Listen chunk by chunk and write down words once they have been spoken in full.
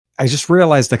I just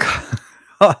realized this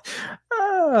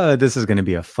is going to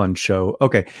be a fun show.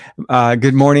 Okay.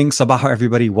 Good morning, Sabah,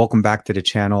 everybody. Welcome back to the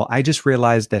channel. I just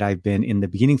realized that I've been in the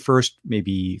beginning first,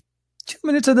 maybe 2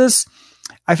 minutes of this.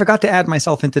 I forgot to add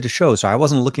myself into the show. So I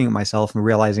wasn't looking at myself and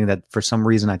realizing that for some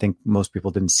reason, I think most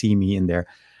people didn't see me in there.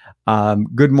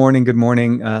 Good morning. Good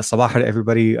morning. Sabah to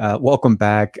everybody. Welcome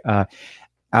back.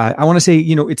 I want to say,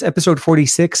 it's episode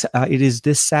 46. It is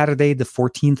this Saturday, the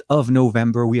 14th of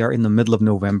November. We are in the middle of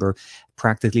November,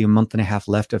 practically a month and a half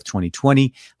left of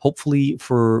 2020, hopefully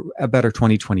for a better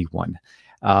 2021.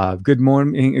 Good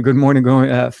morning,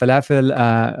 Falafel,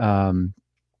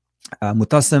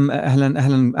 Mutassim,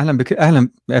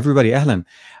 ahlan, everybody, ahlan.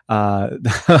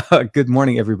 Good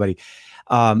morning, everybody.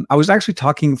 I was actually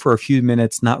talking for a few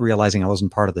minutes, not realizing I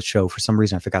wasn't part of the show. For some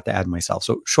reason, I forgot to add myself.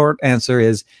 So short answer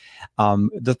is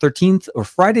the 13th or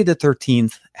Friday the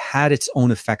 13th had its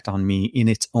own effect on me in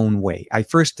its own way. I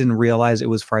first didn't realize it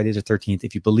was Friday the 13th.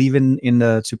 If you believe in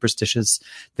the superstitious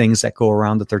things that go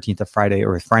around the 13th of Friday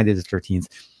or Friday the 13th,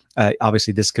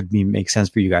 obviously this could make sense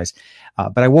for you guys.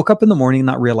 But I woke up in the morning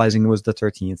not realizing it was the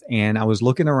 13th, and I was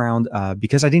looking around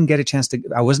because I didn't get a chance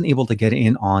I wasn't able to get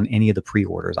in on any of the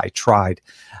pre-orders. I tried.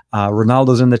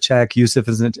 Ronaldo's in the chat. Yusuf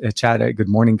is in the chat. Good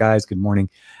morning, guys. Good morning.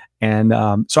 And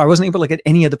so I wasn't able to get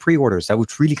any of the pre-orders. That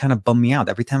would really kind of bum me out.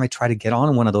 Every time I try to get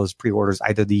on one of those pre-orders,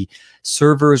 either the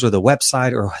servers or the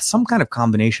website or some kind of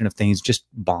combination of things just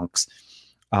bonks.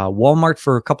 Walmart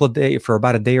for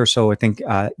about a day or so, I think,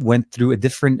 went through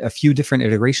a few different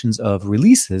iterations of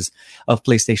releases of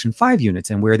PlayStation 5 units,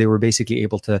 and where they were basically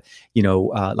able to,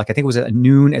 like I think it was at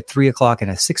noon, at 3 o'clock, and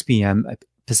at 6 p.m.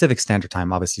 Pacific Standard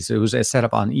Time, obviously. So it was set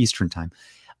up on Eastern Time.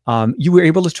 You were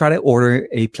able to try to order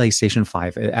a PlayStation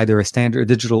 5, either a standard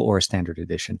digital or a standard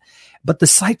edition, but the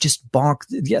site just bonked.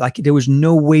 Yeah, like there was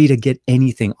no way to get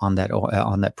anything on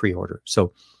that pre-order.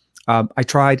 So I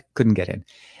tried, couldn't get in.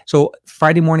 So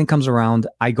Friday morning comes around,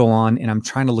 I go on and I'm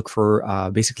trying to look for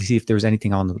basically see if there's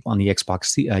anything on the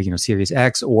Xbox, Series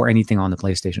X or anything on the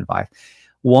PlayStation 5.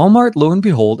 Walmart, lo and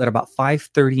behold, at about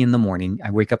 5:30 in the morning, I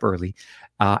wake up early,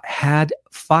 had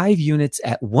 5 units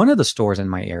at one of the stores in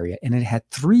my area, and it had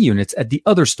 3 units at the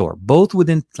other store, both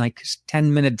within like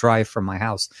 10-minute drive from my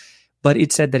house. But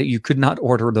it said that you could not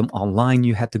order them online;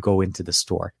 you had to go into the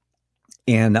store.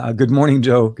 And good morning,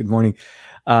 Joe. Good morning.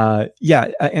 And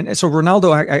so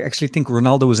Ronaldo, I actually think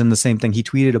Ronaldo was in the same thing. He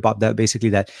tweeted about that, basically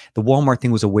that the Walmart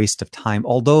thing was a waste of time.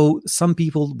 Although some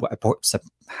people,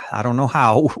 I don't know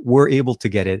how, were able to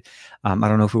get it. I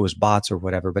don't know if it was bots or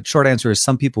whatever, but short answer is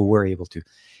some people were able to.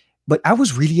 But I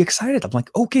was really excited. I'm like,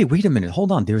 okay, wait a minute,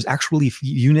 hold on. There's actually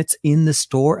units in the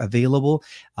store available,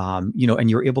 and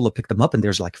you're able to pick them up. And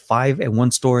there's like 5 at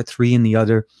one store, 3 in the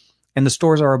other. And the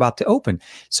stores are about to open.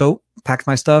 So packed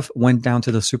my stuff, went down to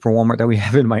the super Walmart that we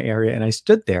have in my area, and I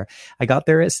stood there. I got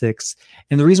there at 6.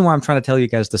 And the reason why I'm trying to tell you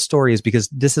guys the story is because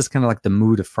this is kind of like the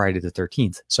mood of Friday the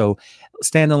 13th. So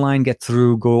stand in line, get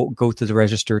through, go to the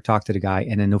register, talk to the guy.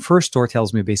 And then the first store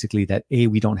tells me basically that, A,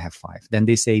 we don't have 5. Then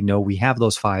they say, no, we have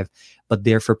those 5, but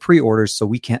they're for pre-orders, so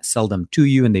we can't sell them to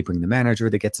you. And they bring the manager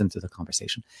that gets into the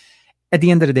conversation. At the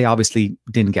end of the day, obviously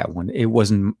didn't get one. It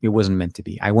wasn't meant to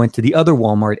be. I went to the other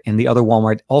Walmart, and the other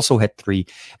Walmart also had 3,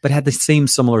 but had the same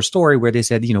similar story where they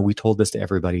said, we told this to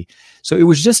everybody. So it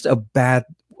was just a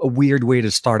weird way to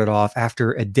start it off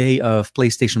after a day of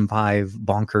PlayStation 5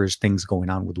 bonkers things going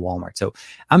on with Walmart. So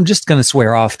I'm just going to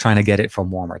swear off trying to get it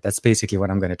from Walmart. That's basically what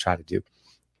I'm going to try to do.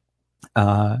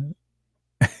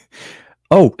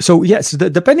 Oh, so yes,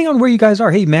 depending on where you guys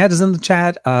are. Hey, Matt is in the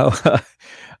chat.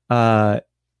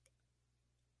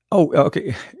 Oh,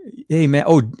 okay. Hey, man.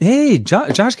 Oh, hey,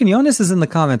 Josh Quinones is in the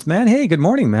comments, man. Hey, good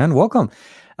morning, man. Welcome.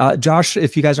 Josh,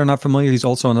 if you guys are not familiar, he's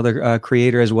also another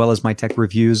creator as well as My Tech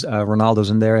Reviews. Ronaldo's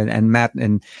in there, and Matt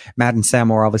and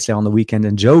Sam are obviously on the weekend,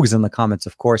 and Joe's in the comments,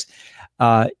 of course.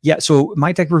 So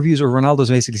My Tech Reviews, or Ronaldo's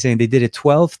basically saying they did it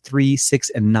 12, 3, 6,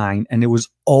 and 9, and it was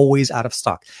always out of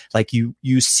stock. Like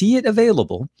you see it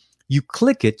available. You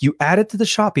click it, you add it to the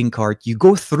shopping cart, you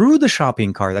go through the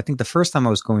shopping cart. I think the first time I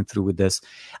was going through with this,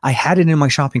 I had it in my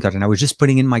shopping cart and I was just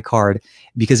putting in my card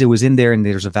because it was in there and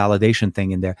there's a validation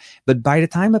thing in there. But by the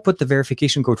time I put the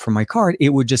verification code for my card,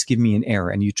 it would just give me an error.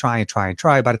 And you try and try and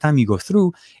try. By the time you go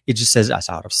through, it just says that's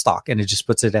out of stock and it just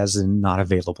puts it as in not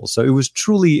available. So it was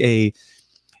truly a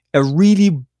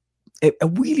really,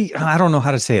 I don't know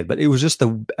how to say it, but it was just a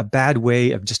bad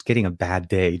way of just getting a bad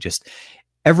day. Just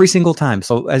every single time.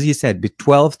 So as you said,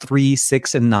 12, 3,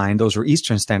 6, and 9, those were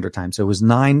Eastern Standard Time. So it was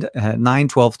 9,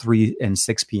 12, 3, and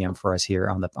 6 p.m. for us here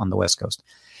on the West Coast.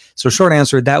 So short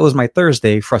answer, that was my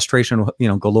Thursday frustration,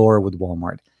 galore with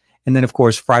Walmart. And then, of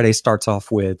course, Friday starts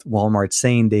off with Walmart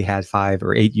saying they had 5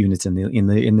 or 8 units in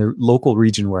the local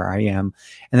region where I am.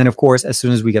 And then, of course, as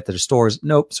soon as we get to the stores,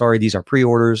 nope, sorry, these are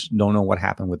pre-orders. Don't know what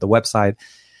happened with the website.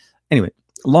 Anyway,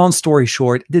 long story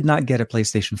short, did not get a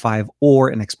PlayStation 5 or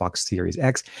an Xbox Series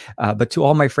X. But to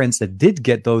all my friends that did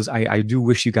get those, I do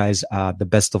wish you guys the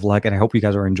best of luck, and I hope you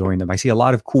guys are enjoying them. I see a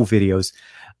lot of cool videos.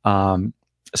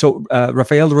 So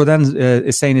Rafael Rodan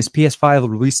is saying his PS5 will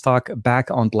restock back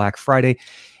on Black Friday.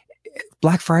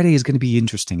 Black Friday is going to be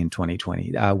interesting in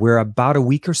 2020. We're about a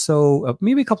week or so,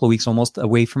 maybe a couple of weeks almost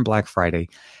away from Black Friday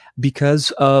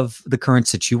because of the current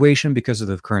situation, because of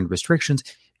the current restrictions.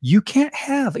 You can't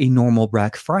have a normal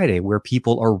Black Friday where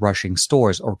people are rushing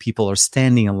stores or people are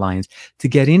standing in lines to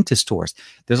get into stores.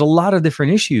 There's a lot of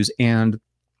different issues, and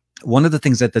one of the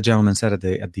things that the gentleman said at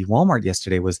the Walmart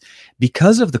yesterday was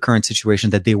because of the current situation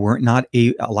that they were not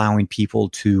allowing people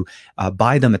to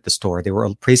buy them at the store. They were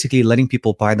basically letting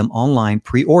people buy them online,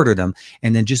 pre-order them,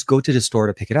 and then just go to the store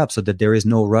to pick it up so that there is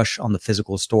no rush on the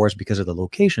physical stores because of the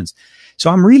locations. So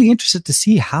I'm really interested to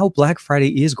see how Black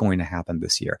Friday is going to happen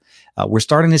this year. We're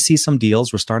starting to see some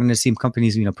deals. We're starting to see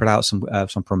companies, put out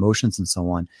some promotions and so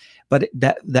on. But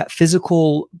that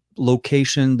physical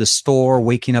location, the store,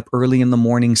 waking up early in the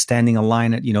morning, standing in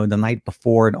line at, the night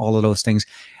before and all of those things,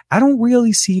 I don't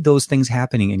really see those things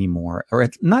happening anymore, or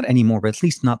not anymore, but at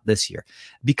least not this year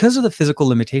because of the physical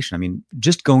limitation. I mean,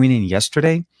 just going in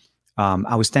yesterday,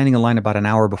 I was standing in line about an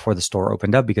hour before the store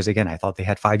opened up because, again, I thought they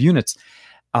had 5 units.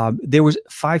 There was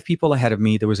 5 people ahead of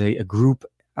me. There was a group.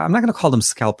 I'm not going to call them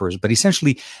scalpers, but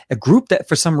essentially a group that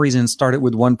for some reason started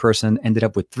with 1 person, ended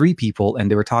up with 3 people, and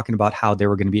they were talking about how they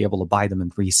were going to be able to buy them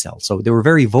and resell. So they were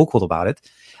very vocal about it.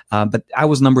 But I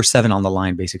was number 7 on the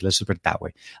line, basically. Let's just put it that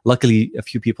way. Luckily, a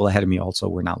few people ahead of me also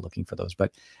were not looking for those.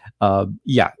 But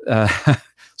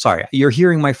sorry, you're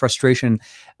hearing my frustration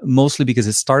mostly because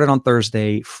it started on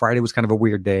Thursday. Friday was kind of a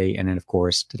weird day. And then, of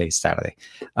course, today's Saturday.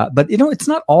 But, it's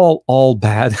not all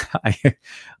bad.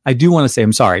 I do want to say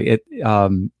I'm sorry.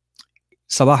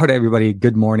 Sabah to everybody.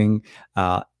 Good morning.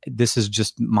 This is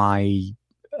just my,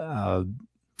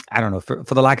 I don't know, for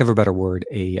the lack of a better word,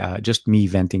 just me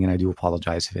venting, and I do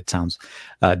apologize if it sounds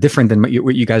different than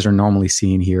what you guys are normally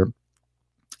seeing here.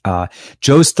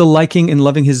 Joe's still liking and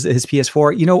loving his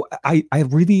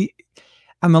PS4.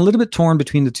 I'm a little bit torn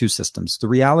between the 2 systems. The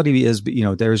reality is,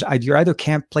 you're either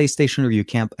camp PlayStation or you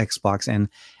camp Xbox, and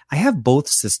I have both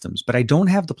systems, but I don't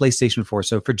have the PlayStation 4.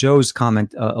 So for Joe's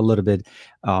comment a little bit,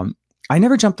 I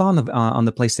never jumped on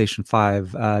the PlayStation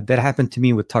 5. That happened to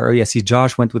me with Taro. Yeah, see,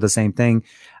 Josh went with the same thing.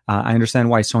 I understand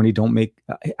why Sony don't make.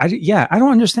 I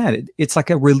don't understand it. It's like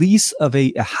a release of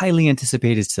a highly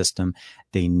anticipated system.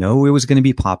 They know it was going to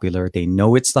be popular. They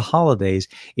know it's the holidays.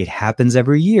 It happens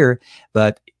every year,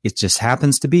 but it just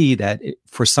happens to be that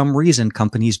for some reason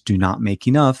companies do not make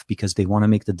enough because they want to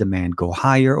make the demand go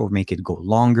higher or make it go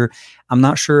longer. I'm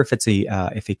not sure if it's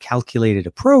a calculated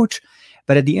approach.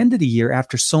 But at the end of the year,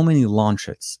 after so many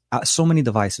launches, so many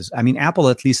devices, I mean, Apple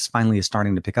at least finally is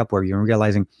starting to pick up where you're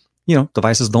realizing,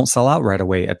 devices don't sell out right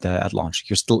away at launch.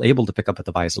 You're still able to pick up a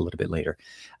device a little bit later.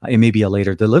 It may be a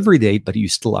later delivery date, but you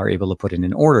still are able to put it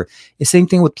in order. The same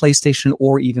thing with PlayStation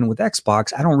or even with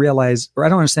Xbox. I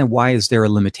don't understand why is there a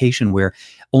limitation where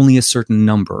only a certain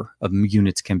number of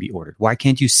units can be ordered? Why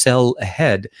can't you sell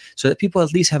ahead so that people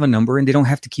at least have a number and they don't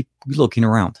have to keep looking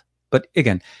around? But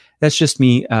again, that's just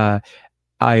me.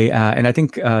 I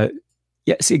think,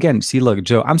 look,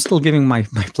 Joe, I'm still giving my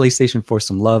PlayStation 4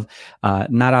 some love,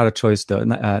 not out of choice though,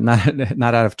 not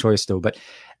out of choice though, but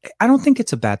I don't think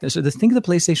it's a bad thing. So the thing, the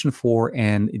PlayStation 4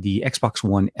 and the Xbox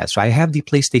One S. So I have the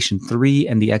PlayStation 3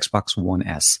 and the Xbox One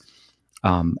S.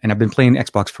 And I've been playing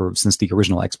Xbox since the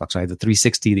original Xbox. So I had the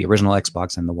 360, the original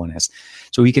Xbox, and the One S.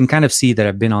 So we can kind of see that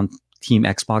I've been on Team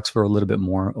Xbox for a little bit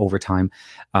more over time.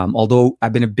 Although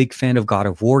I've been a big fan of God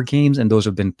of War games, and those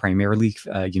have been primarily,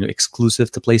 exclusive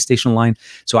to PlayStation line.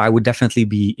 So I would definitely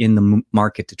be in the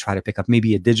market to try to pick up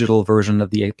maybe a digital version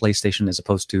of the PlayStation as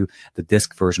opposed to the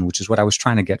disc version, which is what I was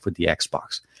trying to get with the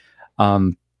Xbox.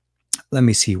 Let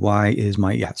me see. Why is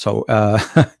so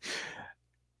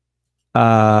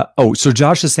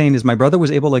Josh is saying my brother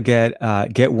was able to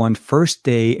get one first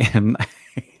day, and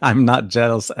I'm not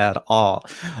jealous at all.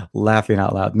 Laughing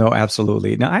out loud. No,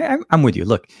 absolutely. No, I'm with you.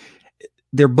 Look,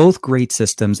 they're both great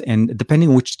systems, and depending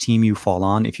on which team you fall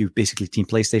on, if you basically team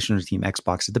PlayStation or team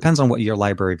Xbox, it depends on what your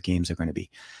library of games are going to be.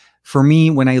 For me,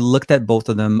 when I looked at both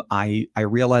of them, I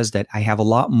realized that I have a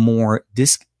lot more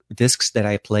disc discs that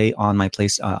I play on my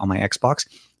on my Xbox.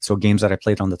 So games that I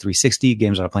played on the 360,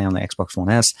 games that I play on the Xbox One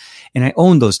S, and I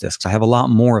own those discs. I have a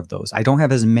lot more of those. I don't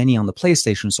have as many on the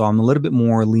PlayStation, so I'm a little bit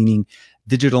more leaning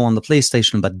digital on the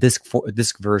PlayStation, but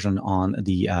disc version on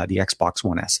the Xbox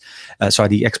One S. Sorry,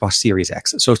 the Xbox Series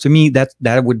X. So to me,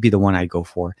 that would be the one I go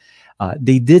for.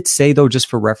 They did say, though, just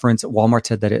for reference, Walmart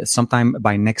said that sometime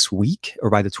by next week or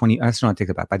by the 20th, that's not take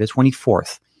it back, by the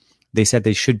 24th, they said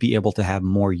they should be able to have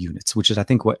more units, which is, I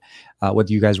think, what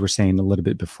you guys were saying a little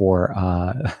bit before.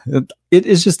 It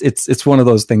is just, it's one of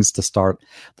those things to start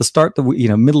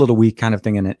the middle of the week kind of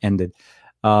thing, and it ended.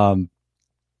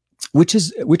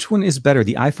 Which one is better?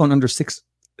 The iPhone under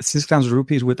 6,000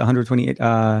 rupees with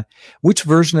 128. Which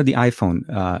version of the iPhone?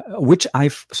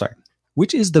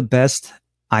 Which is the best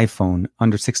iPhone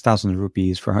under 6,000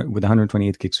 rupees with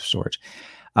 128 gigs of storage?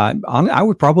 I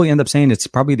would probably end up saying it's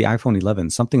probably the iPhone 11,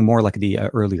 something more like the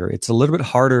earlier. It's a little bit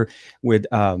harder with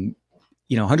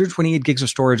 128 gigs of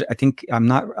storage. I think I'm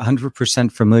not 100%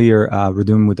 familiar,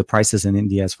 Radum, with the prices in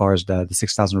India as far as the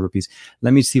 6,000 rupees.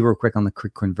 Let me see real quick on the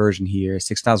quick conversion here.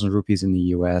 6,000 rupees in the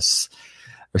US,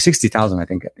 or 60,000, I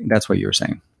think that's what you were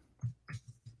saying.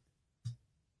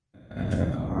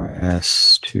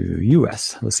 RS to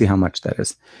US. Let's see how much that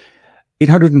is.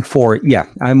 804. Yeah,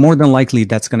 more than likely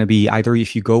that's going to be either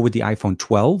if you go with the iPhone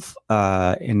 12,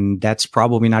 and that's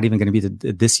probably not even going to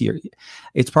be this year.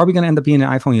 It's probably going to end up being an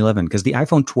iPhone 11, because the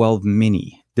iPhone 12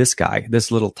 mini, this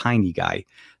little tiny guy,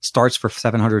 starts for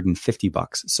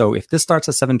 $750. So if this starts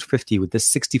at $750 with this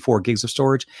 64 gigs of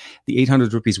storage, the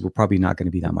 800 rupees will probably not going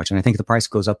to be that much. And I think the price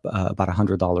goes up about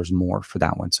 $100 more for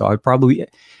that one. So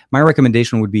my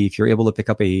recommendation would be, if you're able to pick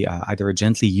up either a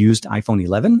gently used iPhone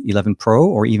 11 Pro,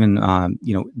 or even,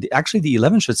 actually the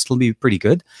 11 should still be pretty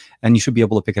good, and you should be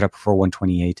able to pick it up for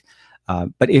 128.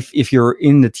 But if you're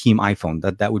in the team iPhone,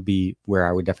 that would be where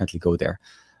I would definitely go there.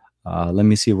 Let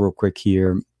me see real quick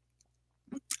here.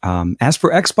 As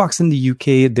for Xbox in the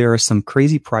UK, there are some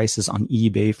crazy prices on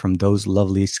eBay from those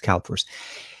lovely scalpers.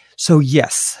 So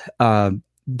yes,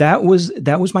 that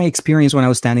was my experience when I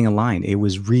was standing in line. It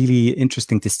was really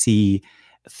interesting to see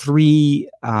three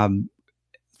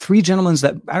gentlemen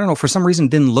that, I don't know, for some reason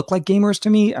didn't look like gamers to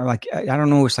me. Or like, I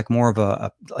don't know, it's like more of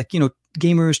a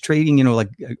gamers trading, like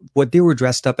what they were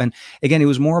dressed up. And again, it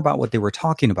was more about what they were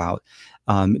talking about.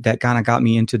 That kind of got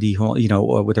me into the whole,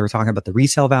 what they were talking about, the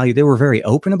resale value. They were very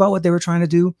open about what they were trying to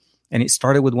do. And it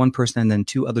started with one person, and then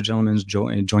two other gentlemen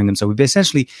joined them. So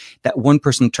essentially, that one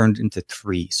person turned into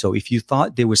three. So if you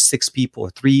thought there was 6 people or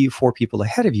 3 or 4 people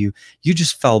ahead of you, you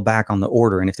just fell back on the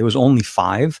order. And if there was only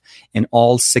 5 and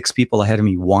all 6 people ahead of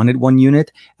me wanted one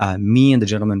unit, me and the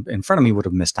gentleman in front of me would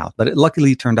have missed out. But it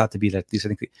luckily turned out to be that I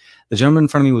think the gentleman in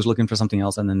front of me was looking for something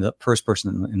else, and then the first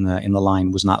person in the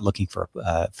line was not looking for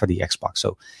the Xbox.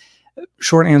 So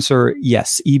short answer,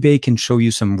 yes, eBay can show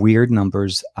you some weird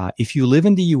numbers. If you live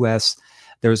in the US,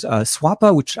 there's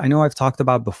Swappa, which I know I've talked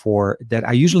about before, that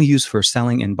I usually use for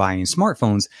selling and buying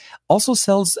smartphones. Also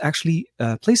sells actually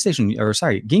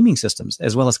gaming systems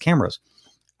as well as cameras.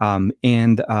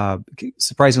 And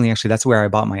surprisingly, actually, that's where I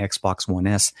bought my Xbox One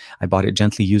S. I bought it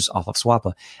gently used off of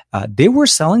Swappa. They were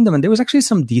selling them, and there was actually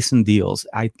some decent deals.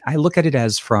 I look at it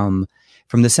as from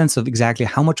the sense of exactly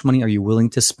how much money are you willing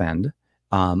to spend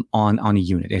on a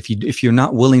unit. If you're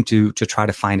not willing to try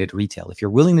to find it retail, if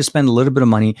you're willing to spend a little bit of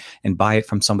money and buy it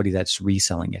from somebody that's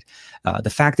reselling it. The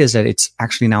fact is that it's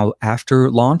actually now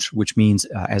after launch, which means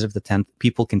as of the 10th,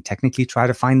 people can technically try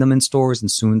to find them in stores,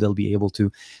 and soon they'll be able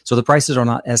to. So the prices are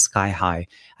not as sky high.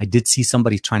 I did see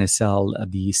somebody trying to sell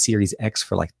the Series X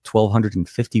for like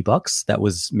 $1,250. That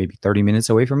was maybe 30 minutes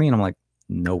away from me, and I'm like,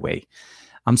 no way.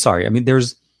 I'm sorry. I mean,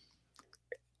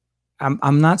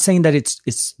 I'm not saying that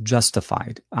it's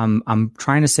justified. I'm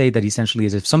trying to say that essentially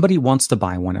is if somebody wants to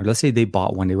buy one, or let's say they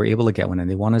bought one, they were able to get one, and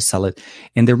they want to sell it,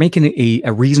 and they're making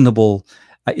a reasonable.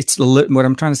 What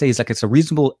I'm trying to say is like it's a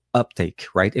reasonable uptake,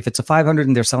 right? If it's a 500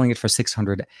 and they're selling it for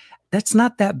 600, that's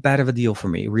not that bad of a deal for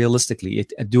me. Realistically,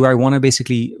 do I want to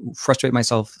basically frustrate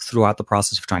myself throughout the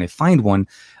process of trying to find one,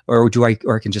 or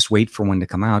I can just wait for one to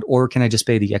come out, or can I just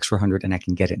pay the extra 100 and I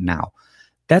can get it now?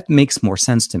 That makes more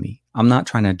sense to me. I'm not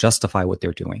trying to justify what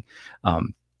they're doing.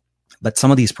 But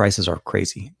some of these prices are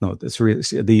crazy. No, it's really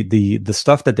the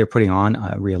stuff that they're putting on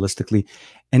realistically.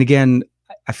 And again,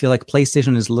 I feel like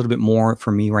PlayStation is a little bit more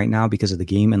for me right now because of the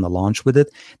game and the launch with it.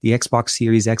 The Xbox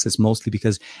Series X is mostly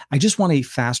because I just want a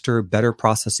faster, better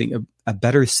processing, a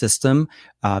better system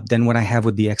than what I have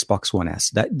with the Xbox One S.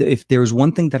 That if there's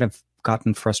one thing that I've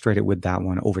gotten frustrated with that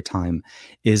one over time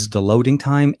is the loading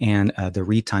time and the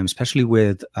read time, especially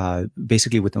with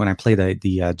basically with when I play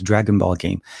the Dragon Ball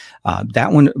game.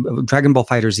 That one, Dragon Ball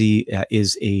Fighter Z,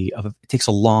 it takes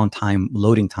a long time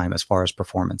loading time as far as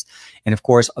performance. And of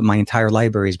course, my entire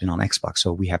library has been on Xbox,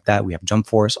 so we have that. We have Jump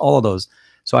Force, all of those.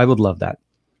 So I would love that.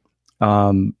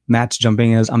 Matt's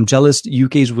jumping as I'm jealous.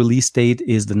 UK's release date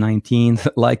is the 19th.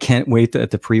 I can't wait to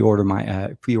pre-order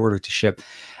my pre-order to ship.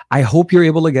 I hope you're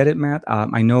able to get it, Matt.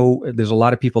 I know there's a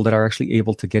lot of people that are actually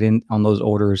able to get in on those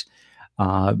orders.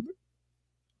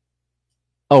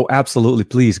 Oh, absolutely.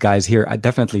 Please, guys, here.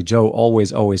 Definitely, Joe,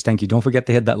 always. Thank you. Don't forget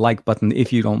to hit that like button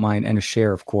if you don't mind, and a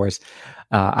share, of course.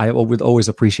 I would always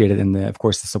appreciate it. And of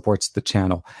course, it supports the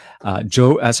channel.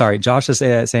 Josh is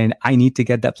saying, I need to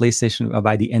get that PlayStation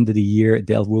by the end of the year.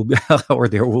 There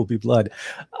will be blood.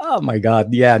 Oh my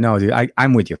God. Yeah, no, dude,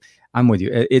 I'm with you.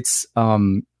 It's,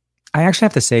 I actually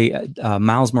have to say,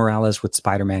 Miles Morales with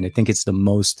Spider-Man, I think it's the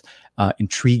most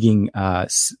intriguing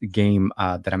game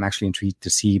that I'm actually intrigued to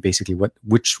see basically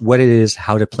what it is,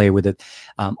 how to play with it.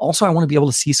 Also, I want to be able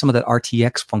to see some of that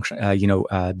RTX function,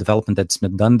 development that's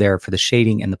been done there for the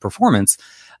shading and the performance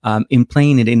in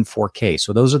playing it in 4K.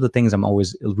 So those are the things I'm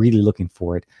always really looking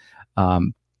for it.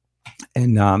 And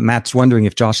Matt's wondering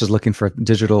if Josh is looking for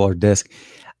digital or disc.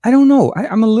 I don't know.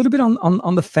 I'm a little bit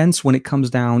on the fence when it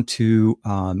comes down to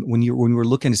when we're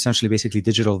looking essentially basically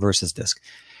digital versus disc.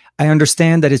 I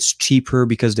understand that it's cheaper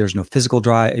because there's no physical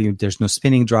drive, there's no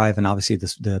spinning drive, and obviously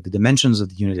the dimensions of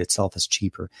the unit itself is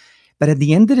cheaper. But at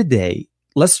the end of the day,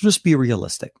 let's just be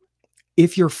realistic.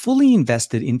 If you're fully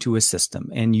invested into a system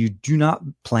and you do not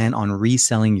plan on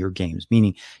reselling your games,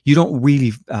 meaning you don't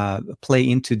really play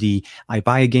into I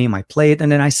buy a game, I play it,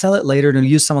 and then I sell it later and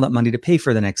use some of that money to pay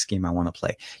for the next game I want to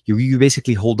play. You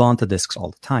basically hold on to discs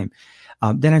all the time.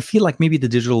 Then I feel like maybe the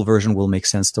digital version will make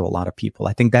sense to a lot of people.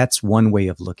 I think that's one way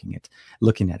of looking at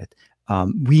it.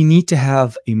 We need to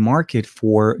have a market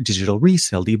for digital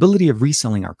resale, the ability of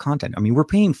reselling our content. I mean, we're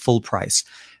paying full price.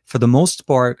 For the most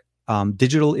part,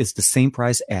 digital is the same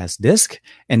price as disc,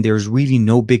 and there's really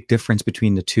no big difference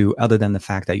between the two other than the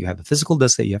fact that you have a physical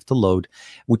disc that you have to load,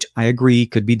 which I agree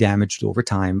could be damaged over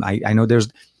time. I know there's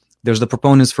the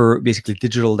proponents for basically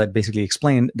digital that basically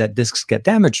explain that discs get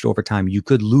damaged over time. You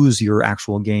could lose your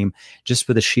actual game just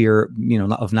for the sheer,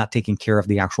 of not taking care of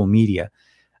the actual media.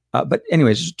 But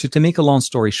anyways, to make a long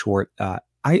story short,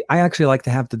 I actually like to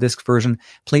have the disc version.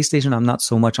 PlayStation, I'm not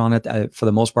so much on it for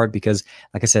the most part because,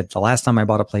 like I said, the last time I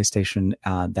bought a PlayStation,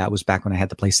 that was back when I had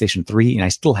the PlayStation 3, and I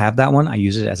still have that one. I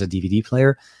use it as a DVD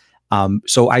player.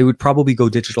 So I would probably go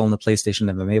digital on the PlayStation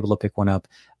if I'm able to pick one up,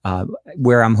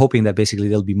 where I'm hoping that basically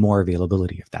there'll be more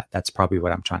availability of that. That's probably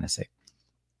what I'm trying to say.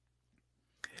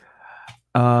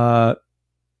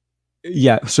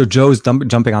 Yeah, so Joe's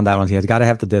jumping on that one. He's got to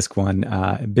have the disc one.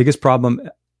 Biggest problem...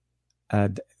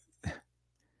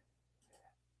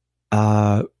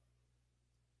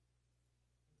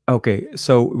 okay,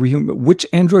 so which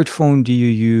Android phone do you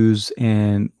use,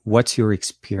 and what's your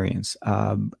experience?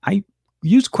 I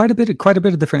use quite a bit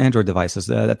of different Android devices.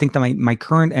 I think that my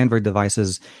current Android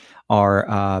devices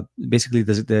are basically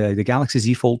the Galaxy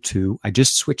Z Fold 2. I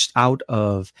just switched out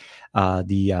of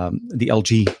the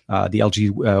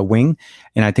LG Wing,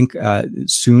 and I think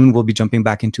soon we'll be jumping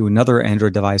back into another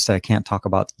Android device that I can't talk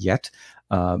about yet.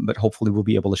 But hopefully we'll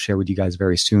be able to share with you guys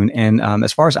very soon. And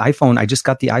as far as iPhone, I just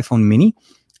got the iPhone mini.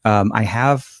 I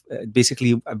have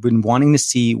I've been wanting to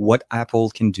see what Apple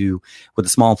can do with a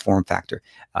small form factor.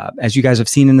 As you guys have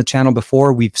seen in the channel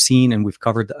before, we've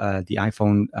covered the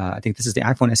iPhone. I think this is the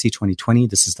iPhone SE 2020.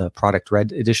 This is the Product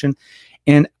Red edition.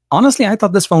 And honestly, I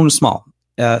thought this phone was small.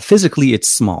 Physically, it's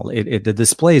small. The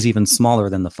display is even smaller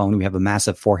than the phone. We have a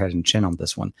massive forehead and chin on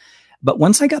this one. But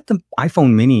once I got the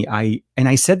iPhone mini, I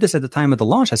said this at the time of the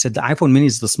launch, I said the iPhone mini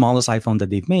is the smallest iPhone that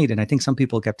they've made. And I think some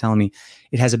people kept telling me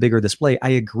it has a bigger display. I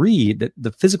agree that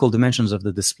the physical dimensions of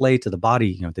the display to the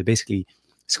body, they basically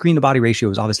screen to body ratio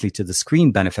is obviously to the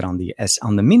screen benefit on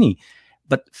the mini.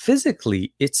 But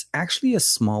physically, it's actually a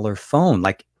smaller phone.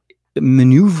 Like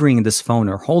maneuvering this phone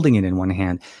or holding it in one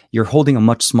hand, you're holding a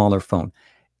much smaller phone.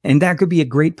 And that could be a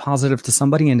great positive to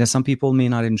somebody, and some people may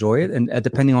not enjoy it, and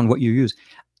depending on what you use.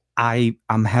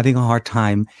 I'm having a hard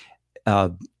time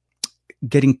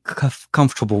getting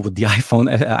comfortable with the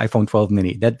iPhone 12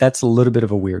 mini. That's a little bit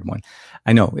of a weird one.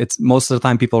 I know it's most of the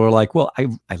time people are like, well,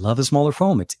 I love a smaller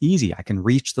phone. It's easy. I can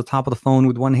reach the top of the phone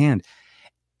with one hand.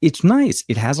 It's nice.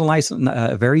 It has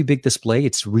a very big display.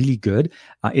 It's really good.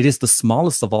 It is the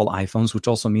smallest of all iPhones, which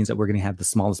also means that we're going to have the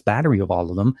smallest battery of all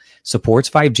of them.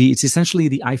 Supports 5G. It's essentially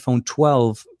the iPhone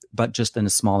 12, but just in a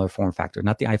smaller form factor,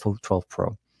 not the iPhone 12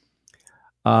 Pro.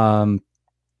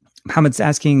 Mohammed's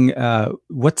asking,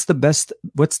 what's the best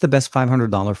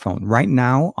 $500 phone right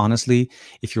now? Honestly,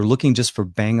 if you're looking just for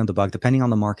bang on the buck, depending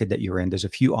on the market that you're in, there's a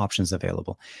few options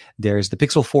available. There's the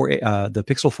Pixel 4a, the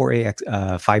Pixel 4a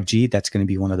 5G. That's going to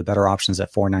be one of the better options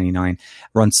at $499.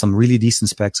 Runs some really decent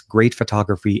specs, great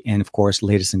photography, and of course,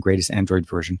 latest and greatest Android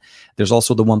version. There's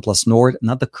also the OnePlus Nord,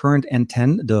 not the current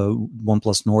N10, the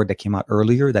OnePlus Nord that came out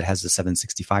earlier, that has the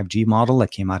 765G model that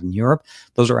came out in Europe.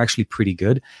 Those are actually pretty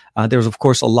good. There's of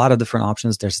course a lot of different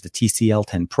options. There's the TCL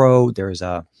 10 Pro. There's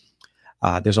a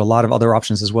lot of other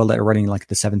options as well that are running like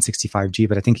the 765G.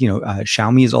 But I think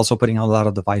Xiaomi is also putting out a lot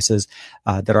of devices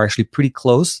that are actually pretty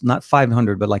close, not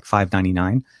 500, but like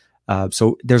 599.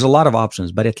 So there's a lot of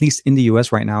options. But at least in the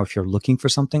US right now, if you're looking for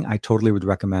something, I totally would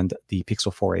recommend the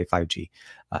Pixel 4a 5G.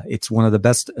 It's one of the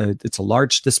best. It's a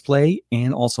large display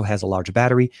and also has a large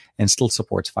battery and still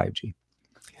supports 5G.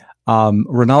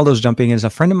 Ronaldo's jumping in. As a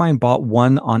friend of mine bought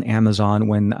one on Amazon.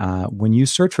 When you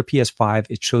search for PS5,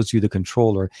 it shows you the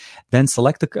controller. Then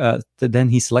then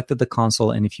he selected the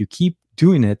console, and if you keep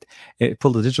doing it, it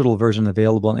pulled the digital version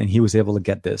available, and he was able to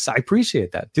get this. I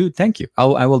appreciate that, dude. Thank you.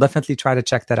 I will definitely try to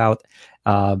check that out.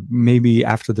 Maybe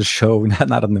after the show,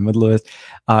 not in the middle of it.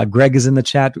 Greg is in the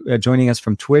chat, joining us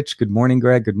from Twitch. Good morning,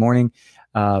 Greg. Good morning.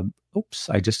 Oops,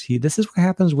 this is what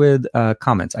happens with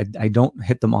comments. I don't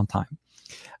hit them on time.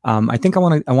 I think I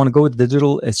want to go with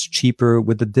digital. It's cheaper.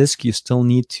 With the disc, you still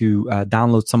need to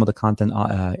download some of the content.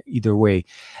 Either way,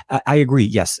 I agree.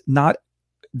 Yes, not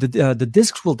the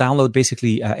discs will download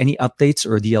basically any updates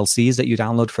or DLCs that you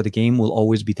download for the game will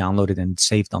always be downloaded and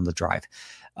saved on the drive.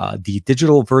 The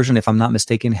digital version, if I'm not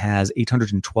mistaken, has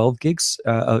 812 gigs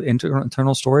of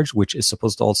internal storage, which is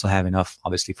supposed to also have enough,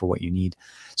 obviously, for what you need.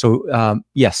 So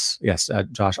yes,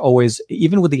 Josh, always,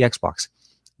 even with the Xbox.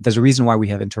 There's a reason why we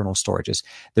have internal storages.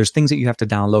 There's things that you have to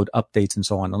download, updates, and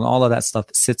so on. And all of that stuff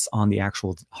sits on the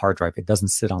actual hard drive. It doesn't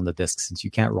sit on the disk since you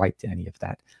can't write to any of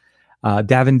that.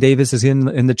 Davin Davis is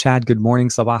in the chat. Good morning,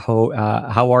 Sabaho.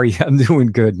 How are you? I'm doing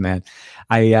good, man.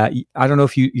 I don't know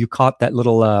if you caught that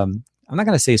little, I'm not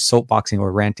going to say soapboxing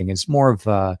or ranting. It's more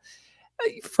of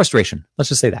frustration. Let's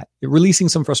just say that. Releasing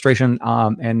some frustration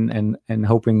and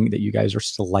hoping that you guys are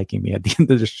still liking me at the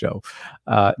end of the show.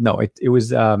 No, it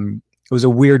was a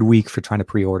weird week for trying to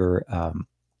pre-order.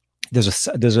 There's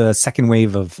a second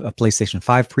wave of PlayStation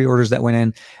 5 pre-orders that went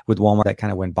in with Walmart that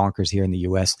kind of went bonkers here in the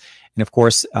US. And of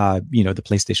course, the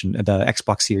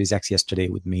Xbox Series X yesterday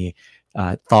with me,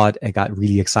 thought I got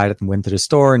really excited and went to the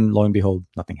store, and lo and behold,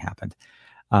 nothing happened.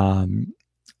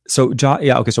 So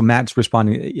Matt's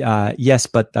responding, yes,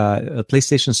 but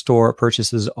PlayStation Store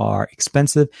purchases are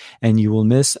expensive, and you will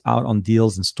miss out on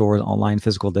deals in stores, online,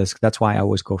 physical disc. That's why I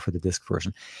always go for the disc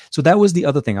version. So that was the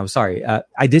other thing. I'm sorry.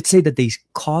 I did say that they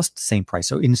cost the same price.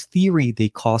 So in theory, they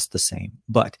cost the same,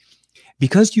 but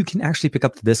because you can actually pick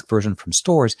up the disc version from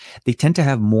stores, they tend to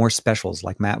have more specials,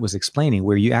 like Matt was explaining,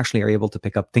 where you actually are able to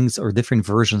pick up things or different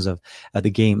versions of the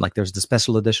game. Like there's the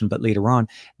special edition, but later on,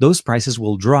 those prices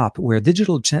will drop, where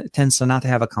digital tends to not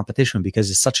have a competition because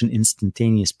it's such an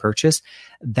instantaneous purchase.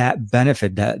 That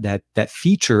benefit, that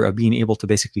feature of being able to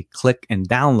basically click and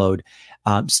download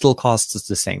still costs us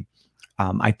the same.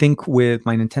 I think with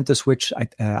my Nintendo Switch,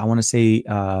 I want to say,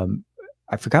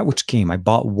 I forgot which game. I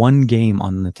bought one game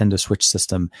on the Nintendo Switch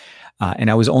system,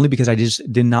 and I was only because I just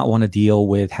did not want to deal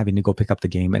with having to go pick up the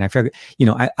game. And I figured,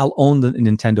 I'll own the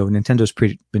Nintendo. Nintendo's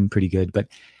been pretty good, but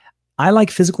I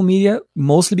like physical media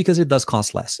mostly because it does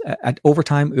cost less. Over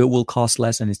time, it will cost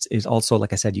less, and it's also,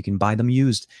 like I said, you can buy them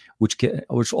used, which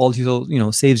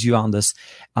also saves you on this.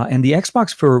 And the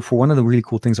Xbox, for one of the really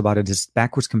cool things about it, is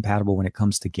backwards compatible when it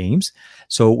comes to games.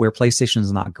 So where PlayStation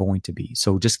is not going to be.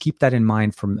 So just keep that in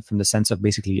mind from the sense of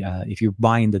basically if you're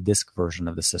buying the disc version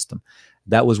of the system.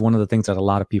 That was one of the things that a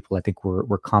lot of people, I think,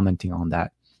 were commenting on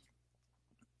that.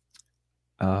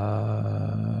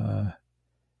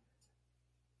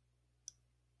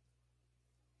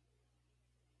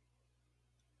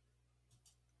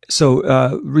 So,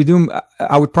 Redoom,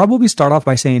 I would probably start off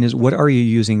by saying is, what are you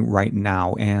using right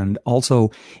now? And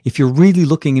also, if you're really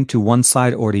looking into one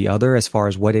side or the other, as far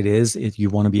as what it is you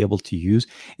want to be able to use,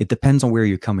 it depends on where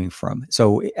you're coming from.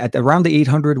 So at around the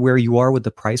 800 where you are with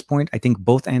the price point, I think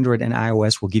both Android and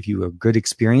iOS will give you a good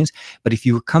experience. But if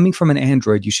you're coming from an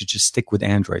Android, you should just stick with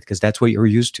Android because that's what you're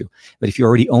used to. But if you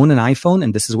already own an iPhone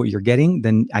and this is what you're getting,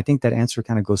 then I think that answer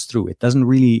kind of goes through. It doesn't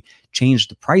really change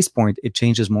the price point. It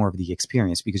changes more of the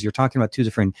experience because you're talking about two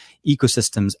different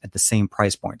ecosystems at the same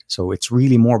price point. So it's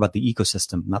really more about the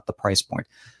ecosystem, not the price point.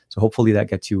 So hopefully that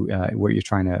gets you where you're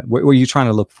trying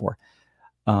to look for.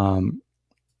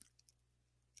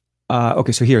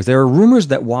 Okay, so there are rumors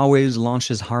that Huawei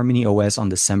launches Harmony OS on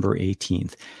December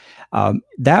 18th.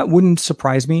 That wouldn't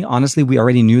surprise me. Honestly, we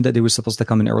already knew that they were supposed to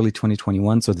come in early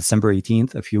 2021. So December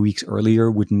 18th, a few weeks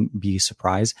earlier, wouldn't be a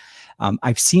surprise.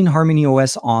 I've seen Harmony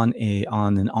OS on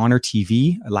an Honor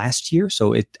TV last year.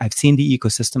 So I've seen the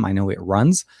ecosystem. I know it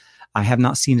runs. I have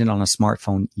not seen it on a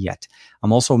smartphone yet.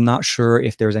 I'm also not sure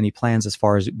if there's any plans as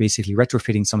far as basically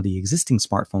retrofitting some of the existing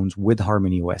smartphones with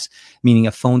Harmony OS, meaning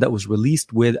a phone that was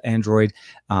released with Android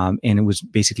and it was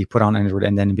basically put on Android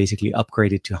and then basically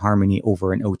upgraded to Harmony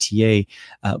over an OTA,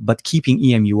 but keeping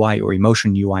EMUI or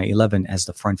Emotion UI 11 as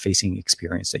the front-facing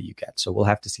experience that you get. So we'll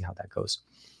have to see how that goes.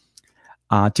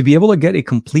 To be able to get a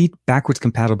complete backwards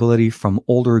compatibility from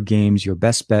older games, your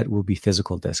best bet will be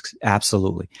physical discs.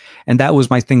 Absolutely. And that was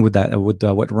my thing with that, with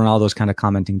what Ronaldo's kind of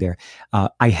commenting there.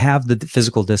 I have the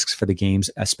physical discs for the games,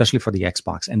 especially for the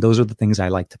Xbox, and those are the things I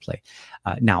like to play.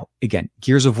 Now, again,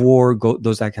 Gears of War,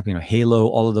 those that have, Halo,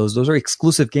 all of those are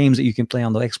exclusive games that you can play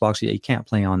on the Xbox that you can't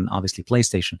play on, obviously,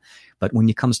 PlayStation. But when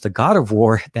it comes to God of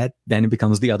War, then it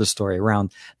becomes the other story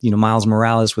around, Miles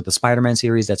Morales with the Spider-Man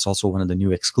series. That's also one of the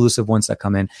new exclusive ones that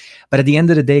come in. But at the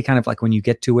end of the day, kind of like when you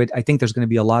get to it, I think there's going to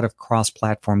be a lot of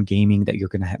cross-platform gaming that you're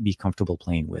going to be comfortable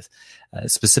playing with.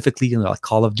 Specifically, like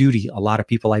Call of Duty, a lot of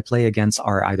people I play against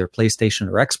are either PlayStation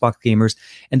or Xbox gamers,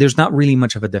 and there's not really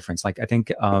much of a difference. Like I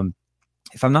think,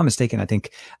 if I'm not mistaken, I think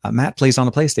Matt plays on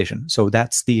a PlayStation. So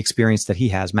that's the experience that he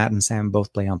has. Matt and Sam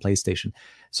both play on PlayStation.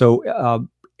 So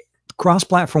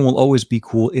cross-platform will always be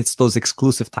cool. It's those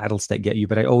exclusive titles that get you,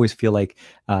 but I always feel like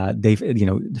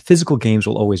the physical games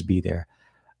will always be there.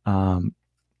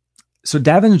 So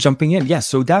Davin jumping in. Yes.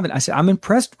 So Davin, I said, I'm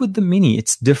impressed with the Mini.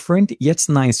 It's different, yet it's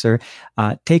nicer.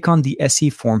 Take on the SE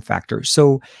form factor.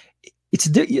 So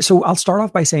so I'll start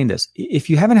off by saying this. If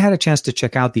you haven't had a chance to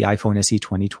check out the iPhone SE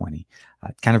 2020,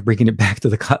 kind of bringing it back to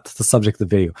the subject of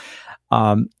the video,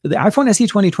 the iPhone SE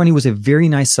 2020 was a very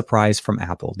nice surprise from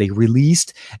Apple. They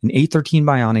released an A13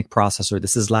 Bionic processor.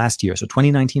 This is last year, so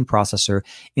 2019 processor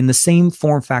in the same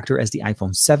form factor as the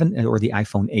iPhone 7 or the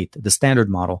iPhone 8, the standard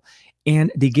model.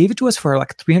 And they gave it to us for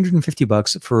like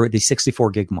 $350 for the 64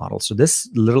 gig model. So this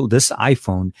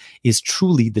iPhone is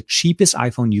truly the cheapest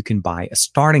iPhone you can buy, a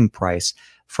starting price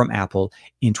from Apple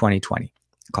in 2020.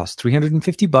 It costs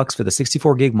 $350 for the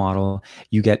 64 gig model.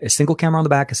 You get a single camera on the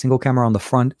back, a single camera on the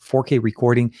front, 4K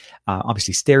recording,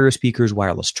 obviously stereo speakers,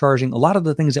 wireless charging, a lot of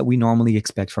the things that we normally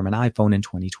expect from an iPhone in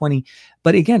 2020.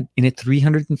 But again, in a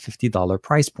 $350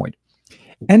 price point.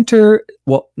 And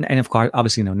of course,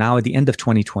 obviously, now at the end of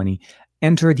 2020,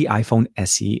 enter the iPhone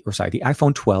the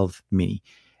iPhone 12 mini.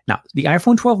 Now, the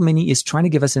iPhone 12 mini is trying to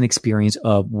give us an experience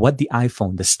of what the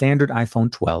standard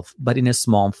iPhone 12, but in a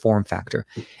small form factor.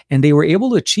 And they were able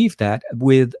to achieve that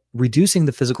with reducing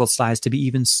the physical size to be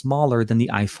even smaller than the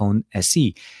iPhone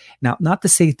SE. Now, not to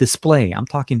say display, I'm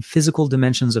talking physical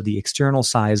dimensions of the external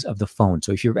size of the phone.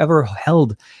 So if you've ever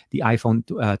held the iPhone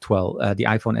the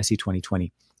iPhone SE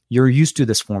 2020, you're used to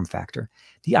this form factor.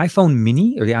 The iPhone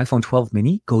mini or the iPhone 12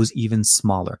 mini goes even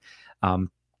smaller.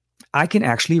 I can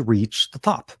actually reach the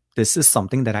top. This is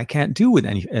something that I can't do with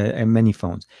many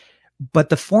phones. But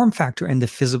the form factor and the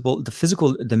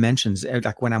physical dimensions,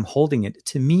 like when I'm holding it,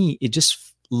 to me, it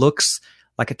just looks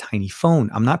like a tiny phone.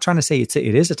 I'm not trying to say it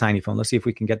is a tiny phone. Let's see if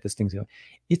we can get this thing to go.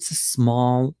 It's a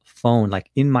small phone.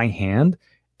 Like in my hand,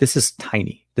 this is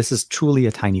tiny. This is truly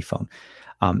a tiny phone.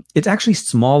 It's actually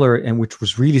smaller, and which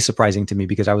was really surprising to me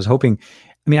because I was hoping,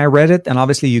 I read it and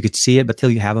obviously you could see it, but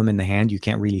till you have them in the hand, you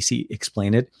can't really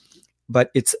explain it. But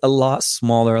it's a lot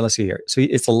smaller. Let's see here. So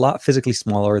it's a lot physically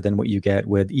smaller than what you get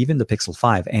with even the Pixel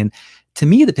 5. And to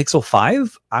me, the Pixel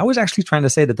 5, I was actually trying to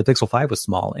say that the Pixel 5 was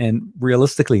small, and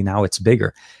realistically now it's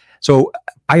bigger. So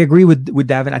I agree with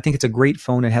Davin. I think it's a great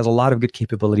phone. It has a lot of good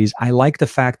capabilities. I like the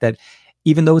fact that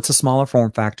even though it's a smaller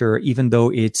form factor, even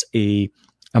though it's a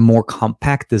more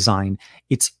compact design,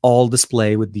 it's all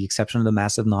display with the exception of the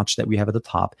massive notch that we have at the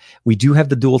top. We do have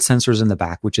the dual sensors in the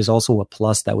back, which is also a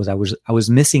plus that I was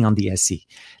missing on the SE.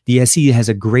 The SE has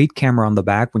a great camera on the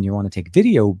back when you want to take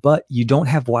video, but you don't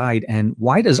have wide, and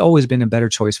wide has always been a better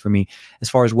choice for me as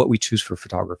far as what we choose for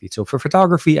photography. So for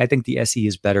photography, I think the SE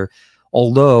is better,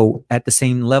 although at the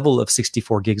same level of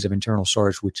 64 gigs of internal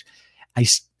storage, which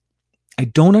I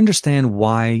don't understand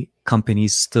why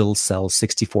companies still sell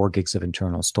 64 gigs of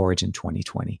internal storage in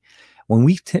 2020. When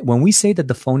we say that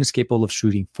the phone is capable of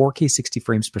shooting 4K 60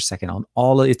 frames per second on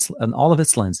all of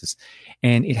its lenses,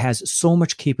 and it has so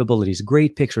much capabilities,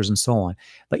 great pictures and so on,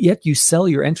 but yet you sell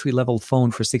your entry-level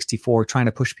phone for 64, trying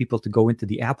to push people to go into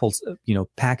the Apple's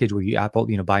package where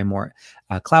you buy more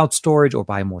cloud storage or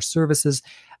buy more services.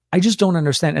 I just don't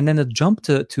understand. And then the jump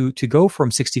to go from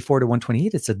 64 to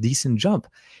 128, it's a decent jump.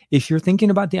 If you're thinking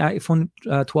about the iPhone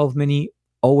 12 mini,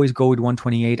 always go with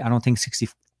 128. I don't think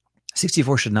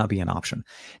 64 should not be an option.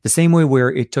 The same way where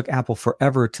it took Apple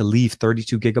forever to leave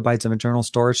 32 gigabytes of internal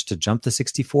storage to jump to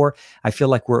 64, I feel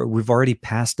like we've already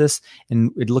passed this,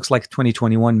 and it looks like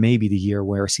 2021 may be the year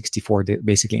where 64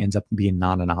 basically ends up being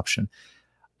not an option.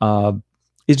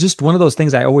 It's just one of those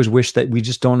things. I always wish that we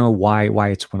just don't know why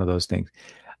it's one of those things.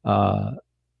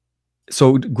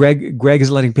 So Greg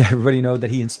is letting everybody know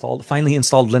that he finally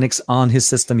installed Linux on his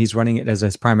system. He's running it as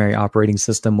his primary operating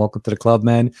system. Welcome to the club,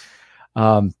 man.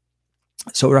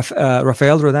 So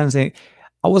Rafael Rodan is saying,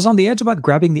 I was on the edge about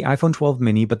grabbing the iPhone 12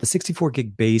 mini, but the 64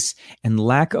 gig base and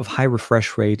lack of high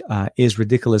refresh rate is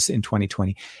ridiculous in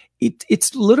 2020.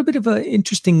 It's a little bit of an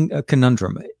interesting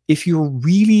conundrum. If you're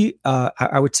really,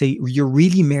 I would say you're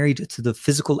really married to the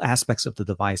physical aspects of the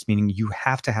device, meaning you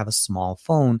have to have a small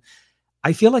phone,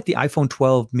 I feel like the iPhone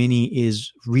 12 mini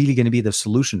is really going to be the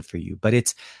solution for you, but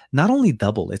it's not only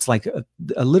double, it's like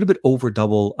a little bit over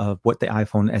double of what the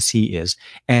iPhone SE is.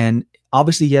 And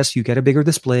obviously, yes, you get a bigger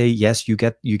display. Yes, you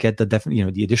get the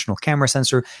the additional camera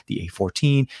sensor, the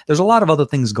A14. There's a lot of other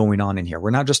things going on in here.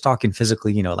 We're not just talking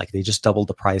physically, like they just doubled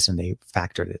the price and they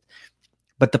factored it.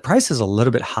 But the price is a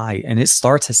little bit high, and it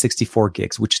starts at 64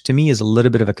 gigs, which to me is a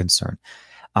little bit of a concern.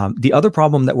 The other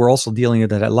problem that we're also dealing with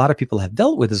that a lot of people have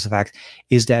dealt with is the fact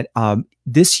is that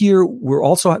this year we're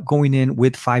also going in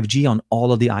with 5G on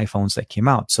all of the iPhones that came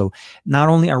out. So not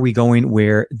only are we going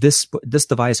where this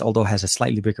device, although has a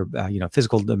slightly bigger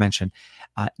physical dimension,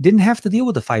 didn't have to deal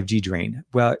with the 5G drain.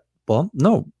 Well,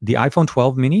 no, the iPhone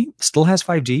 12 mini still has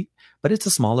 5G, but it's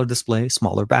a smaller display,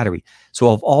 smaller battery.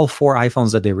 So of all 4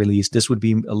 iPhones that they released, this would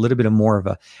be a little bit more of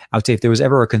I would say if there was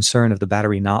ever a concern of the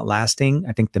battery not lasting,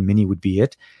 I think the mini would be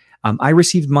it. I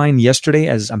received mine yesterday,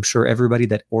 as I'm sure everybody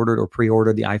that ordered or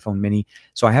pre-ordered the iPhone mini.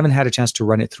 So I haven't had a chance to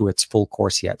run it through its full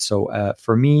course yet. So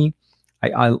for me,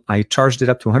 I charged it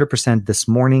up to 100% this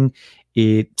morning.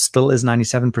 It still is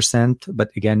 97%,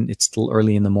 but again, it's still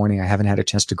early in the morning. I haven't had a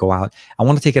chance to go out. I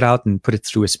want to take it out and put it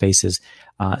through its paces,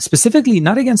 specifically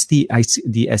not against the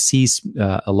SEs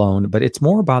alone, but it's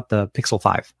more about the Pixel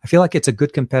 5. I feel like it's a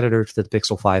good competitor to the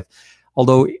Pixel 5,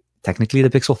 although technically the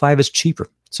Pixel 5 is cheaper.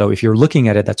 So if you're looking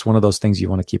at it, that's one of those things you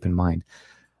want to keep in mind.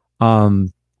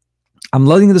 I'm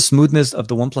loving the smoothness of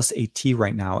the OnePlus 8T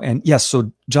right now. And yes,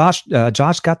 so Josh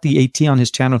got the 8T on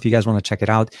his channel if you guys want to check it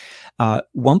out.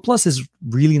 OnePlus is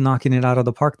really knocking it out of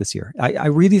the park this year. I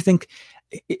really think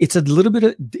it's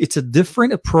it's a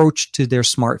different approach to their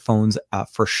smartphones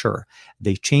for sure.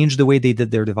 They changed the way they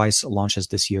did their device launches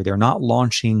this year. They're not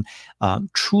launching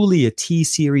truly a T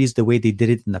series the way they did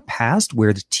it in the past,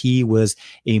 where the T was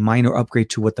a minor upgrade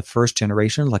to what the first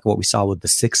generation, like what we saw with the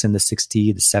 6 and the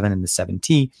 6T, the 7 and the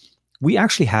 7T. We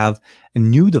actually have a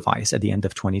new device at the end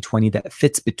of 2020 that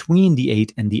fits between the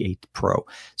 8 and the 8 Pro.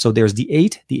 So there's the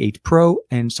 8, the 8 Pro,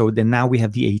 and so then now we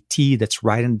have the 8T that's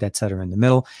right in that center in the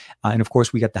middle. And of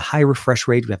course, we got the high refresh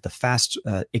rate. We have the fast,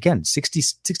 again,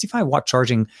 65 watt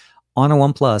charging on a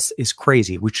OnePlus is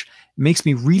crazy, which makes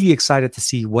me really excited to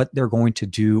see what they're going to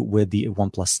do with the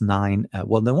OnePlus 9, the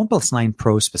OnePlus 9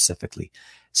 Pro specifically,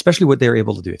 especially what they're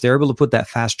able to do. If they're able to put that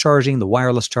fast charging, the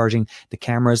wireless charging, the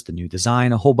cameras, the new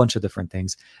design, a whole bunch of different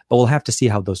things, but we'll have to see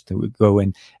how those two go.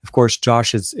 And of course,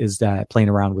 Josh is playing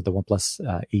around with the OnePlus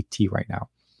 8T right now.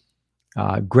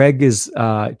 Greg is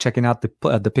checking out the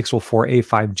Pixel 4a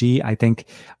 5G, I think,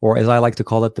 or as I like to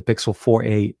call it, the Pixel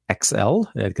 4a XL,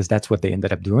 because that's what they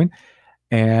ended up doing.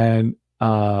 And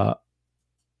oh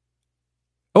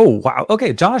wow,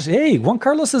 okay, Josh, hey, Juan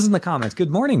Carlos is in the comments. Good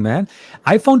morning, man.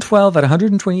 iPhone 12 at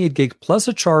 128 gig plus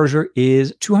a charger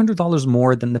is $200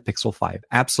 more than the Pixel 5.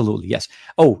 Absolutely, yes.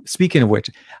 Oh, speaking of which,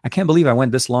 I can't believe I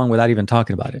went this long without even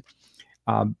talking about it.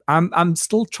 I'm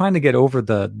still trying to get over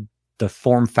the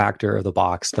form factor of the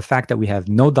box, the fact that we have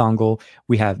no dongle,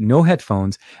 we have no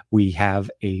headphones, we have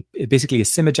basically a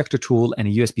SIM ejector tool and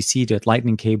a USB-C to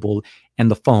lightning cable and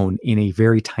the phone in a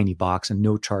very tiny box and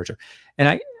no charger.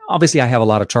 And obviously I have a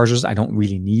lot of chargers. I don't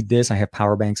really need this. I have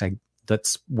power banks.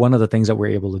 That's one of the things that we're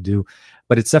able to do,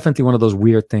 but it's definitely one of those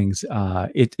weird things.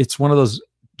 It's one of those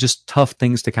just tough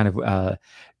things to kind of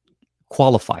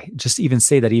qualify, just even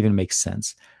say that even makes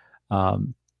sense.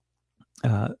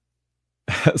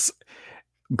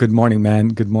 Good morning, man.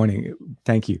 Good morning.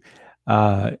 Thank you.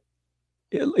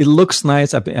 It looks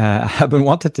nice. I've been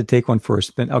wanting to take one for a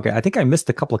spin. Okay, I think I missed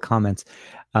a couple of comments.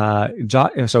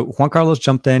 So Juan Carlos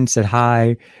jumped in, said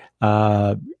hi.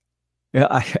 I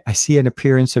see an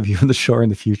appearance of you on the shore in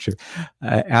the future.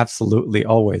 Absolutely,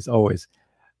 always.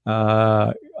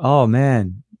 Oh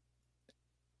man.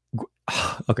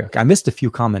 Okay, I missed a few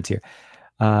comments here.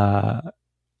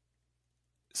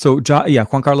 So, yeah,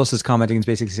 Juan Carlos is commenting. Is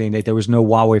basically saying that there was no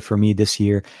Huawei for me this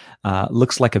year.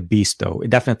 Looks like a beast, though.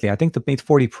 Definitely, I think the Mate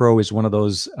 40 Pro is one of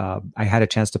those I had a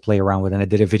chance to play around with, and I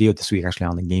did a video this week actually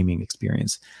on the gaming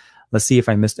experience. Let's see if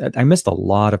I missed. I missed a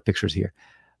lot of pictures here.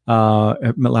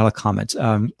 A lot of comments.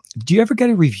 Do you ever get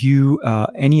a review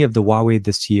any of the Huawei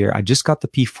this year? I just got the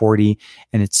P40,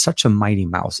 and it's such a mighty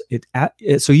mouse.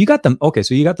 So you got them. Okay,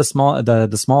 so you got the smaller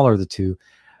of the two.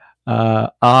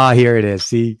 Here it is.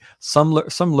 See, some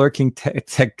lurking tech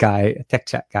chat guy.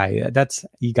 That's,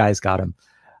 you guys got him.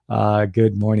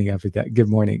 Good morning, everybody. Good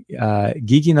morning.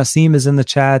 Geeky Nasim is in the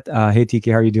chat. Hey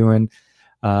TK, how are you doing?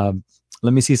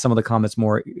 Let me see some of the comments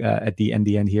more at the end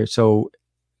here. So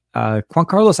Juan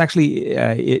Carlos, actually,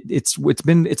 it's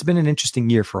been an interesting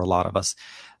year for a lot of us.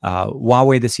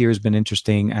 Huawei this year has been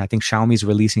interesting. I think Xiaomi's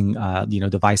releasing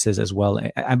devices as well.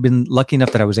 I've been lucky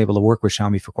enough that I was able to work with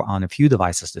Xiaomi on a few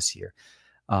devices this year.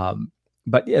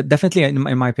 But yeah, definitely,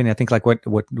 in my opinion, I think like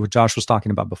what Josh was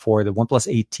talking about before, the OnePlus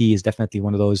 8T is definitely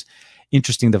one of those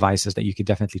interesting devices that you could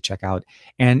definitely check out.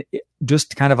 And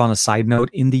just kind of on a side note,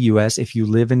 in the US, if you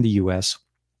live in the US,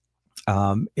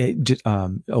 Shubhag,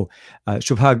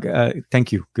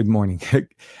 thank you. Good morning,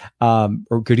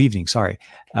 or good evening. Sorry.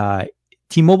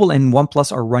 T-Mobile and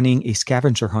OnePlus are running a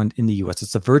scavenger hunt in the US.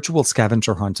 It's a virtual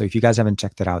scavenger hunt. So if you guys haven't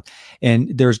checked it out,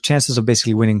 and there's chances of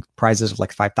basically winning prizes of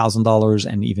like $5,000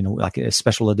 and even like a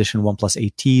special edition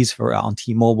OnePlus 8Ts on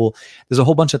T-Mobile. There's a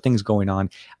whole bunch of things going on.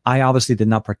 I obviously did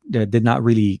not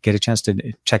really get a chance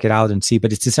to check it out and see,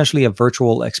 but it's essentially a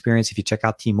virtual experience. If you check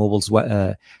out T-Mobile's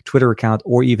Twitter account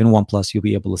or even OnePlus, you'll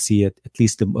be able to see it, at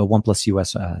least the OnePlus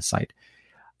US site.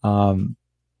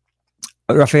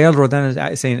 Rafael Rodan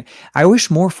is saying, I wish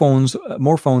more phones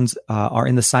are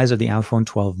in the size of the iPhone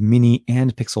 12 mini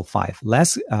and Pixel 5,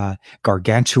 less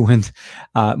gargantuan,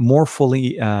 more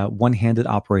fully one-handed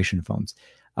operation phones.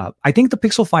 I think the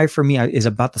Pixel 5 for me is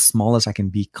about the smallest I can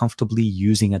be comfortably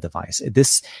using a device.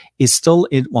 This is still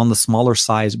on the smaller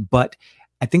size, but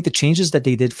I think the changes that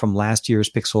they did from last year's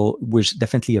Pixel was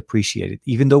definitely appreciated.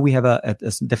 Even though we have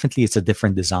definitely it's a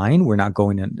different design. We're not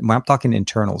talking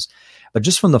internals, but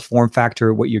just from the form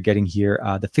factor, what you're getting here,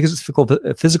 the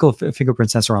physical fingerprint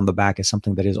sensor on the back is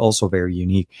something that is also very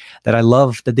unique that I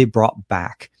love that they brought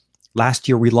back. Last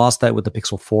year, we lost that with the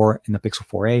Pixel 4 and the Pixel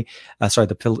 4a,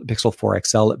 the Pixel 4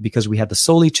 XL, because we had the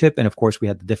Soli chip, and of course, we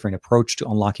had the different approach to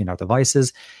unlocking our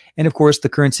devices. And of course, the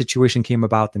current situation came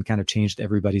about and kind of changed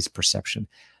everybody's perception.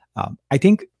 I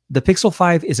think the Pixel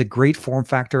 5 is a great form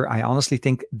factor. I honestly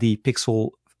think the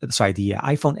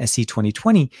iPhone SE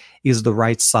 2020 is the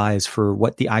right size for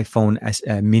what the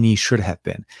iPhone mini should have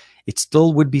been. It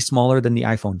still would be smaller than the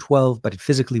iPhone 12, but it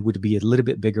physically would be a little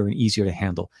bit bigger and easier to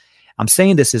handle. I'm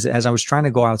saying this is as I was trying to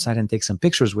go outside and take some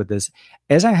pictures with this,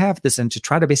 as I have this and to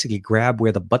try to basically grab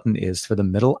where the button is for the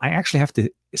middle, I actually have to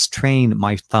strain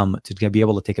my thumb to be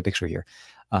able to take a picture here.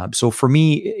 So for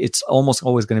me, it's almost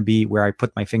always going to be where I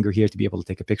put my finger here to be able to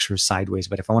take a picture sideways.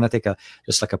 But if I want to take a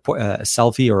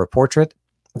selfie or a portrait,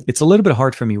 it's a little bit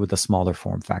hard for me with the smaller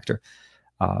form factor.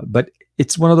 But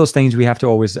it's one of those things we have to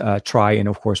always try and,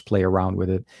 of course, play around with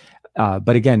it.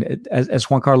 But again, as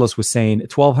Juan Carlos was saying,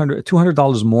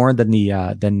 $200 more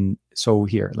than so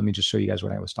here. Let me just show you guys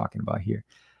what I was talking about here.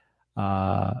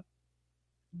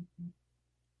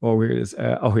 Where is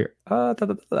here?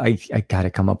 I gotta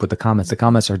come up with the comments. The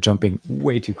comments are jumping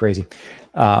way too crazy.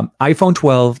 iPhone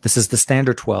 12. This is the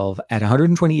standard 12 at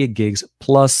 128 gigs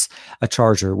plus a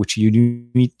charger, which you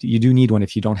do need one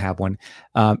if you don't have one.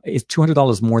 It's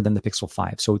 $200 more than the Pixel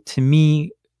 5. So to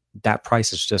me, that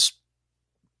price is just.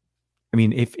 I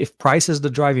mean, if price is the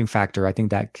driving factor, I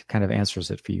think that kind of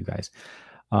answers it for you guys.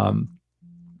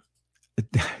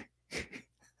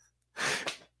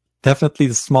 Definitely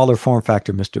the smaller form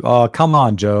factor, Mr. Oh, come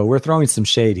on, Joe. We're throwing some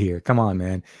shade here. Come on,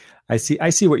 man. I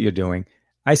see what you're doing.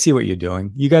 I see what you're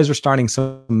doing. You guys are starting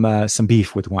some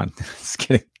beef with one. Just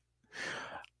kidding.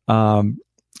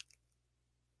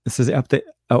 This is the update.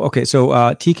 Oh, okay. So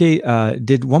TK,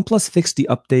 did OnePlus fix the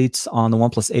updates on the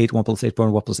OnePlus 8, OnePlus 8 Pro,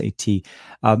 and OnePlus 8T?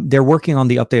 They're working on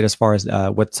the update as far as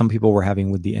what some people were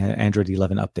having with the Android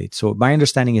 11 update. So my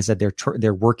understanding is that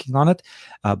they're working on it,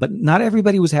 but not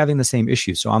everybody was having the same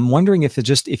issue. So I'm wondering if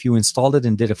if you installed it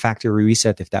and did a factory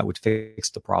reset, if that would fix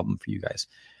the problem for you guys.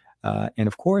 And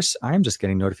of course, I'm just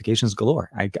getting notifications galore.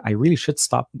 I really should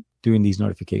stop doing these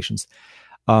notifications.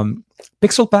 The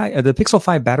Pixel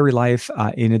 5 battery life,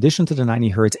 in addition to the 90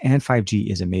 hertz and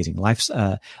 5G, is amazing.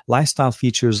 Lifestyle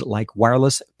features like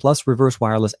wireless plus reverse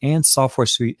wireless and software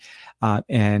suite,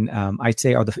 and I'd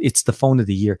say it's the phone of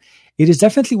the year. It is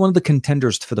definitely one of the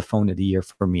contenders for the phone of the year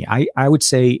for me. I would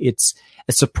say it's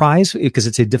a surprise because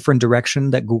it's a different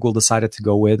direction that Google decided to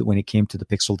go with when it came to the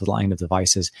Pixel line of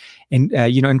devices. And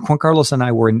and Juan Carlos and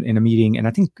I were in a meeting, and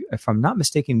I think, if I'm not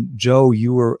mistaken, Joe,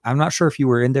 I'm not sure if you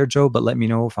were in there, Joe, but let me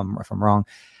know if I'm wrong.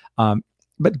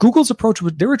 But Google's approach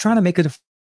was, they were trying to make it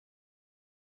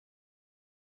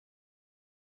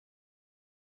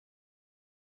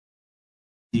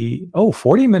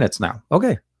 40 minutes now.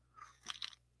 Okay.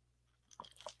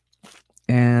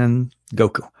 And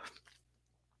Goku.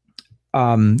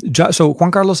 So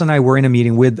Juan Carlos and I were in a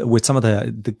meeting with some of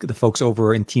the folks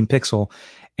over in Team Pixel,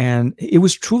 and it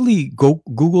was truly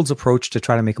Google's approach to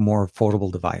try to make a more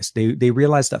affordable device. They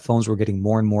realized that phones were getting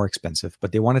more and more expensive,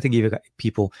 but they wanted to give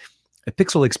people a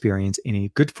Pixel experience in a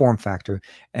good form factor,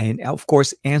 and of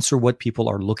course answer what people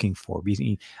are looking for,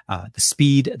 the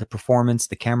speed, the performance,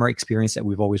 the camera experience that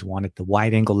we've always wanted, the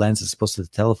wide angle lens as opposed to the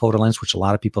telephoto lens, which a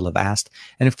lot of people have asked,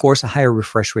 and of course a higher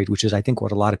refresh rate, which is, I think,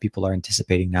 what a lot of people are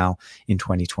anticipating now in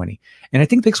 2020. And I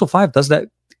think Pixel 5 does that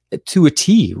to a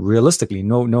T, realistically.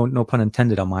 No pun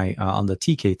intended on my on the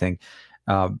TK thing.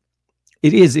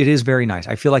 It is very nice.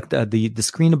 I feel like the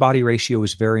screen to body ratio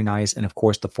is very nice, and of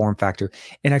course the form factor.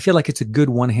 And I feel like it's a good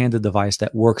one-handed device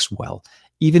that works well.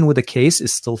 Even with the case, it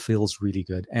still feels really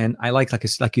good. And I like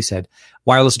you said,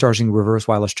 wireless charging, reverse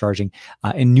wireless charging,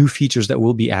 and new features that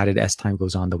will be added as time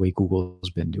goes on, the way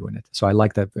Google's been doing it. So I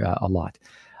like that a lot.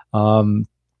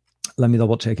 Let me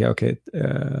double check it. Okay.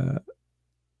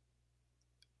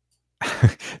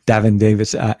 Davin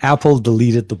Davis, Apple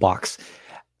deleted the box.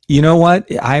 You know what?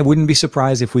 I wouldn't be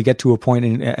surprised if we get to a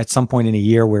point at some point in a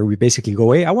year where we basically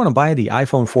go, hey, I want to buy the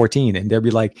iPhone 14. And they'll be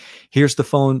like, here's the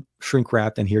phone shrink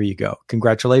wrapped, and here you go.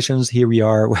 Congratulations. Here we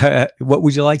are. What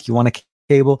would you like? You want a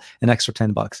cable? An extra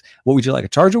 $10. What would you like? A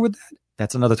charger with that?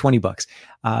 That's another $20.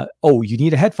 You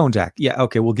need a headphone jack? Yeah,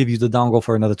 okay, we'll give you the dongle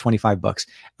for another $25.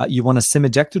 You want a SIM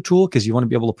ejector tool because you want to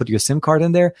be able to put your SIM card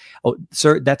in there? Oh,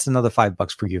 sir, that's another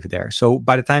 $5 for you there. So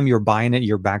by the time you're buying it,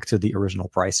 you're back to the original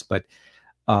price. But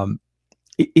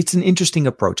it's an interesting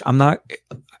approach. I'm not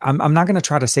going to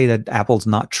try to say that Apple's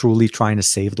not truly trying to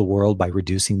save the world by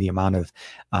reducing the amount of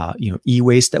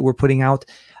e-waste that we're putting out.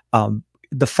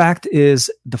 The fact is,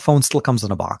 the phone still comes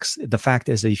in a box. The fact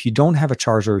is that if you don't have a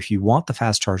charger, if you want the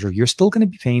fast charger, you're still going to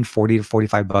be paying $40 to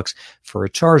 $45 for a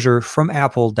charger from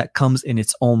Apple that comes in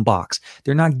its own box.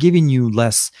 They're not giving you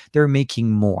less. They're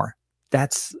making more.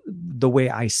 That's the way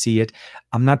I see it.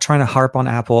 I'm not trying to harp on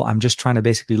Apple. I'm just trying to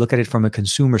basically look at it from a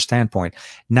consumer standpoint.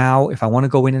 Now, if I want to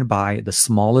go in and buy the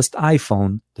smallest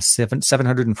iPhone, the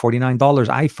 $749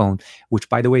 iPhone, which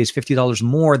by the way is $50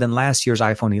 more than last year's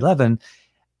iPhone 11,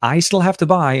 I still have to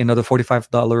buy another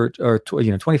 $45 or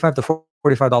 $25 to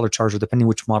 $45 charger, depending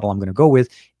which model I'm going to go with,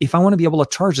 if I want to be able to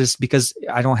charge this, because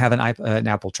I don't have an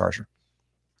Apple charger.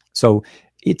 So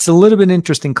it's a little bit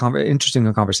interesting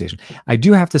conversation. I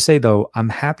do have to say, though, I'm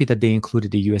happy that they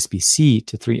included a USB-C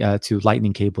to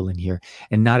Lightning cable in here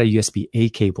and not a USB-A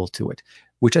cable to it,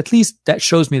 which at least that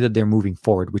shows me that they're moving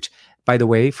forward. Which, by the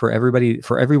way, for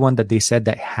everyone that they said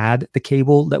that had the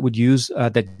cable that would use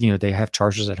they have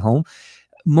chargers at home,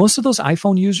 most of those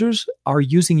iPhone users are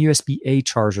using USB-A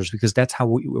chargers because that's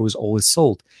how it was always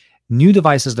sold. New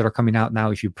devices that are coming out now,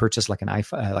 if you purchase like an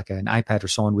iPad or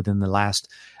so on within the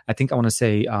last, I think I want to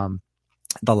say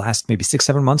the last maybe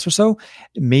 6-7 months or so,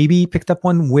 maybe picked up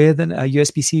one with a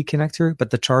USB-C connector, but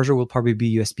the charger will probably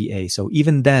be USB-A. So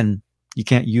even then, you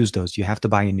can't use those. You have to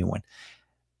buy a new one.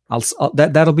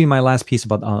 That'll be my last piece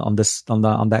about on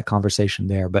that conversation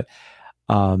there. But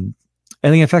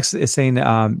Alien FX is saying,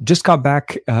 just got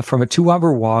back from a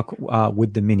 2-hour walk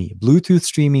with the Mini. Bluetooth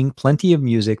streaming, plenty of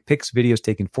music, pics, videos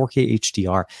taken 4K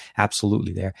HDR,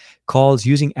 absolutely there. Calls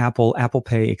using Apple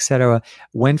Pay, etc.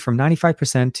 Went from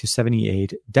 95% to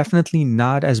 78%. Definitely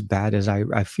not as bad as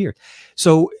I feared.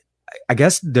 So I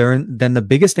guess then the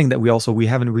biggest thing that we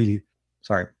haven't really,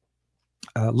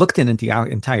 looked into our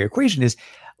entire equation is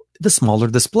the smaller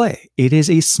display. It is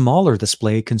a smaller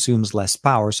display, consumes less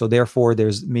power, so therefore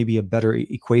there's maybe a better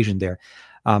equation there.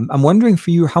 I'm wondering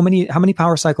for you, how many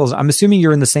power cycles? I'm assuming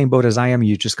you're in the same boat as I am.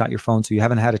 You just got your phone, so you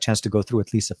haven't had a chance to go through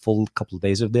at least a full couple of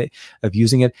days of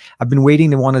using it. I've been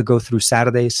waiting to want to go through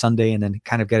Saturday, Sunday, and then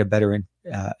kind of get a better,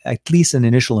 at least an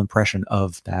initial impression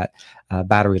of that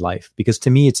battery life, because to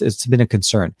me it's been a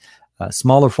concern.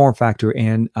 smaller form factor.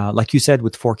 And like you said,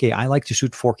 with 4K, I like to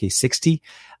shoot 4K 60.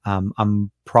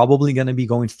 I'm probably going to be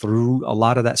going through a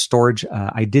lot of that storage.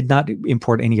 I did not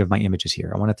import any of my images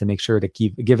here. I wanted to make sure to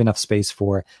give enough space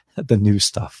for the new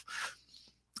stuff.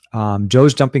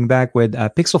 Joe's jumping back with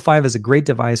Pixel 5 is a great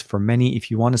device for many.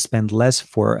 If you want to spend less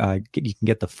for, you can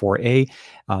get the 4A.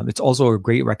 It's also a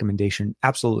great recommendation.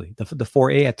 Absolutely. The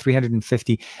 4A at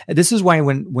 350. This is why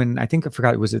when I think I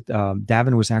forgot, was it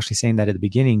Davin was actually saying that at the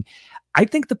beginning, I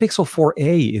think the Pixel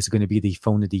 4A is going to be the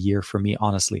phone of the year for me,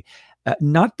 honestly.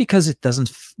 Not because it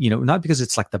doesn't, not because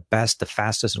it's like the best, the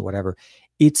fastest or whatever.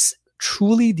 It's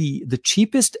truly the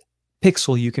cheapest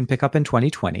Pixel you can pick up in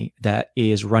 2020 that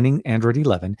is running Android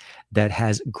 11, that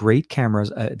has great cameras,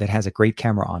 that has a great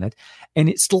camera on it, and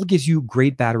it still gives you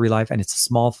great battery life, and it's a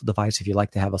small device if you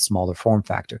like to have a smaller form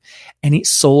factor. And it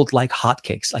sold like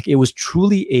hotcakes. Like, it was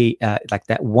truly like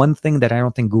that one thing that I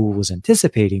don't think Google was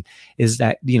anticipating is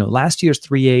that, last year's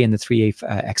 3A and the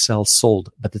 3A XL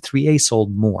sold, but the 3A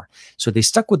sold more. So they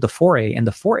stuck with the 4A, and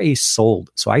the 4A sold.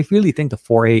 So I really think the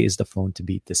 4A is the phone to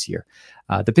beat this year.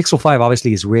 The Pixel 5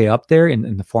 obviously is way up there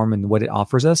in the form and what it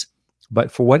offers us.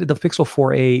 But for what the Pixel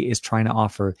 4A is trying to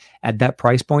offer at that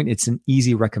price point, it's an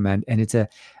easy recommend. And it's a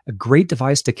great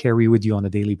device to carry with you on a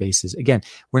daily basis. Again,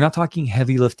 we're not talking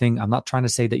heavy lifting. I'm not trying to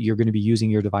say that you're going to be using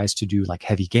your device to do like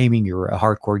heavy gaming. You're a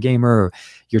hardcore gamer, or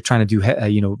you're trying to do,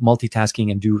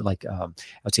 multitasking and do like,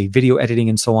 I'd say video editing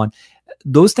and so on.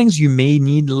 Those things you may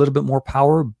need a little bit more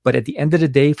power. But at the end of the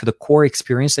day, for the core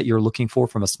experience that you're looking for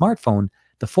from a smartphone,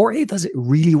 the 4A does it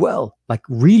really well, like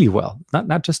really well,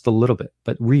 not just a little bit,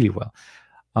 but really well.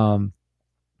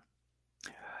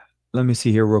 Let me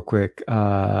see here real quick.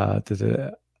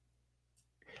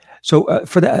 So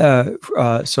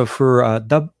for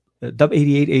Dub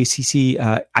 88 ACC,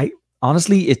 I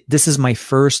honestly, this is my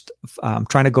first. I'm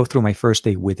trying to go through my first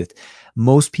day with it.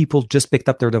 Most people just picked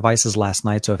up their devices last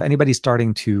night. So if anybody's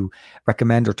starting to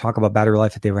recommend or talk about battery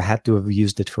life, if they ever had to have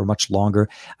used it for much longer,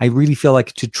 I really feel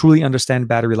like to truly understand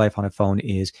battery life on a phone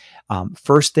is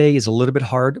first day is a little bit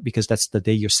hard because that's the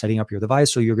day you're setting up your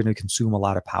device. So you're going to consume a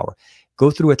lot of power. Go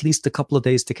through at least a couple of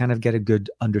days to kind of get a good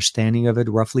understanding of it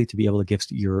roughly to be able to give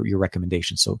your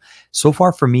recommendations. So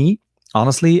far for me,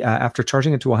 honestly, after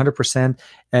charging it to 100%,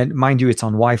 and mind you, it's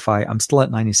on Wi-Fi, I'm still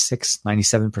at 96,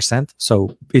 97%.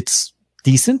 So it's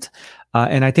decent.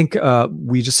 And I think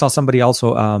we just saw somebody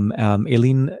also,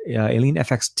 Aileen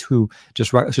FX2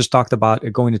 just talked about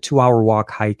going a 2-hour walk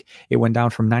hike. It went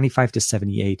down from 95 to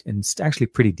 78, and it's actually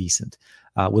pretty decent.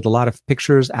 With a lot of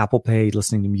pictures, Apple Pay,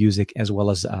 listening to music, as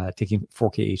well as taking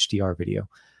 4K HDR video.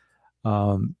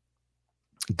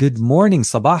 Good morning,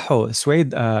 Sabaho,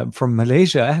 Suede from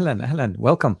Malaysia. Ahlan,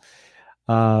 welcome.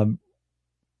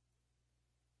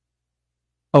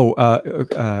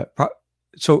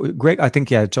 So Greg, I think,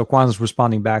 so Kwan's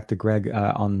responding back to Greg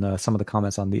on some of the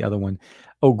comments on the other one.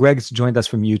 Oh, Greg's joined us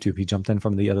from YouTube. He jumped in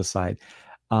from the other side.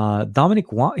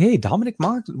 Dominic Wong, hey, Dominic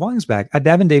Wong's back.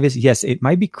 Davin Davis, yes, it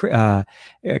might be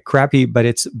crappy, but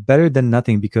it's better than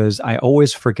nothing because I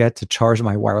always forget to charge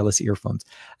my wireless earphones.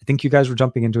 I think you guys were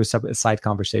jumping into a side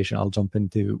conversation.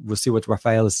 We'll see what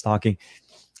Raphael is talking.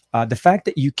 The fact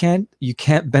that you can't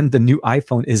bend the new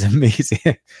iPhone is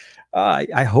amazing.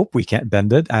 I hope we can't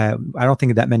bend it. I don't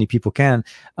think that many people can.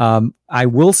 I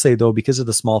will say though, because of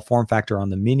the small form factor on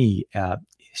the Mini,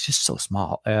 it's just so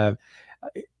small. I'm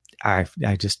not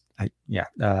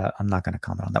going to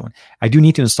comment on that one. I do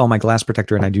need to install my glass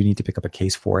protector, and I do need to pick up a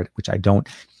case for it, which I don't.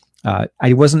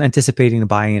 I wasn't anticipating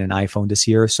buying an iPhone this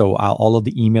year, so all of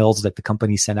the emails that the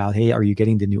company sent out, hey, are you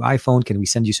getting the new iPhone? Can we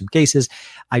send you some cases?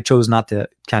 I chose not to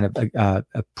kind of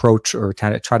approach or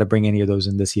try to bring any of those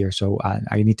in this year, so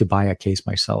I need to buy a case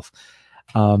myself.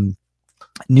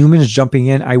 Newman is jumping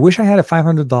in. I wish I had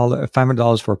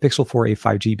 $500 for a Pixel 4a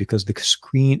 5G because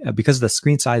of the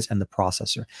screen size and the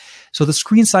processor. So the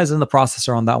screen size and the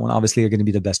processor on that one obviously are going to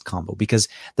be the best combo because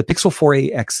the Pixel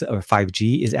 4a X or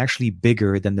 5G is actually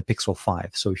bigger than the Pixel 5.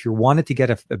 So if you wanted to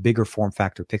get a bigger form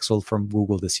factor Pixel from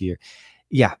Google this year,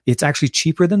 yeah, it's actually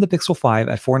cheaper than the Pixel 5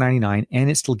 at $499, and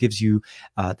it still gives you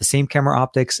the same camera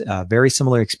optics, very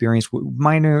similar experience,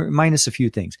 minus a few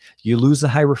things. You lose the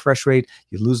high refresh rate,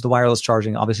 you lose the wireless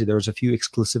charging. Obviously, there's a few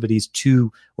exclusivities to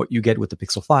what you get with the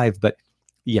Pixel 5, but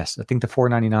yes, I think the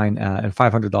 $499 and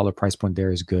 $500 price point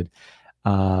there is good.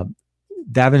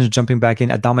 Davin is jumping back in.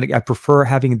 Dominic, I prefer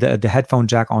having the headphone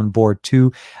jack on board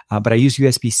too, but I use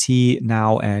USB-C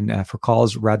now and for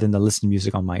calls rather than the listen to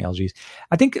music on my LGs.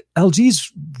 I think LG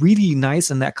is really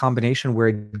nice in that combination where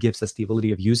it gives us the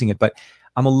ability of using it, but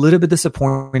I'm a little bit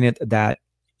disappointed that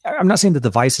I'm not saying the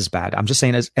device is bad. I'm just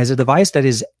saying as a device that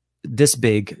is this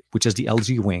big, which is the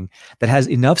LG Wing, that has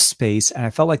enough space. And I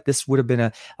felt like this would have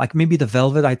been like maybe the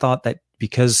Velvet. I thought that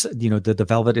because, the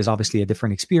Velvet is obviously a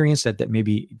different experience, that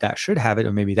maybe that should have it,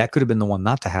 or maybe that could have been the one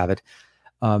not to have it.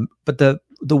 But the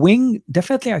Wing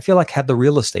definitely, I feel like, had the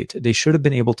real estate. They should have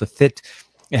been able to fit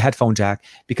a headphone jack,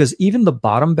 because even the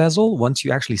bottom bezel, once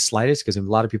you actually slide it, because a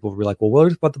lot of people were like, well,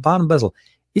 what about the bottom bezel?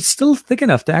 It's still thick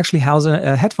enough to actually house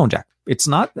a headphone jack. It's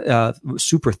not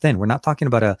super thin. We're not talking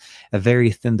about a very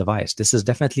thin device. This is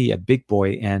definitely a big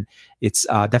boy, and it's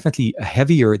definitely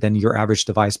heavier than your average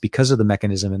device because of the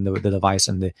mechanism and the device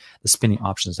and the spinning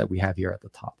options that we have here at the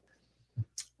top.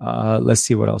 Let's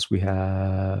see what else we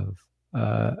have.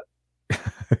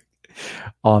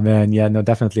 Oh man, yeah, no,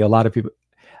 definitely a lot of people.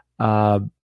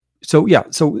 So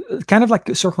kind of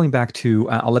like circling back to,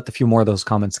 I'll let a few more of those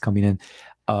comments coming in.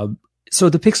 So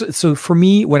the Pixel. So for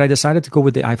me, when I decided to go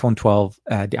with the iPhone 12,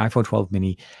 the iPhone 12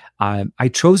 mini, I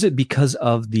chose it because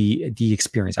of the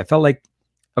experience. I felt like,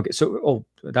 okay, so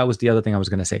that was the other thing I was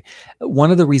going to say.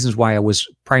 One of the reasons why I was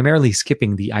primarily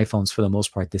skipping the iPhones for the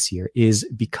most part this year is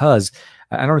because,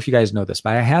 I don't know if you guys know this,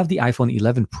 but I have the iPhone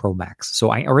 11 Pro Max. So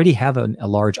I already have a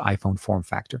large iPhone form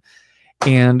factor.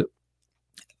 And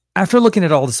after looking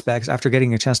at all the specs, after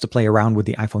getting a chance to play around with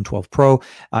the iPhone 12 Pro,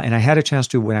 and I had a chance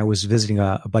to when I was visiting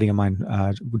a buddy of mine,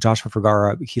 Joshua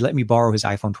Vergara, he let me borrow his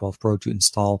iPhone 12 Pro to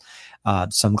install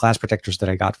some glass protectors that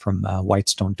I got from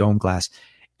Whitestone Dome Glass.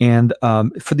 And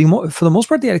for the most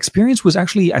part, the experience was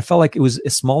actually, I felt like it was a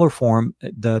smaller form.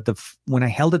 When I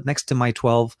held it next to my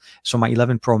 12, so my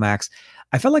 11 Pro Max,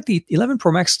 I felt like the 11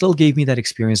 Pro Max still gave me that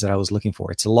experience that I was looking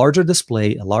for. It's a larger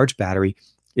display, a large battery.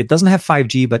 It doesn't have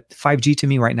 5G, but 5G to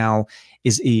me right now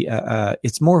is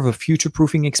it's more of a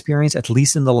future-proofing experience, at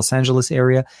least in the Los Angeles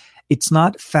area. It's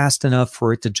not fast enough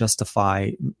for it to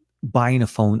justify buying a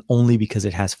phone only because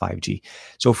it has 5G.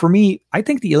 So for me, I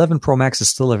think the 11 Pro Max is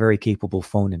still a very capable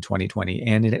phone in 2020,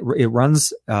 and it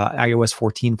runs iOS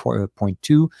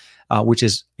 14.2, which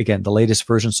is, again, the latest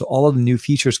version. So all of the new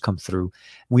features come through.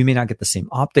 We may not get the same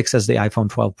optics as the iPhone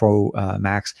 12 Pro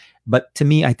Max, but to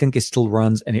me, I think it still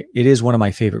runs, and it is one of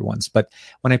my favorite ones. But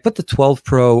when I put the 12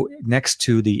 Pro next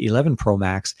to the 11 Pro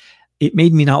Max, it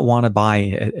made me not want to buy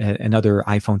another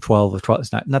iPhone 12 or 12.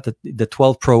 It's not the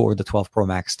 12 Pro or the 12 Pro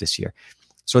Max this year.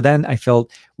 So then I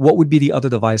felt, what would be the other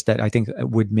device that I think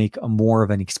would make a more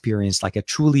of an experience, like a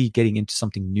truly getting into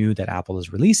something new that Apple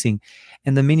is releasing?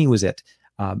 And the Mini was it.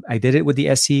 I did it with the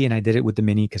SE and I did it with the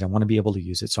Mini because I want to be able to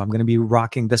use it. So I'm going to be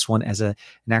rocking this one and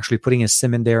actually putting a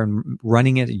SIM in there and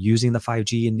running it using the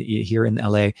 5G here in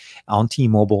LA on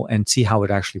T-Mobile and see how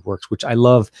it actually works, which I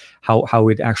love how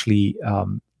it actually,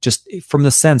 just from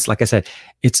the sense, like I said,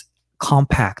 it's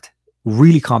compact,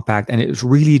 really compact. And it's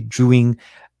really doing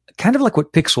kind of like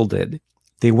what Pixel did.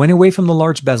 They went away from the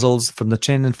large bezels, from the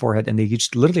chin and forehead, and they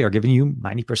just literally are giving you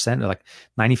 90%, or like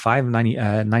 95, 90,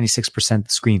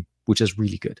 96% screen, which is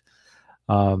really good.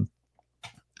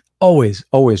 Always,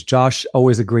 Josh,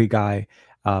 always a great guy.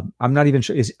 I'm not even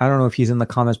sure. I don't know if he's in the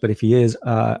comments, but if he is,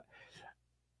 oh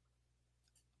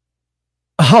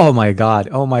my God,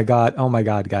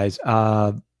 guys.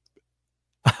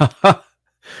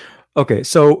 Okay,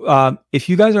 so if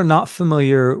you guys are not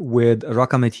familiar with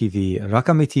Rakame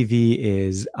TV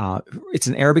is it's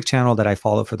an Arabic channel that I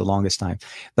followed for the longest time,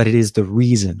 but it is the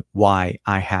reason why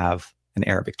I have an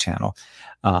Arabic channel.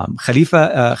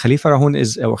 Khalifa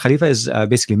Rahun Khalifa is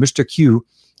basically Mr. Q.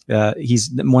 He's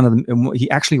one of them.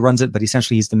 He actually runs it, but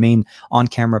essentially he's the main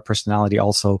on-camera personality.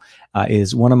 Also,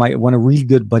 is one a really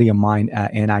good buddy of mine,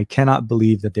 and I cannot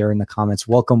believe that they're in the comments.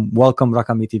 Welcome,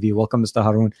 Rakami TV. Welcome, Mr.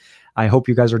 Harun. I hope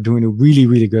you guys are doing really,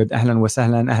 really good. Ahlan wa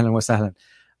sahlan, ahlan wa sahlan.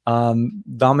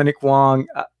 Dominic Wong,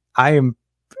 I am.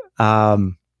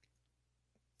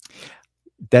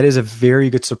 That is a very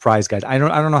good surprise, guys. I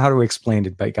don't know how to explain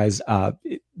it, but guys,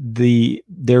 these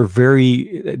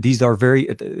are very.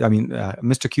 I mean,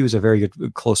 Mr. Q is a very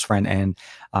good close friend, and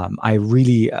I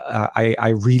really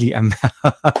am.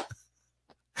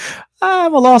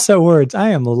 I'm lost at words. I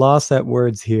am lost at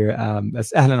words here.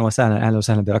 That's ahlan wa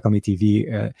sahlan bi Rakami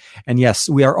TV. And yes,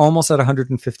 we are almost at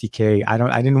 150K.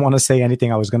 I didn't want to say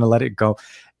anything. I was going to let it go.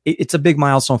 It's a big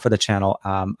milestone for the channel.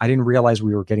 I didn't realize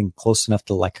we were getting close enough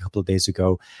to like a couple of days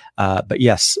ago. But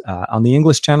yes, on the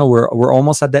English channel, we're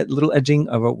almost at that little edging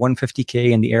of a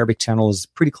 150K, and the Arabic channel is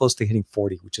pretty close to hitting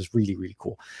 40, which is really, really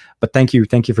cool. But thank you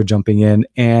for jumping in.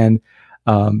 And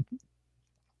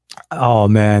oh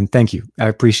man, thank you. I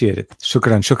appreciate it.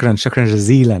 Shukran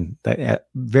jazilan.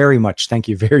 Very much. Thank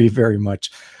you very, very much.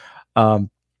 Man,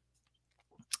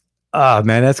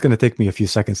 that's going to take me a few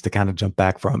seconds to kind of jump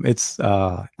back from. It's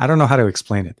I don't know how to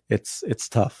explain it. It's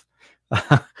tough.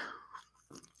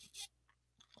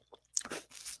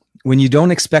 when you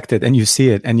don't expect it and you see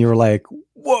it and you're like,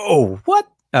 whoa, what?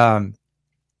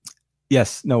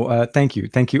 Yes, no, thank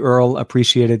you, Earl.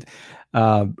 Appreciate it.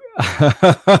 Uh,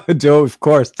 Joe, of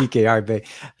course, TKR Bay.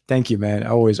 Thank you, man.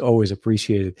 Always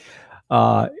appreciate it.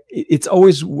 It's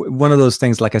always one of those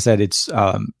things. Like I said, it's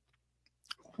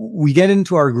we get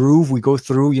into our groove, we go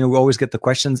through, we always get the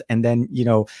questions, and then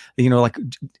like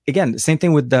again, same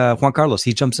thing with Juan Carlos.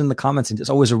 He jumps in the comments, and it's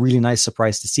always a really nice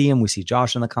surprise to see him. We see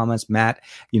Josh in the comments, Matt,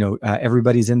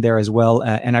 everybody's in there as well,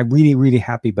 and I'm really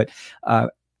happy. But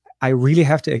I really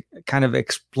have to kind of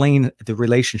explain the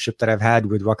relationship that I've had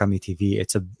with Rakami TV.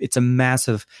 It's a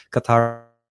massive Qatar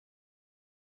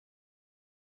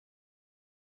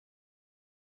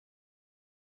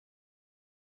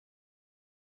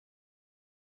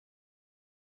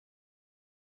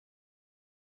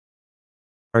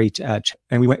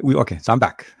and we okay, so I'm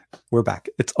back. We're back.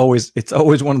 It's always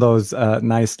one of those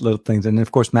nice little things. And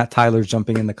of course, Matt Tyler's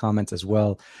jumping in the comments as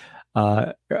well.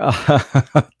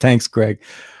 Thanks, Greg.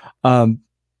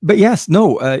 But yes,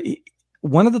 no,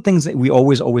 one of the things that we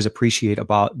always appreciate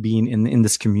about being in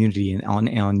this community and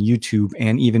on YouTube,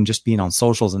 and even just being on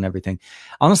socials and everything,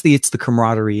 honestly, it's the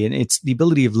camaraderie, and it's the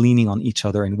ability of leaning on each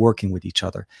other and working with each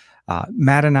other.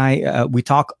 Matt and I, we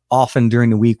talk often during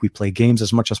the week. We play games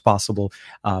as much as possible.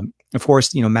 Of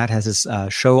course, Matt has his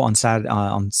show on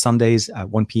Sundays,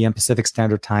 1 p.m. Pacific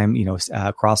Standard Time,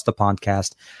 across the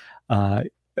podcast.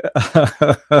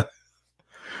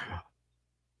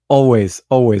 Always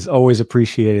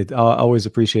appreciated. Always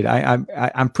appreciate.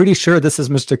 I'm pretty sure this is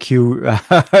Mr. Q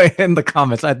in the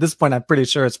comments. At this point, I'm pretty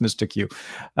sure it's Mr. Q.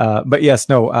 But yes,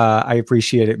 no, I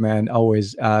appreciate it, man.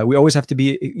 Always. We always have to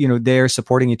be, there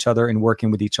supporting each other and working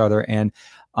with each other. And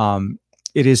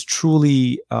it is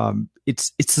truly,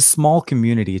 it's a small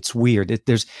community. It's weird.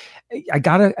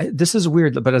 This is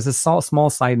weird, but as a small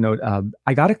side note,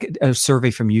 I got a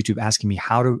survey from YouTube asking me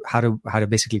how to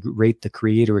basically rate the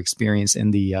creator experience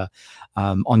in the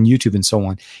on YouTube and so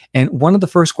on. And one of the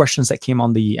first questions that came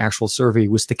on the actual survey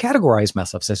was to categorize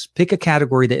mess ups. Says pick a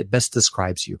category that best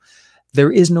describes you. There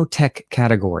is no tech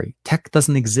category. Tech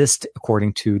doesn't exist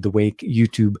according to the way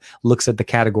YouTube looks at the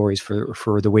categories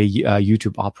for the way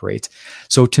YouTube operates.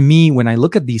 So to me, when I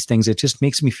look at these things, it just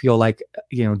makes me feel like,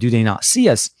 do they not see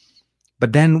us?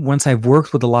 But then once I've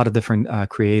worked with a lot of different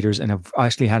creators, and I've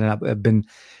actually I've been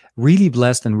really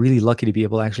blessed and really lucky to be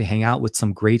able to actually hang out with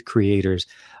some great creators.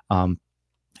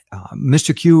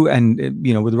 Mr. Q and,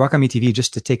 with Rakami TV,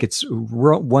 just to take its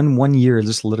one year,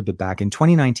 just a little bit back in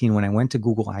 2019, when I went to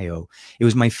Google I/O, it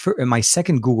was my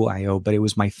second Google I/O, but it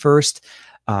was my first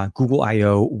Google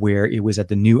I/O where it was at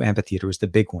the new amphitheater. It was the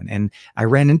big one. And I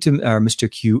ran into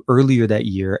Mr. Q earlier that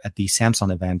year at the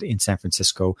Samsung event in San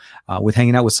Francisco, with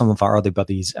hanging out with some of our other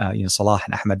buddies, Salah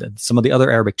and Ahmed, some of the other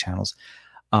Arabic channels.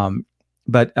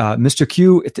 But Mr.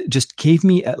 Q just gave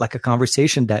me a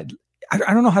conversation that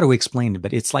I don't know how to explain it,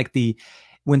 but it's like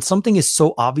when something is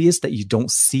so obvious that you don't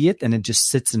see it and it just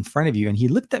sits in front of you. And he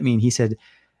looked at me and he said,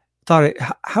 "Thought,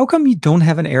 how come you don't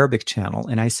have an Arabic channel?"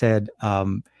 And I said,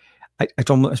 I've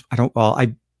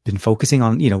been focusing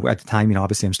on, at the time,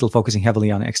 obviously I'm still focusing heavily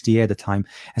on XDA at the time.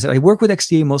 I said, I work with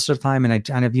XDA most of the time, and I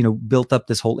kind of, built up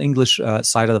this whole English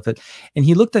side of it. And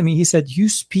he looked at me, he said, "You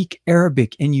speak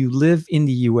Arabic and you live in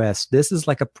the US. This is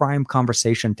like a prime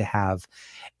conversation to have.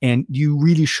 And you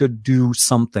really should do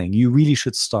something. You really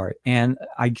should start." And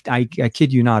I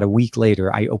kid you not, a week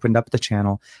later, I opened up the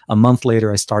channel. A month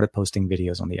later, I started posting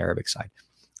videos on the Arabic side,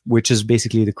 which is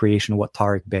basically the creation of what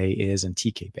Tariq Bey is and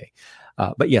TK Bey.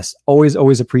 But yes, always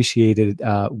appreciated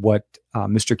what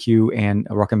Mr. Q and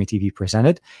Rakami TV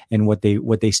presented, and what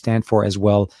they stand for as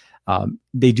well.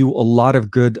 They do a lot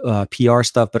of good PR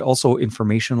stuff, but also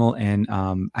informational, and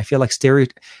I feel like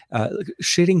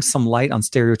shedding some light on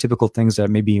stereotypical things that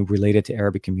may be related to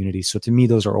Arabic communities. So to me,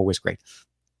 those are always great.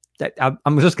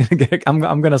 I'm just gonna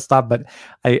I'm gonna stop, but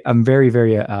I'm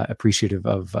very appreciative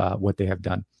of what they have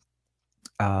done.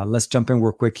 Let's jump in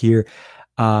real quick here.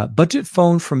 Budget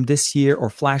phone from this year or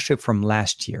flagship from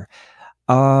last year?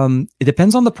 It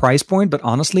depends on the price point, but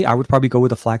honestly, I would probably go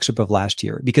with the flagship of last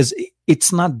year, because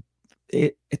it's not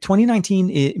 2019.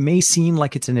 It may seem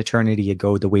like it's an eternity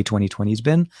ago, the way 2020 has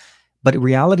been, but in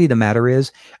reality, the matter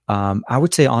is, I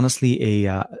would say honestly,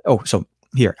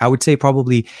 I would say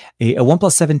probably a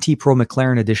OnePlus 7T Pro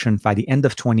McLaren edition by the end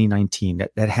of 2019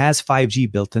 that has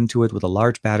 5G built into it, with a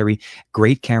large battery,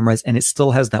 great cameras, and it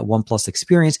still has that OnePlus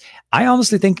experience. I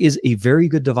honestly think is a very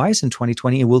good device in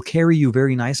 2020 and will carry you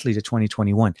very nicely to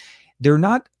 2021. They're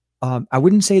not, I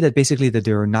wouldn't say that basically that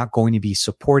they're not going to be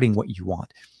supporting what you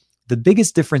want. the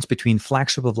biggest difference between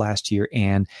flagship of last year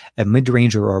and a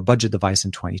mid-ranger or a budget device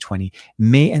in 2020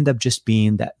 may end up just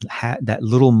being that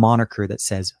little moniker that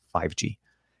says 5G.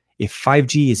 If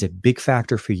 5G is a big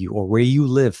factor for you, or where you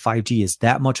live, 5G is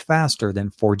that much faster than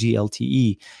 4G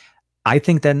LTE, I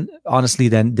think then, honestly,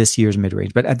 then this year's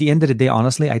mid-range. But at the end of the day,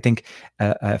 honestly, I think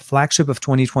a flagship of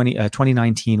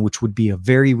 2019, which would be a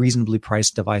very reasonably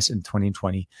priced device in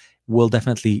 2020, will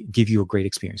definitely give you a great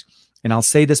experience. And I'll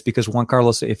say this because, Juan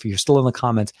Carlos, if you're still in the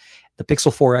comments, the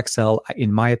Pixel 4 XL,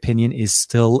 in my opinion, is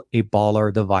still a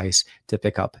baller device to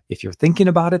pick up. If you're thinking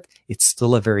about it, it's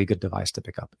still a very good device to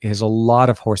pick up. It has a lot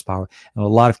of horsepower and a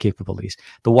lot of capabilities.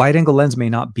 The wide-angle lens may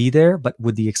not be there, but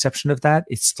with the exception of that,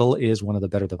 it still is one of the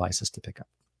better devices to pick up.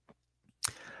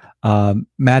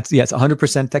 Matt, yes,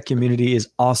 100% tech community is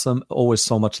awesome. Always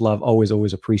so much love. Always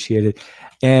appreciated.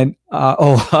 And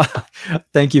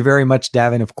thank you very much,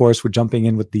 Davin. Of course, we're jumping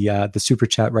in with the super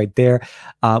chat right there.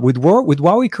 With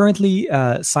Huawei currently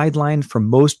sidelined from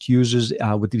most users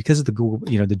because of the Google,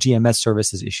 the GMS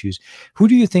services issues, who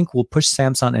do you think will push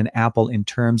Samsung and Apple in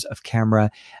terms of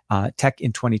camera tech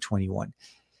in 2021?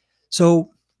 So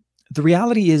the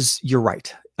reality is, you're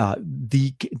right.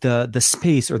 The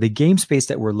space, or the game space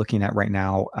that we're looking at right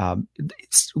now,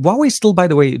 Huawei still, by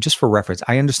the way, just for reference,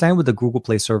 I understand with the Google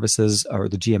Play services or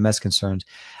the GMS concerns,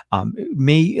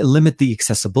 may limit the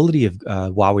accessibility of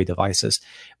Huawei devices,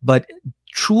 but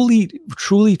truly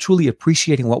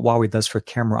appreciating what Huawei does for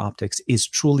camera optics is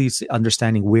truly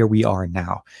understanding where we are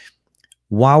now.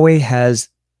 Huawei has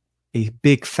a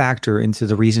big factor into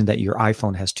the reason that your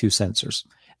iPhone has 2 sensors.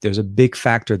 There's a big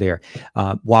factor there.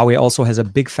 Huawei also has a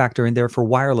big factor in there for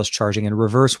wireless charging and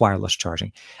reverse wireless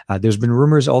charging. There's been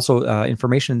rumors, also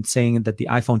information saying that the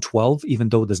iPhone 12, even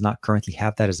though it does not currently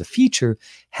have that as a feature,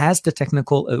 has the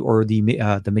technical or the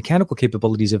mechanical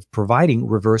capabilities of providing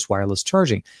reverse wireless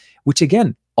charging, which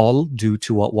again, all due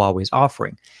to what Huawei is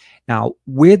offering. Now,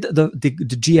 with the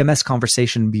GMS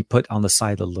conversation be put on the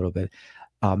side a little bit,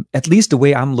 at least the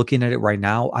way I'm looking at it right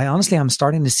now, I'm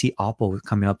starting to see Oppo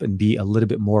coming up and be a little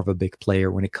bit more of a big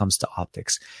player when it comes to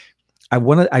optics.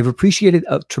 I've appreciated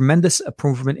a tremendous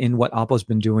improvement in what Oppo's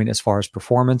been doing as far as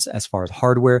performance, as far as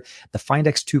hardware. The Find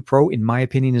X2 Pro, in my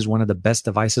opinion, is one of the best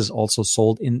devices also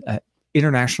sold in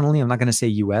internationally. I'm not going to say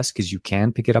US because you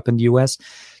can pick it up in the US.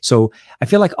 So I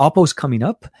feel like Oppo's coming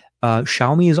up.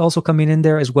 Xiaomi is also coming in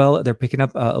there as well. They're picking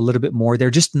up a little bit more.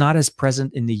 They're just not as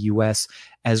present in the US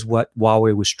as what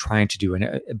Huawei was trying to do.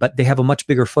 But they have a much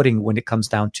bigger footing when it comes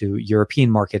down to European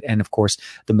market and, of course,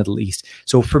 the Middle East.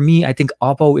 So for me, I think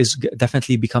Oppo is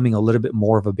definitely becoming a little bit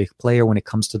more of a big player when it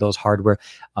comes to those hardware.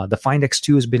 The Find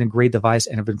X2 has been a great device,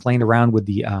 and I've been playing around with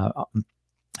the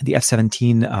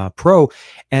F17 Pro,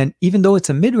 and even though it's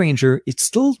a mid-ranger, it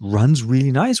still runs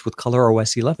really nice with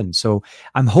ColorOS 11. So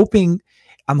I'm hoping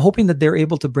that they're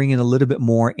able to bring in a little bit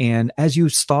more. And as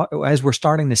we're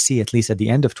starting to see, at least at the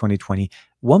end of 2020,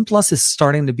 OnePlus is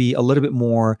starting to be a little bit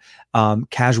more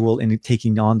casual in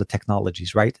taking on the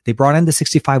technologies, right? They brought in the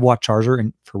 65-watt charger,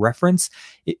 and for reference,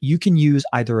 you can use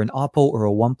either an Oppo or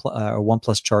a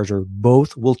OnePlus charger.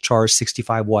 Both will charge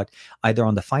 65-watt, either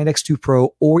on the Find X2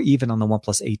 Pro or even on the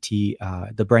OnePlus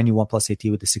AT, the brand new OnePlus AT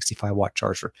with the 65-watt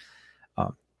charger.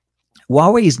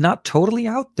 Huawei is not totally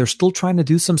out. They're still trying to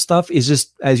do some stuff. It's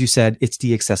just, as you said, it's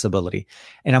the accessibility.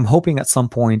 And I'm hoping at some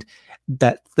point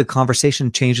that the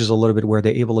conversation changes a little bit where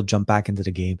they're able to jump back into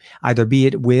the game, either be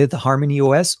it with Harmony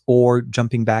OS or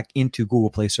jumping back into Google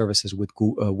Play services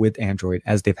with Android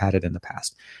as they've had it in the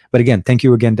past. But again, thank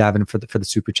you again, Davin, for the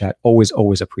super chat.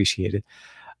 Always appreciated.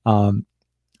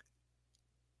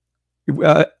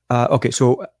 Okay,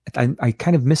 so I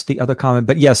kind of missed the other comment,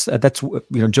 but yes, that's,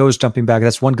 Joe's jumping back.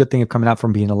 That's one good thing of coming out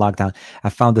from being in lockdown. I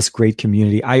found this great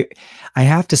community. I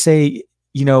have to say,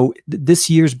 this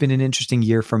year's been an interesting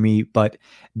year for me, but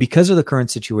because of the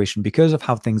current situation, because of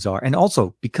how things are, and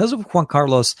also because of Juan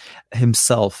Carlos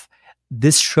himself,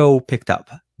 this show picked up.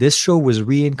 This show was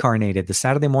reincarnated. The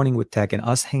Saturday Morning with Tech and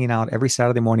us hanging out every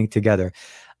Saturday morning together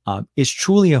is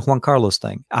truly a Juan Carlos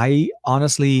thing. I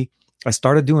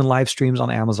started doing live streams on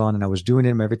Amazon, and I was doing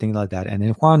it and everything like that. And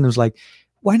then Juan was like,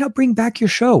 why not bring back your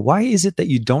show? Why is it that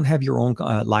you don't have your own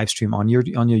live stream on your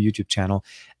YouTube channel?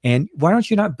 And why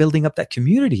aren't you not building up that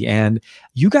community? And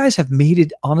you guys have made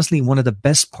it, honestly, one of the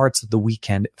best parts of the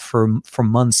weekend for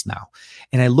months now.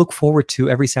 And I look forward to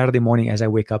every Saturday morning as I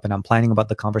wake up and I'm planning about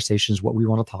the conversations, what we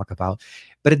want to talk about.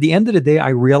 But at the end of the day, I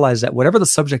realize that whatever the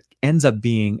subject ends up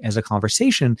being as a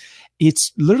conversation,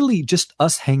 it's literally just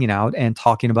us hanging out and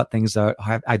talking about things that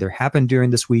have either happened during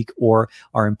this week or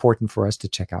are important for us to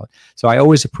check out. So I always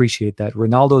always appreciate that.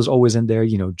 Ronaldo is always in there,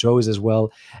 Joe's as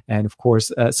well. And of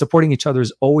course, supporting each other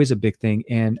is always a big thing.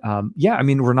 And yeah, I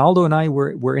mean, Ronaldo and I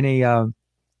were in a,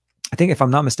 I think if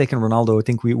I'm not mistaken, Ronaldo, I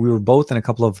think we were both in a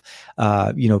couple of,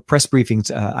 press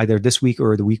briefings, either this week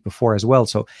or the week before as well.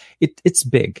 So it's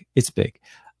big. It's big.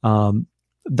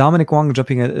 Dominic Wong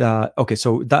jumping at, okay,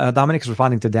 so Dominic is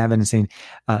responding to Davin and saying,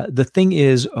 the thing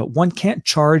is, one can't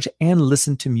charge and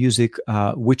listen to music,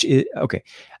 which is, okay,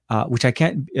 which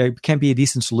can't be a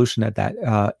decent solution at that.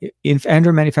 If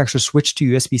Android manufacturers switch to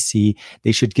USB-C,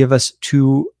 they should give us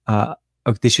two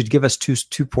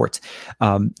ports.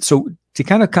 So to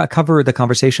kind of cover the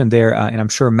conversation there, and I'm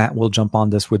sure Matt will jump on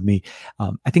this with me.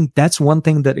 I think that's one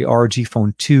thing that the ROG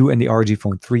Phone 2 and the ROG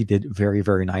Phone 3 did very,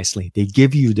 very nicely. They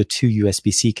give you the two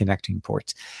USB-C connecting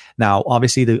ports. Now,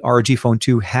 obviously, the ROG Phone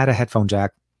 2 had a headphone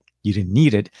jack. You didn't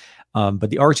need it. But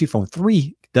the ROG Phone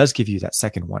 3 does give you that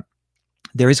second one.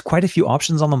 There is quite a few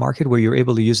options on the market where you're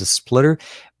able to use a splitter,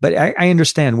 but I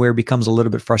understand where it becomes a little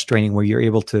bit frustrating, where you're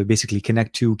able to basically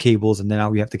connect two cables and then now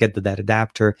we have to get that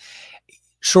adapter.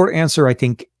 Short answer, I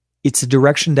think it's a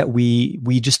direction that we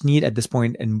just need at this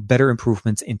point, and better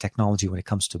improvements in technology when it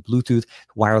comes to Bluetooth,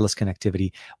 wireless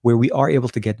connectivity, where we are able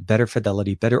to get better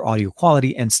fidelity, better audio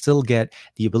quality, and still get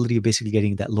the ability of basically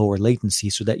getting that lower latency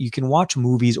so that you can watch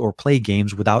movies or play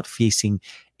games without facing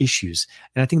issues.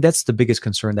 And I think that's the biggest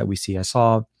concern that we see. I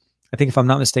think if I'm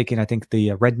not mistaken, I think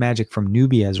the Red Magic from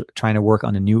Nubia is trying to work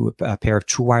on a new pair of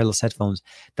true wireless headphones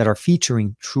that are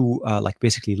featuring true, like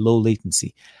basically low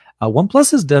latency. OnePlus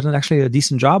has done actually a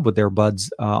decent job with their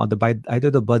buds, on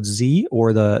either the Buds Z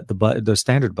or the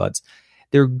standard buds.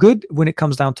 They're good when it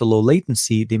comes down to low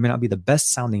latency. They may not be the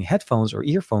best sounding headphones or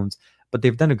earphones, but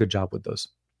they've done a good job with those.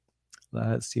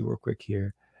 Let's see real quick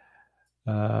here.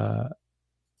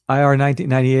 IR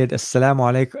 1998. Assalamu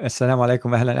alaikum. Assalamu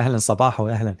alaikum. Ahlan, ahlan, sabah wa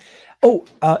ahlan. Oh,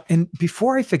 and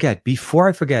before I forget,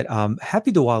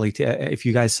 happy Diwali to, if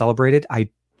you guys celebrated. I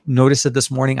noticed it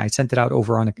this morning. I sent it out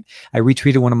over I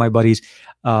retweeted one of my buddies.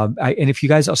 And if you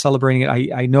guys are celebrating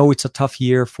it, I know it's a tough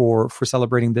year for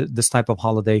celebrating this type of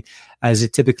holiday, as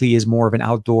it typically is more of an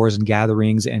outdoors and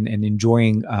gatherings and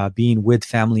enjoying being with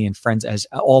family and friends, as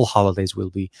all holidays will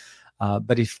be.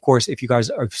 But of course, if you guys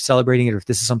are celebrating it, or if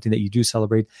this is something that you do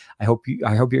celebrate, I hope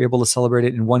you're able to celebrate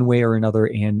it in one way or another.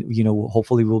 And,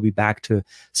 hopefully we'll be back to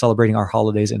celebrating our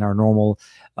holidays in our normal,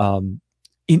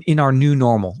 in our new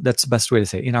normal. That's the best way to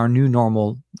say it, in our new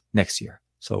normal next year.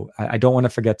 So I don't want to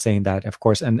forget saying that, of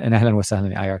course. And ahlan wa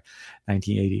sahlan IR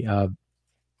 1980.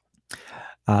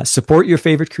 Support your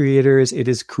favorite creators. It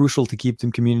is crucial to keep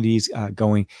them communities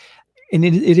going. And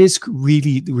it is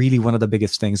really, really one of the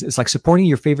biggest things. It's like supporting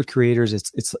your favorite creators.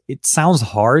 It sounds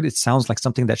hard. It sounds like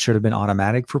something that should have been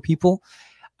automatic for people.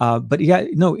 But yeah,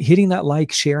 no, hitting that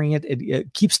like, sharing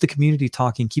it keeps the community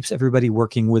talking, keeps everybody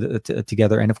working with it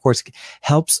together. And of course,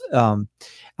 helps. I'm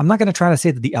not going to try to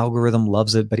say that the algorithm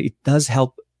loves it, but it does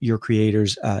help your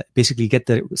creators basically get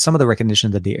some of the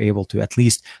recognition that they're able to, at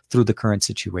least through the current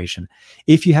situation.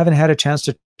 If you haven't had a chance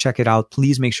to check it out,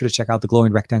 please make sure to check out the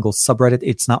Glowing Rectangle subreddit.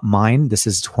 It's not mine. This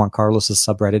is Juan Carlos's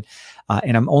subreddit.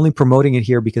 And I'm only promoting it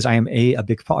here because I am a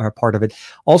big part of it.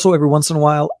 Also, every once in a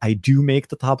while, I do make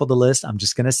the top of the list. I'm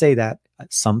just going to say that.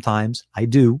 Sometimes I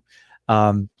do.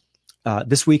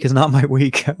 This week is not my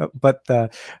week, but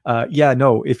yeah,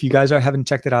 no, if you guys haven't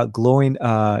checked it out, Glowing,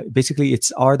 basically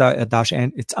it's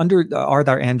it's under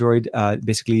R Android,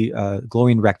 basically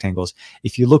Glowing Rectangles.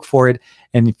 If you look for it,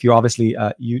 and if you obviously,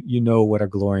 you know what a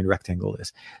Glowing Rectangle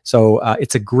is. So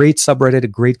it's a great subreddit, a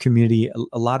great community.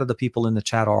 A lot of the people in the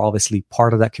chat are obviously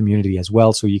part of that community as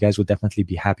well. So you guys would definitely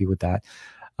be happy with that.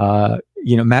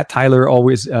 Matt Tyler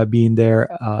always being there,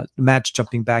 Matt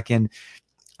jumping back in.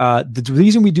 The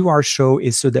reason we do our show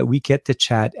is so that we get to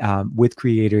chat with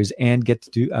creators and get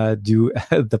to do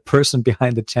the person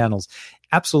behind the channels.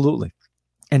 Absolutely.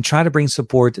 And try to bring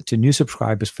support to new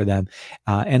subscribers for them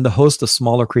and the host of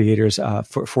smaller creators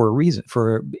for a reason.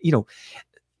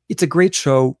 It's a great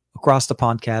show across the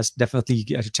podcast. Definitely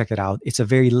you got to check it out. It's a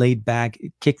very laid back,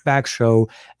 kick back show.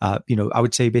 I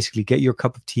would say basically get your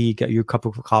cup of tea, get your cup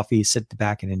of coffee, sit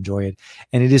back and enjoy it.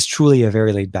 And it is truly a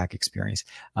very laid back experience.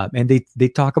 And they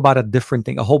talk about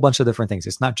a whole bunch of different things.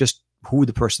 It's not just who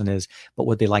the person is, but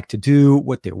what they like to do,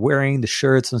 what they're wearing, the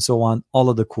shirts and so on, all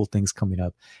of the cool things coming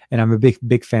up. And I'm a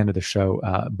big fan of the show.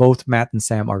 Both Matt and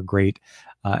Sam are great.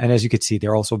 And as you can see,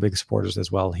 they're also big supporters as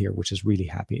well here, which is really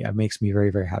happy. It makes me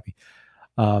very, very happy.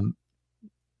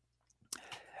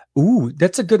 Ooh,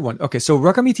 that's a good one. Okay, so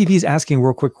Rakami TV is asking a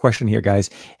real quick question here, guys.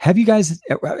 Have you guys,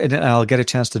 and I'll get a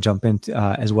chance to jump in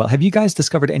as well, have you guys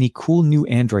discovered any cool new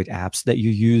Android apps that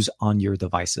you use on your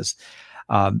devices?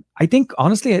 I think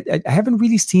honestly, I haven't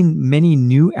really seen many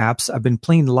new apps. I've been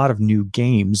playing a lot of new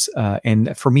games,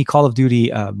 and for me, Call of Duty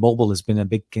mobile has been a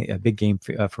big game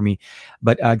for me.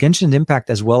 But Genshin Impact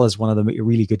as well is one of the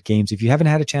really good games. If you haven't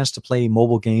had a chance to play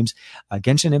mobile games,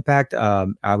 Genshin Impact,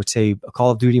 I would say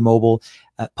Call of Duty mobile.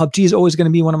 PUBG is always going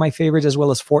to be one of my favorites, as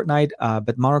well as Fortnite.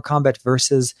 But Modern Combat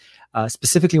Versus,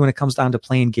 specifically when it comes down to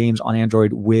playing games on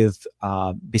Android with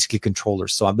basically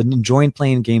controllers. So I've been enjoying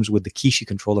playing games with the Kishi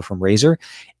controller from Razer,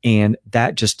 and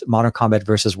that just Modern Combat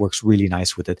Versus works really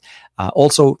nice with it.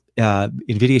 Also,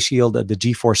 NVIDIA Shield, the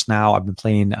GeForce Now, I've been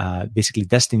playing basically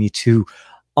Destiny 2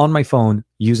 on my phone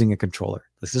using a controller.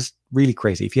 This is really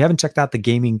crazy. If you haven't checked out the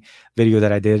gaming video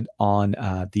that I did on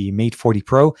the Mate 40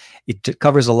 Pro, it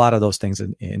covers a lot of those things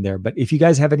in there. But if you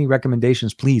guys have any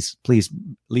recommendations, please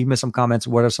leave me some comments.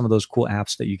 What are some of those cool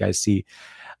apps that you guys see?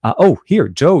 Here,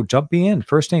 Joe, jumping in.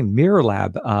 First name, Mirror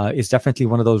Lab is definitely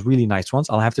one of those really nice ones.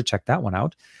 I'll have to check that one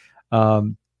out.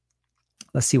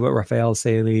 Let's see what Raphael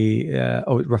Saley.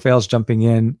 Raphael's jumping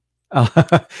in.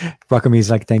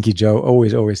 Rakami's like, thank you, Joe.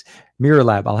 Always. Mirror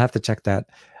Lab. I'll have to check that.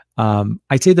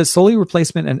 I'd say the Soli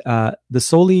replacement and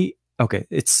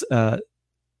it's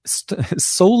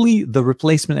solely the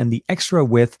replacement and the extra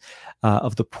width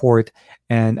of the port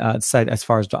and side as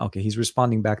far as he's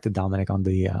responding back to Dominic on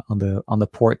the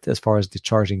port as far as the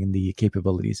charging and the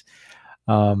capabilities.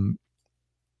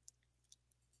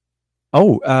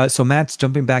 So Matt's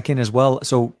jumping back in as well.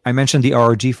 So I mentioned the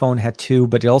ROG phone had two,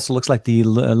 but it also looks like the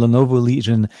Lenovo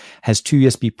Legion has two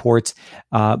USB ports.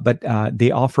 But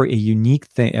they offer a unique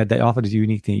thing.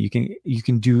 You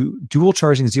can do dual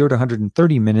charging 0 to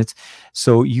 130 minutes,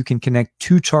 so you can connect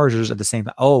two chargers at the same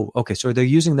time. Oh, okay. So they're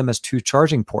using them as two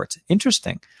charging ports.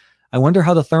 Interesting. I wonder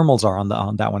how the thermals are on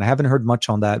that one. I haven't heard much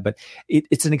on that, but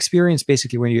it's an experience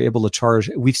basically when you're able to charge.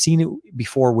 We've seen it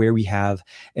before where we have,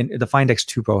 and the Find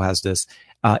X2 Pro has this.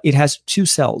 It has two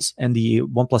cells and the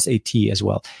OnePlus 8T as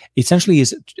well. Essentially,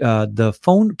 is the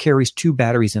phone carries two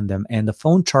batteries in them, and the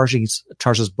phone charges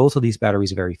both of these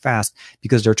batteries very fast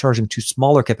because they're charging two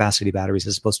smaller capacity batteries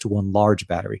as opposed to one large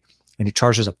battery. And it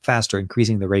charges up faster,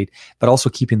 increasing the rate, but also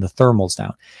keeping the thermals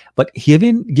down. But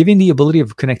giving the ability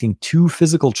of connecting two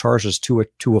physical chargers to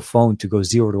a phone to go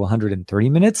 0 to 130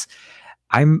 minutes,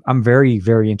 I'm very,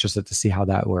 very interested to see how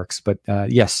that works. But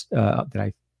yes,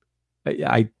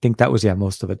 I think that was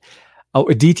most of it. Oh,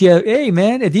 Aditya, hey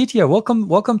man, Aditya,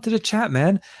 welcome to the chat,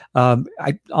 man.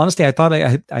 I honestly, I thought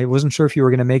I wasn't sure if you were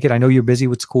going to make it. I know you're busy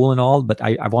with school and all, but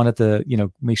I wanted to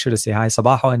make sure to say hi,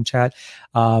 Sabaha in chat.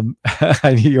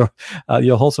 Your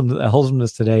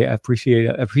wholesomeness today. I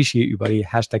appreciate you, buddy.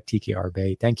 Hashtag TKR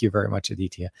Bay. Thank you very much,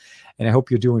 Aditya, and I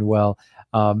hope you're doing well.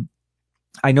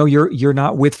 I know you're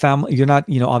not with family. You're not,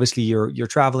 obviously you're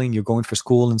traveling, you're going for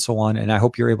school and so on. And I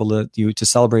hope you're able to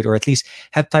celebrate, or at least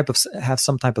have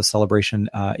some type of celebration.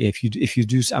 If you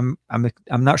do, I'm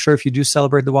not sure if you do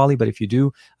celebrate Diwali, but if you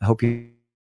do, I hope you.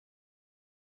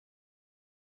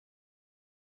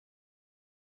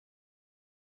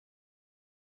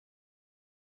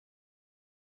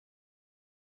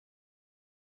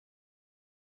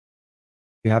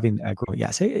 You're having a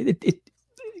yes.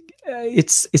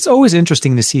 It's always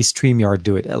interesting to see StreamYard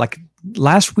do it. Like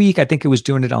last week, I think it was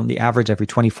doing it on the average every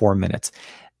 24 minutes.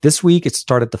 This week, it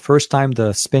started the first time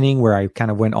the spinning where I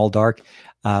kind of went all dark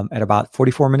at about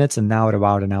 44 minutes, and now at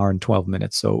about an hour and 12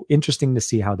 minutes. So interesting to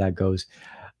see how that goes.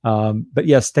 But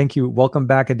yes, thank you. Welcome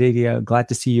back, Aditya. Glad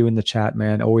to see you in the chat,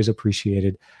 man. Always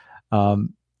appreciated. Oh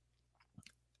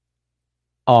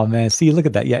man, see, look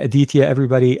at that. Yeah, Aditya,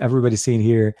 everybody's seeing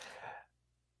here.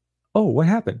 Oh, what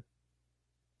happened?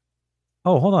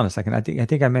 Oh, hold on a second. I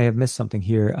think I may have missed something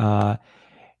here.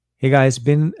 Hey guys,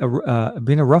 been a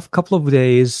rough couple of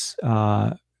days.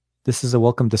 This is a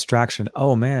welcome distraction.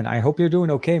 Oh man, I hope you're doing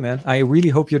okay, man. I really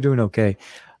hope you're doing okay.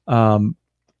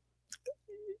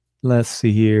 Let's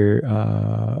see here.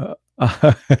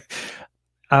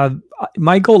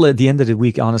 My goal at the end of the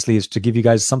week, honestly, is to give you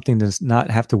guys something to not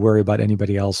have to worry about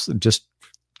anybody else. Just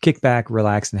kick back,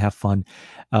 relax, and have fun.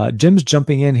 Jim's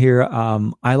jumping in here.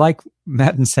 I like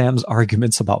Matt and Sam's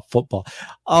arguments about football.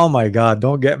 Oh my God,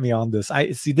 don't get me on this.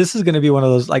 I see this is going to be one of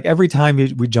those, like every time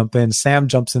we jump in, Sam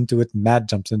jumps into it, Matt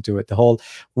jumps into it. The whole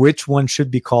which one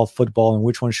should be called football and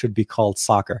which one should be called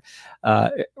soccer.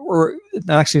 Or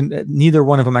actually, neither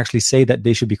one of them actually say that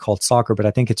they should be called soccer, but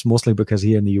I think it's mostly because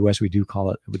here in the US,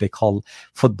 they call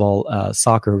football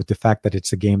soccer, with the fact that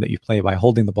it's a game that you play by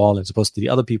holding the ball as opposed to the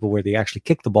other people where they actually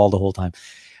kick the ball the whole time.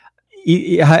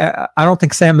 I don't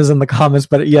think Sam is in the comments,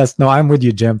 but yes, no, I'm with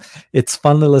you, Jim. It's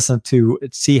fun to listen to,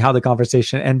 see how the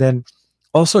conversation, and then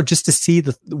Also, just to see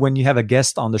when you have a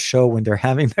guest on the show, when they're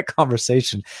having that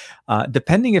conversation,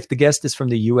 depending if the guest is from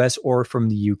the US or from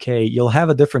the UK, you'll have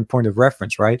a different point of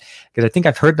reference, right? Because I think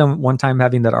I've heard them one time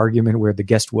having that argument where the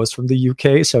guest was from the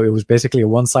UK. So it was basically a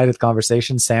one-sided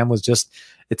conversation. Sam was just,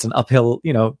 it's an uphill,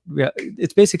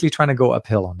 it's basically trying to go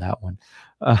uphill on that one.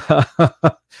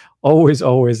 Always.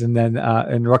 And then,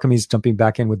 and Rakami's jumping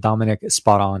back in with Dominic,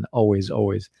 spot on. Always.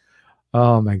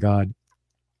 Oh my God.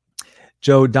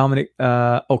 Joe, Dominic,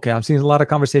 okay, I'm seeing a lot of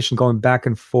conversation going back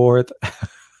and forth.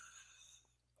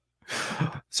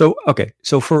 So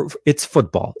it's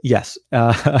football, yes.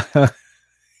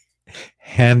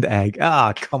 Hand egg.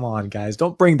 Come on, guys,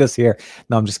 don't bring this here.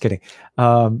 No, I'm just kidding.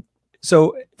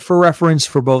 So for reference,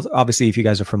 for both, obviously, if you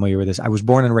guys are familiar with this, I was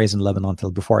born and raised in Lebanon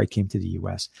until before I came to the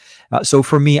US. So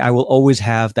for me, I will always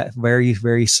have that very,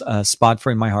 very spot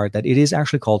for in my heart that it is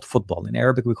actually called football. In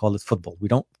Arabic, we call it football. We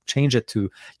don't change it to,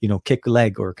 kick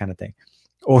leg or kind of thing.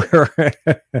 Or,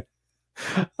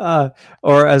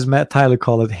 or as Matt Tyler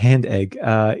called it, hand egg.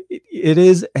 It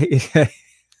is...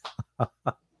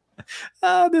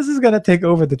 this is gonna take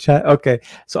over the chat. Okay,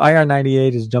 so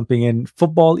IR98 is jumping in.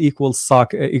 Football equals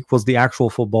soccer equals the actual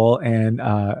football, and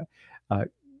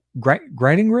grid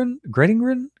and run.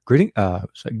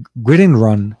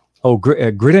 Oh,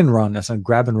 grid and run. That's a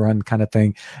grab and run kind of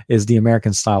thing. Is the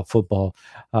American style football?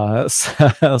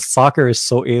 Soccer is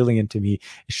so alien to me.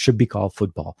 It should be called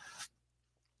football.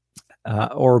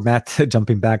 Or Matt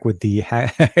jumping back with the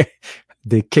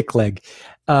the kick leg.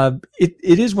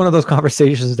 It is one of those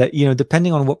conversations that,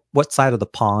 depending on what side of the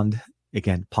pond,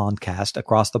 again, pondcast,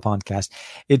 across the pondcast,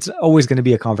 it's always going to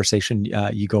be a conversation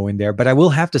you go in there. But I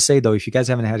will have to say, though, if you guys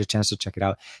haven't had a chance to check it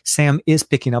out, Sam is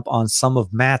picking up on some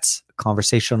of Matt's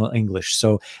conversational English.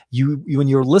 So you when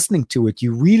you're listening to it,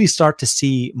 you really start to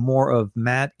see more of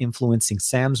Matt influencing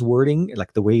Sam's wording,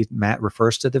 like the way Matt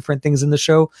refers to different things in the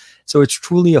show. So it's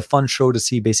truly a fun show to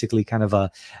see, basically kind of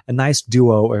a nice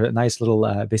duo, or a nice little,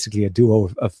 basically a duo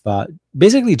of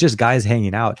basically just guys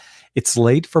hanging out. It's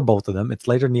late for both of them. It's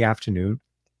later in the afternoon.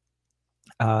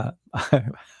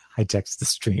 Hijacks the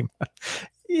stream.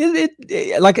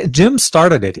 Like Jim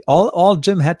started it. All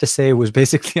Jim had to say was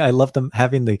basically, I love them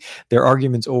having their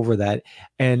arguments over that,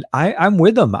 and I'm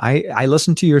with them. I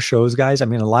listen to your shows, guys. I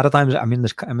mean, a lot of times I'm in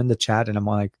the chat and I'm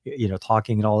like,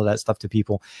 talking and all of that stuff to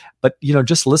people, but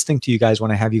just listening to you guys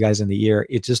when I have you guys in the ear,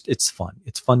 it's fun.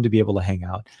 It's fun to be able to hang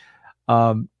out.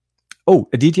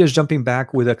 Aditya is jumping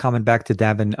back with a comment back to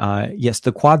Davin. Yes,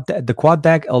 the quad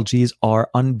DAC LGs are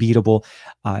unbeatable.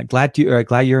 Glad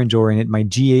you're enjoying it. My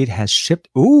G8 has shipped.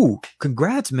 Ooh,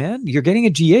 congrats, man! You're getting a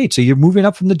G8, so you're moving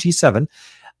up from the G7.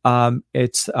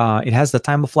 It has the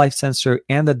time of flight sensor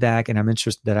and the DAC, and I'm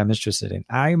interested in.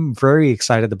 I'm very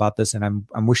excited about this, and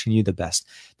I'm wishing you the best.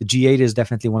 The G8 is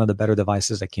definitely one of the better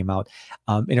devices that came out.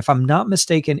 And if I'm not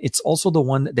mistaken, it's also the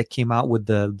one that came out with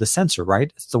the sensor,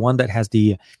 right? It's the one that has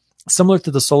the similar to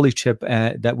the Soli chip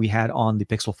that we had on the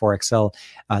Pixel 4 XL.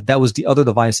 That was the other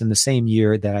device in the same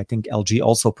year that I think LG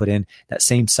also put in that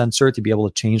same sensor to be able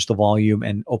to change the volume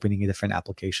and opening a different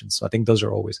applications. So I think those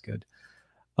are always good.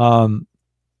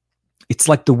 It's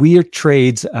like the weird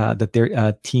trades that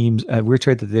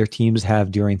their teams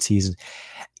have during season.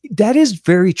 That is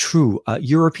very true.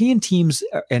 European teams,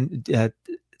 and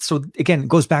so again, it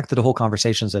goes back to the whole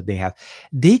conversations that they have.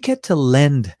 They get to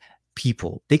lend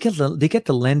people. They get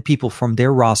to lend people from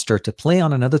their roster to play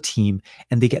on another team,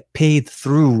 and they get paid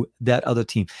through that other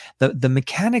team. The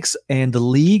mechanics and the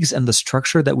leagues and the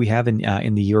structure that we have in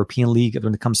the European League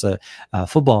when it comes to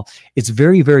football, it's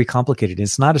very, very complicated.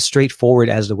 It's not as straightforward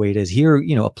as the way it is here.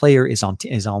 A player is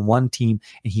on one team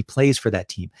and he plays for that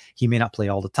team. He may not play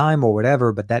all the time or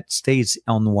whatever, but that stays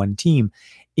on one team.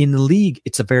 In the league,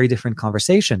 it's a very different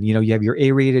conversation. You have your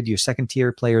A-rated, your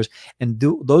second-tier players, and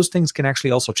those things can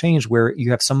actually also change where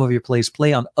you have some of your players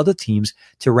play on other teams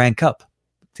to rank up.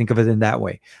 Think of it in that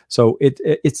way. So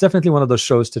it's definitely one of those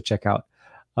shows to check out.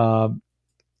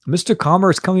 Mr.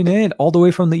 Commerce coming in all the way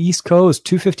from the East Coast,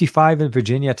 2:55 in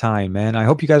Virginia time, man. I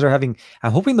hope you guys are I'm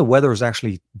hoping the weather is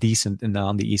actually decent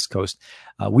on the East Coast.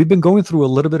 We've been going through a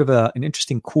little bit of an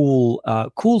interesting cool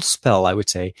spell, I would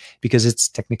say, because it's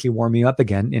technically warming up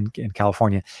again in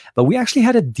California. But we actually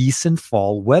had a decent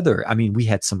fall weather. I mean, we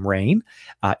had some rain.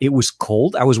 It was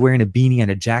cold. I was wearing a beanie and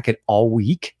a jacket all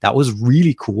week. That was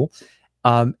really cool.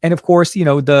 And of course,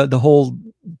 the whole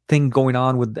thing going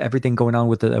on with everything going on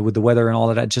with the weather and all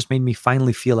of that just made me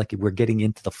finally feel like we're getting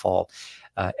into the fall.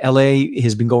 LA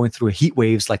has been going through heat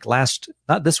waves like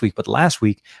not this week, but last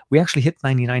week, we actually hit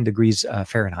 99 degrees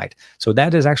Fahrenheit. So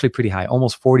that is actually pretty high,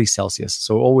 almost 40 Celsius.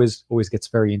 So always gets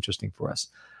very interesting for us.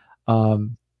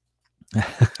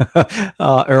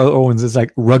 Earl Owens is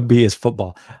like, rugby is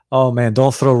football. Oh man,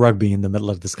 don't throw rugby in the middle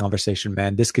of this conversation,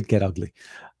 man. This could get ugly.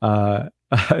 At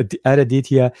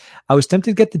Aditya, I was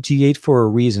tempted to get the G8 for a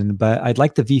reason, but I'd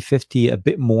like the V50 a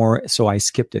bit more, so I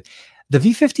skipped it. The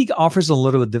V50 offers a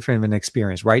little bit different of an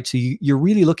experience, right? So you're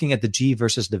really looking at the G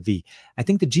versus the V. I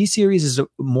think the G series is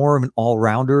more of an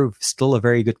all-rounder, still a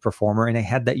very good performer, and it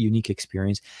had that unique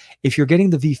experience. If you're getting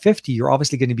the V50, you're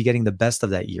obviously going to be getting the best of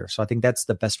that year. So I think that's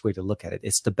the best way to look at it.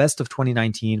 It's the best of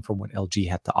 2019 from what LG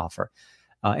had to offer.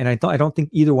 And I don't think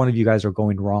either one of you guys are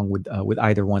going wrong with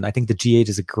either one. I think the G8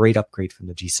 is a great upgrade from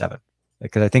the G7,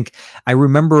 because I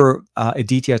remember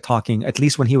Aditya talking, at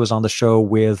least when he was on the show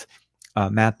with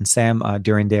Matt and Sam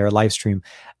during their live stream,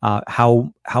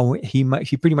 how he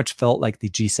pretty much felt like the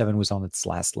G7 was on its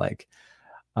last leg.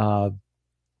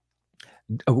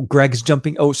 Greg's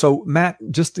jumping. Oh, so Matt,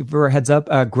 just for a heads up,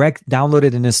 Greg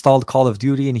downloaded and installed Call of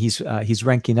Duty, and he's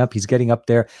ranking up. He's getting up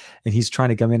there, and he's trying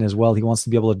to come in as well. He wants to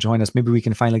be able to join us. Maybe we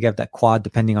can finally get that quad,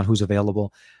 depending on who's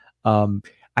available.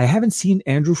 I haven't seen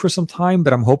Andrew for some time,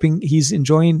 but I'm hoping he's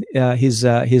enjoying his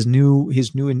new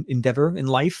endeavor in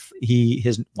life. He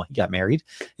got married.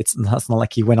 It's not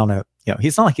like he went on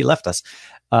it's not like he left us.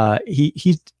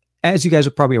 He as you guys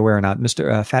are probably aware or not,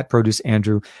 Mr. Fat Produce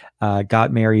Andrew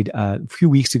got married a few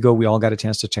weeks ago. We all got a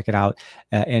chance to check it out.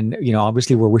 And,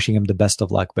 obviously we're wishing him the best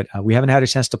of luck, but we haven't had a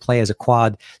chance to play as a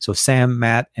quad. So Sam,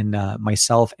 Matt, and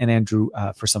myself and Andrew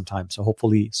for some time. So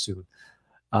hopefully soon.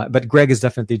 But Greg is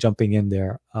definitely jumping in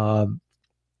there.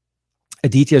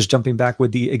 Aditya is jumping back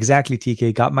with the exactly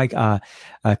TK. Got my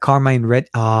Carmine Red.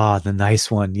 The nice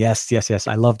one. Yes.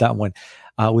 I love that one.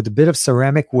 With a bit of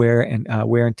ceramic wear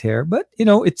and tear, but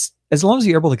it's, as long as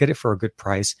you're able to get it for a good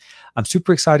price. I'm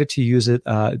super excited to use it.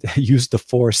 Use the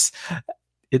Force.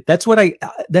 That's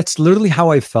literally how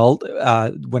I felt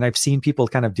when I've seen people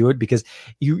kind of do it, because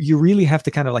you really have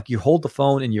to kind of you hold the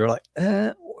phone and you're like,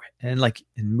 and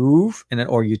move, and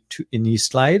then you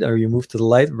slide, or you move to the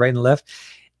right and left.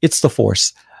 It's the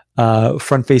Force.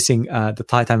 Front facing the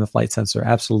time of flight sensor.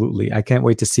 Absolutely. I can't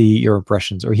wait to see your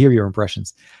impressions or hear your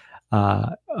impressions.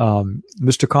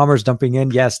 Mr. Commerce dumping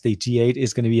in. Yes, the G8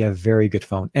 is going to be a very good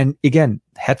phone. And again,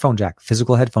 headphone jack,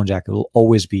 physical headphone jack, it will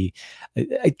always be.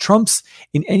 It trumps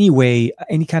in any way,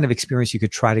 any kind of experience you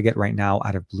could try to get right now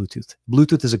out of Bluetooth.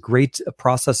 Bluetooth is a great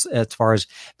process as far as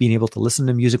being able to listen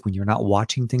to music when you're not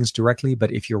watching things directly.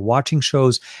 But if you're watching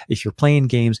shows, if you're playing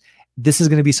games, this is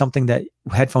going to be something that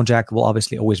headphone jack will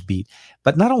obviously always beat.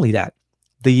 But not only that,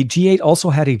 the G8 also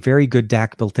had a very good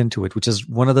DAC built into it, which is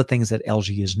one of the things that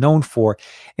LG is known for.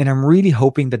 And I'm really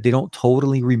hoping that they don't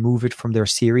totally remove it from their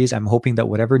series. I'm hoping that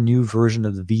whatever new version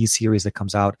of the V series that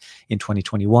comes out in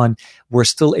 2021, we're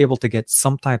still able to get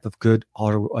some type of good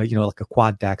auto, like a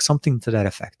quad DAC, something to that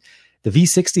effect. The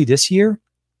V60 this year,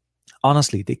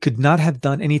 honestly, they could not have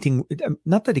done anything.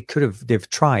 Not that they've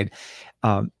tried.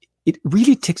 It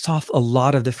really ticks off a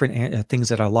lot of different things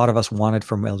that a lot of us wanted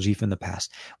from LG in the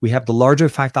past. We have the larger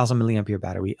 5,000 milliampere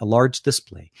battery, a large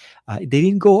display. They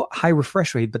didn't go high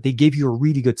refresh rate, but they gave you a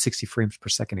really good 60 frames per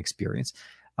second experience.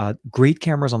 Great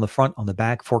cameras on the front, on the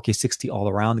back, 4K 60 all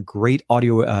around, great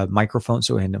audio microphone.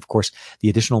 So, and of course, the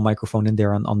additional microphone in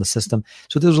there on the system.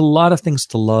 So there's a lot of things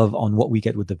to love on what we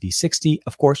get with the V60,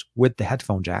 of course, with the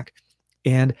headphone jack.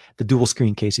 And the dual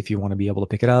screen case, if you want to be able to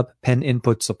pick it up, pen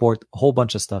input support, a whole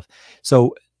bunch of stuff.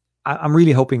 So I'm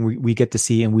really hoping we get to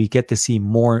see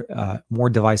more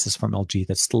devices from LG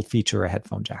that still feature a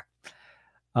headphone jack.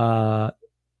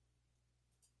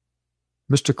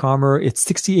 Mr. Calmer, it's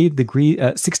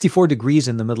 64 degrees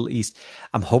in the Middle East.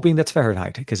 I'm hoping that's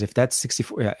Fahrenheit, because if that's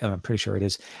 64, yeah, I'm pretty sure it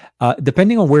is.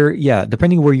 Depending on where you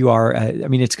are,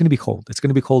 it's going to be cold. It's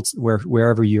going to be cold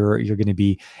wherever you're going to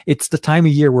be. It's the time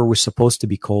of year where we're supposed to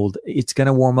be cold. It's going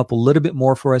to warm up a little bit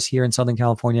more for us here in Southern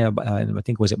California. I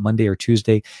think was it Monday or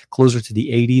Tuesday, closer to the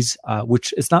 80s,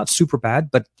 which is not super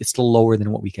bad, but it's still lower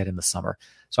than what we get in the summer.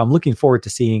 So I'm looking forward to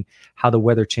seeing how the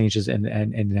weather changes and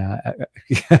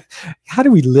how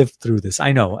do we live through this?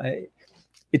 I know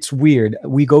it's weird.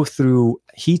 We go through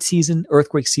heat season,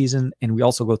 earthquake season, and we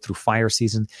also go through fire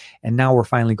season. And now we're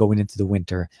finally going into the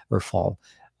winter or fall.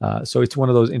 So it's one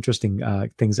of those interesting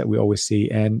things that we always see.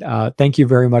 And thank you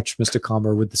very much, Mr.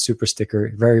 Calmer, with the super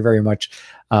sticker. Very, very much.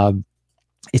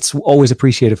 It's always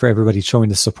appreciated for everybody showing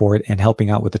the support and helping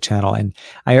out with the channel. And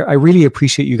I really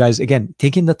appreciate you guys, again,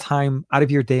 taking the time out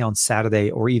of your day on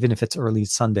Saturday, or even if it's early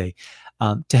Sunday,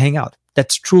 to hang out.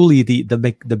 That's truly the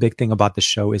big thing about the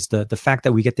show, is the fact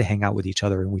that we get to hang out with each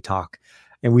other and we talk,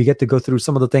 and we get to go through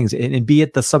some of the things, and be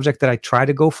it the subject that I try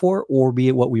to go for, or be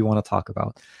it what we want to talk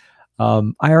about.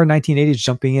 IR 1980 is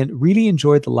jumping in. Really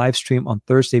enjoyed the live stream on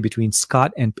Thursday between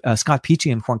Scott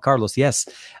Peachy and Juan Carlos. Yes,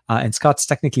 and Scott's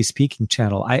Technically Speaking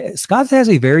channel. Scott has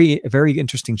a very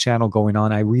interesting channel going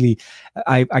on.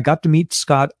 I got to meet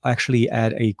Scott actually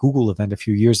at a Google event a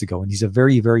few years ago, and he's a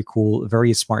very cool,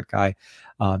 very smart guy.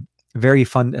 Very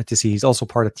fun to see. He's also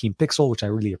part of Team Pixel, which I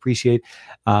really appreciate.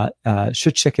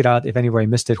 Should check it out if anybody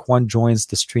missed it. Juan joins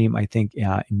the stream, I think,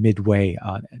 midway.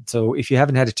 So if you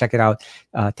haven't had to check it out,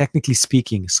 Technically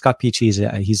Speaking, Scott Peachy,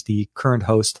 he's the current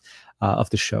host of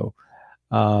the show.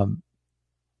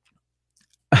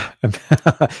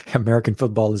 American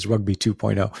football is rugby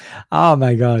 2.0. Oh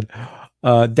my God.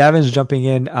 Davin's jumping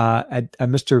in at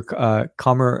Mr.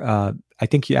 Comer. I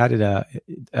think you added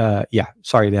yeah,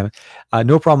 sorry, Devin.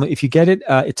 No problem. If you get it,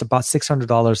 it's about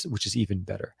 $600, which is even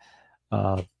better.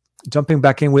 Jumping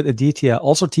back in with Aditya.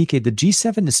 Also, TK, the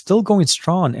G7 is still going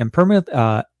strong and permanent.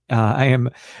 I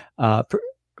am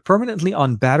permanently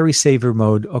on battery saver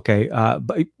mode. Okay,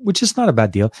 but which is not a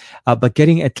bad deal. But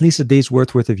getting at least a day's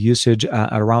worth of usage,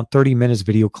 around 30 minutes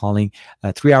video calling,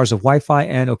 3 hours of Wi-Fi,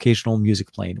 and occasional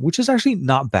music playing, which is actually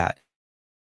not bad.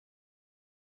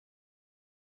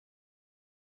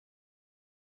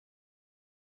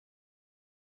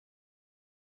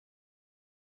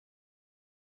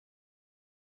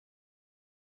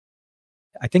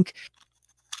 I think.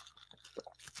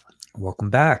 Welcome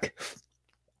back.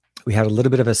 We had a little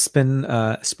bit of a spin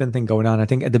thing going on. I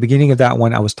think at the beginning of that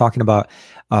one, I was talking about.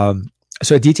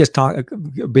 So Aditya's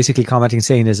basically commenting,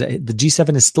 saying is the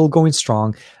G7 is still going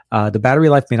strong. The battery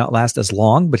life may not last as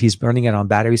long, but he's burning it on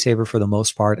battery saver for the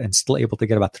most part, and still able to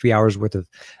get about 3 hours worth of,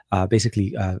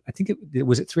 basically. I think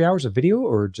was it 3 hours of video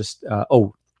or just 3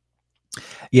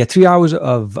 hours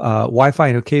of Wi-Fi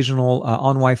and occasional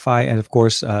on Wi-Fi, and of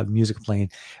course music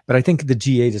playing. But I think the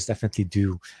G8 is definitely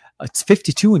due. It's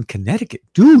 52 in Connecticut.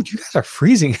 Dude, you guys are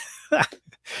freezing.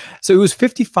 So it was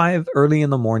 55 early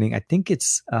in the morning. I think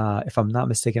it's, if I'm not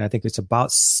mistaken, I think it's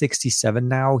about 67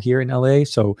 now here in LA.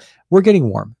 So we're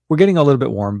getting warm. We're getting a little bit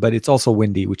warm, but it's also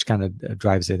windy, which kind of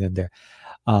drives it in there.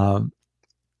 I'm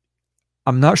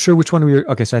not sure which one we were.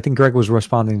 Okay, so I think Greg was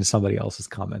responding to somebody else's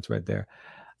comments right there.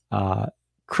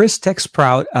 Chris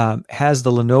TechSprout has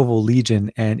the Lenovo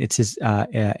Legion, and it's his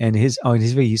and his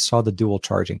video he saw the dual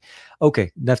charging.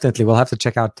 Okay, definitely we'll have to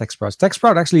check out TechSprout.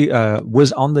 TechSprout actually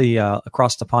was on the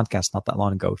Across the Podcast not that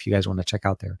long ago. If you guys want to check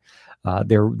out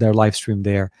their live stream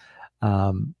there,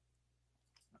 Mr.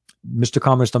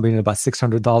 Commerce dumping in about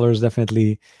 $600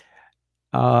 definitely.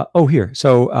 Here.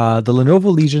 So the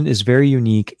Lenovo Legion is very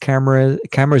unique.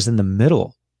 Cameras in the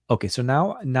middle. Okay, so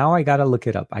now I gotta look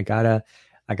it up. I gotta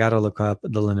look up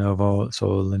the Lenovo. So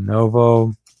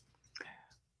Lenovo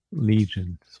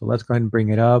Legion. So let's go ahead and bring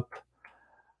it up.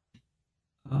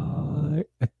 I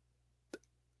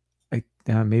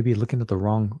maybe looking at the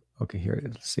wrong. Okay, here it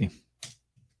is. Let's see.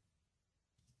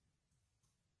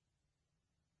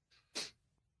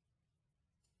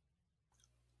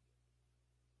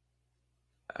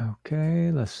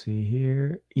 Okay, let's see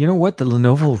here. You know what? The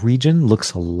Lenovo Legion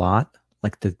looks a lot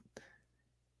like the.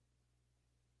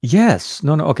 Yes.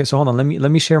 No. Okay. So hold on.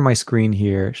 Let me share my screen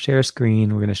here. Share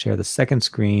screen. We're gonna share the second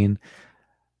screen,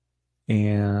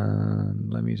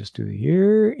 and let me just do it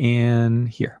here and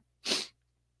here.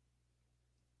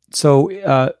 So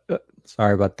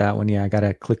sorry about that one. Yeah, I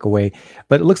gotta click away.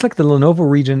 But it looks like the Lenovo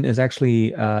Legion is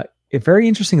actually a very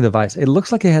interesting device. It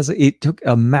looks like it took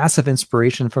a massive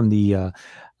inspiration from the.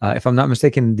 If I'm not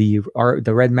mistaken, the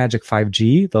Red Magic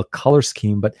 5G, the color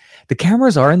scheme, but the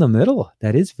cameras are in the middle.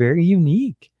 That is very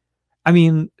unique. I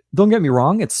mean, don't get me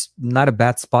wrong; it's not a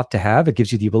bad spot to have. It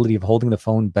gives you the ability of holding the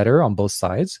phone better on both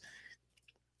sides.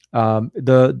 I want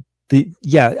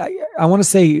to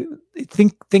say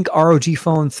think ROG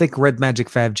phone, think Red Magic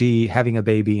 5G having a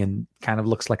baby, and kind of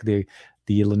looks like the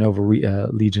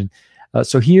Lenovo Legion.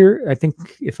 So here, I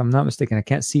think, if I'm not mistaken, I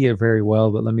can't see it very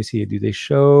well, but let me see it. Do they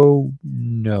show?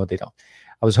 No, they don't.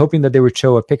 I was hoping that they would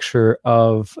show a picture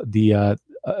of the.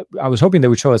 I was hoping they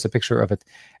would show us a picture of it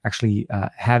actually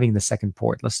having the second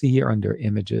port. Let's see here under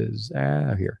images.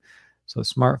 Here. So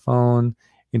smartphone,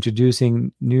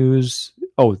 introducing news.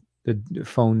 Oh, the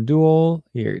phone dual.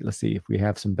 Here, let's see if we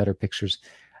have some better pictures.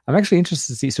 I'm actually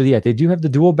interested to see. So yeah, they do have the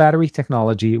dual battery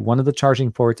technology, one of the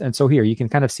charging ports. And so here, you can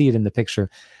kind of see it in the picture.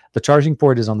 The charging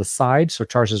port is on the side, so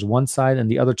charges one side, and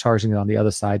the other charging on the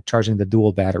other side, charging the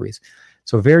dual batteries.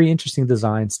 So very interesting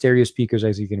design, stereo speakers,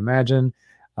 as you can imagine.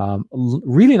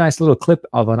 Really nice little clip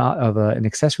of an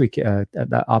accessory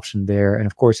that option there, and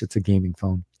of course, it's a gaming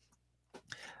phone.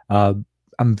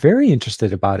 I'm very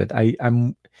interested about it. I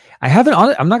haven't.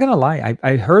 I'm not gonna lie.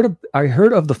 I heard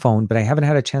of the phone, but I haven't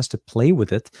had a chance to play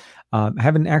with it. I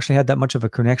haven't actually had that much of a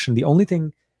connection. The only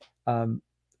thing, um,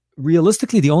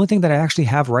 realistically, the only thing that I actually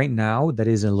have right now that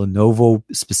is a Lenovo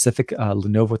specific,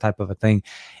 Lenovo type of a thing,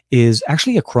 is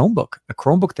actually a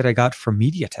Chromebook that I got from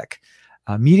MediaTek.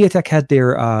 MediaTek had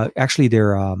their actually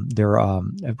their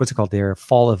what's it called, their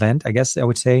fall event, I guess I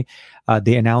would say.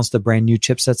 They announced the brand new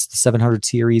chipsets, the 700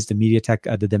 series, the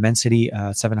MediaTek, the Dimensity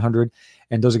 700,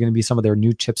 and those are going to be some of their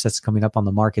new chipsets coming up on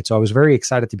the market. So I was very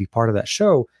excited to be part of that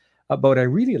show. But what I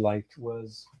really liked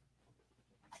was,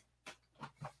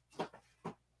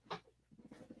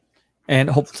 and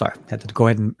sorry, I had to go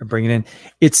ahead and bring it in.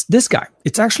 It's this guy.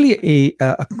 It's actually a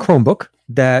Chromebook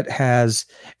that has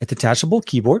a detachable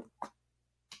keyboard,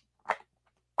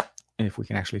 if we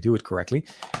can actually do it correctly.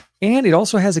 And it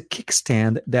also has a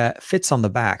kickstand that fits on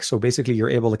the back. So basically, you're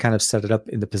able to kind of set it up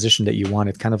in the position that you want.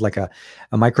 It's kind of like a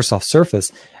Microsoft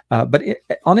Surface. But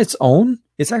on its own,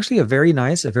 it's actually a very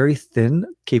nice, a very thin,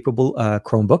 capable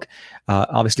Chromebook.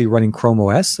 Obviously running Chrome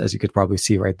OS, as you could probably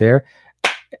see right there.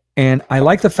 And I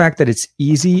like the fact that it's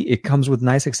easy, it comes with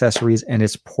nice accessories, and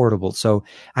it's portable. So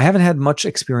I haven't had much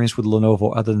experience with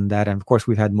Lenovo other than that. And of course,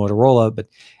 we've had Motorola, but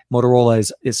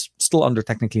Motorola is still under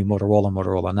technically Motorola,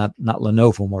 not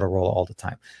Lenovo Motorola all the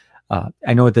time.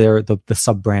 I know they're the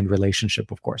sub-brand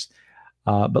relationship, of course.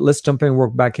 But let's jump in and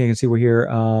work back here and see we're here.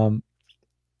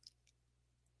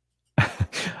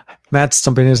 Matt's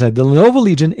jumping in and said the Lenovo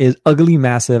Legion is ugly,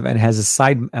 massive, and has a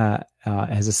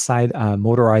side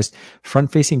motorized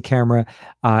front-facing camera.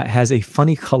 Has a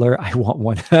funny color. I want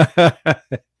one.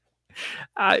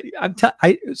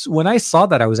 When I saw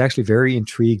that, I was actually very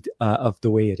intrigued of the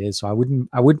way it is. So I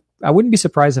wouldn't be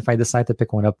surprised if I decide to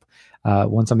pick one up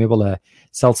once I'm able to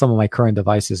sell some of my current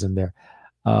devices in there.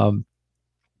 Let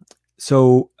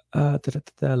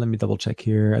me double check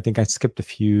here. I think I skipped a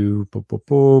few. Boop, boop,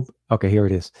 boop. Okay, here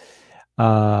it is.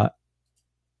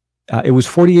 It was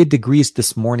 48 degrees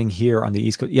this morning here on the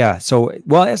East Coast. Yeah, so,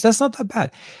 well, that's not that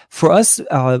bad. For us,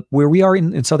 where we are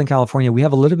in Southern California, we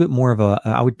have a little bit more of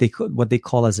what they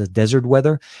call as a desert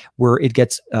weather, where it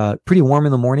gets pretty warm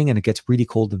in the morning and it gets really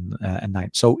cold at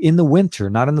night. So in the winter,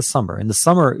 not in the summer. In the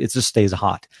summer, it just stays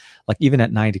hot. Like even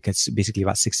at night, it gets basically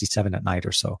about 67 at night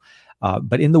or so.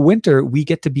 But in the winter, we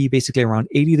get to be basically around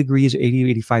 80 degrees, 80,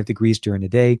 85 degrees during the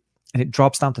day. And it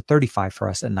drops down to 35 for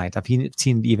us at night. I've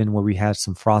seen even where we had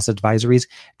some frost advisories, it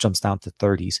jumps down to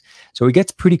 30s. So it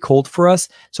gets pretty cold for us.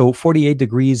 So 48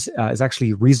 degrees is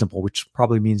actually reasonable, which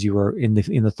probably means you were in the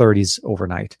 30s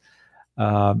overnight.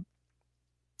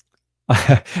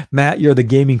 Matt, you're the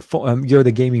gaming phone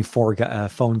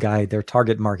guy. Their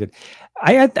target market.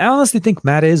 I honestly think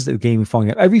Matt is the gaming phone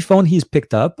guy. Every phone he's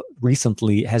picked up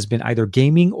recently has been either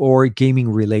gaming or gaming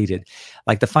related.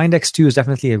 Like the Find X2 is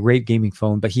definitely a great gaming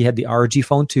phone, but he had the ROG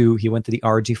Phone 2. He went to the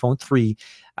ROG Phone 3.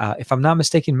 If I'm not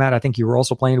mistaken, Matt, I think you were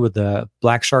also playing with the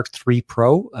Black Shark 3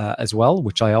 Pro as well,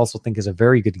 which I also think is a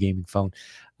very good gaming phone.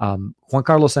 Juan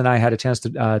Carlos and I had a chance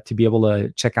to be able to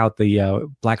check out the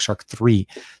Black Shark 3.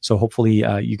 So hopefully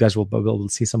you guys will be able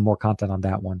to see some more content on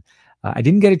that one. I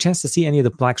didn't get a chance to see any of the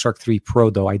Black Shark 3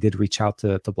 Pro, though. I did reach out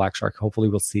to Black Shark. Hopefully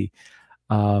we'll see.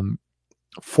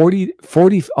 40.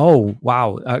 Oh,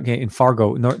 wow. Okay. In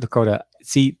Fargo, North Dakota.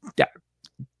 See,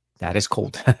 that is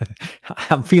cold.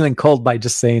 I'm feeling cold by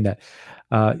just saying that.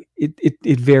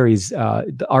 It varies.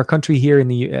 Our country here in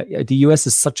the U.S.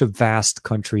 is such a vast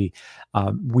country.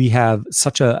 We have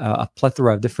such a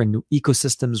plethora of different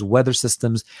ecosystems, weather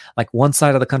systems. Like one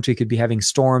side of the country could be having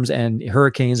storms and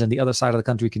hurricanes, and the other side of the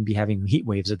country can be having heat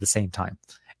waves at the same time,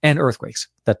 and earthquakes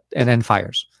and then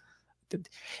fires.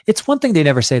 It's one thing they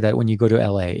never say that when you go to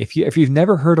LA. If you've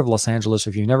never heard of Los Angeles, or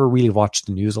if you've never really watched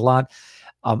the news a lot,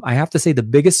 I have to say the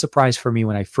biggest surprise for me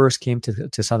when I first came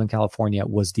to Southern California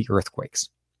was the earthquakes.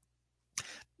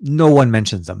 No one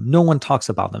mentions them. No one talks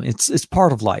about them. It's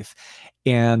part of life.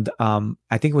 And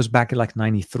I think it was back in like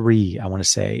 93, I want to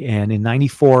say. And in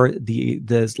 94,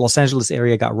 the Los Angeles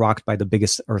area got rocked by the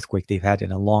biggest earthquake they've had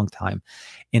in a long time.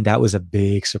 And that was a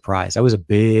big surprise. That was a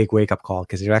big wake-up call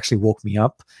because it actually woke me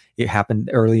up. It happened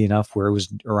early enough where it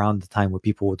was around the time where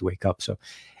people would wake up. So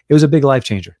it was a big life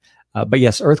changer. But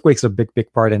yes, earthquakes are a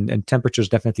big part, and temperatures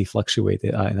definitely fluctuate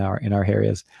in our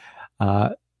areas.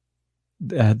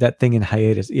 That thing in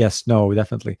hiatus. Yes, no,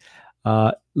 definitely.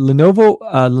 Lenovo.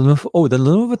 The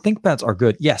Lenovo ThinkPads are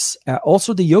good. Yes.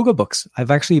 Also the yoga books. I've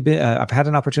had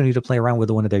an opportunity to play around with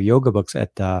one of their yoga books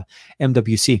at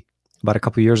MWC about a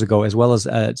couple of years ago, as well as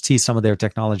see some of their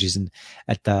technologies. And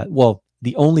at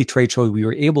the only trade show we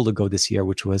were able to go this year,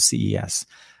 which was CES.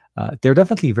 They're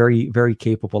definitely very, very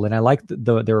capable, and I like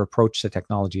their approach to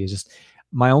technology. Is just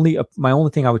my only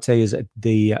thing I would say is that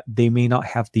they may not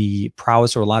have the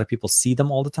prowess, or a lot of people see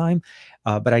them all the time,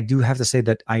 but I do have to say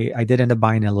that I did end up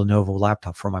buying a Lenovo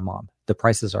laptop for my mom. The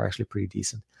prices are actually pretty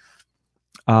decent.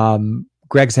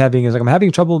 Greg's I'm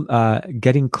having trouble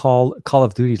getting Call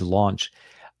of Duty to launch.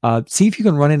 See if you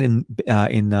can run it in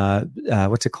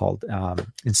what's it called,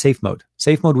 in safe mode.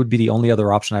 Safe mode would be the only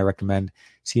other option I recommend,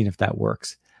 seeing if that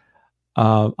works.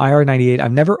 IR98,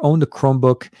 I've never owned a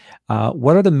Chromebook.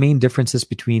 What are the main differences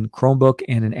between Chromebook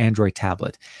and an Android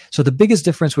tablet? So the biggest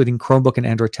difference between Chromebook and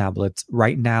Android tablets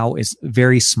right now is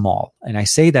very small. And I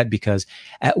say that because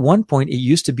at one point it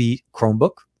used to be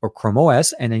Chromebook or Chrome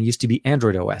OS, and then used to be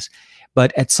Android OS.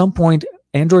 But at some point,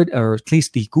 Android, or at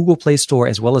least the Google Play Store,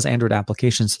 as well as Android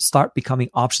applications, start becoming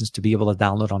options to be able to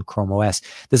download on Chrome OS.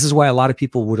 This is why a lot of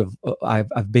people would have,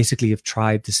 I've basically have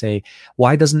tried to say,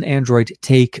 why doesn't Android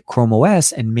take Chrome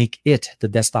OS and make it the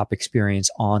desktop experience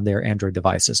on their Android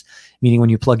devices? Meaning when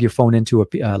you plug your phone into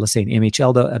let's say an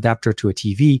MHL adapter to a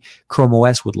TV, Chrome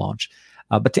OS would launch.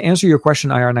 But to answer your question,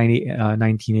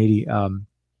 IR1980,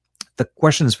 the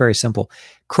question is very simple.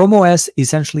 Chrome OS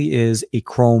essentially is a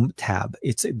Chrome tab.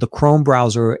 It's the Chrome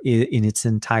browser in its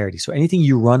entirety. So anything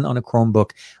you run on a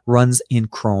Chromebook runs in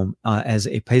Chrome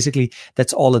basically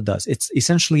that's all it does. It's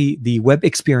essentially the web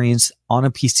experience on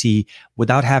a PC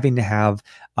without having to have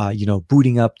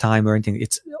booting up time or anything.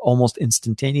 It's almost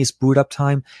instantaneous boot up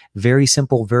time. Very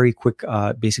simple, very quick,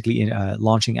 basically in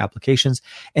launching applications,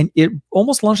 and it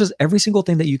almost launches every single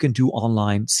thing that you can do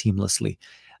online seamlessly.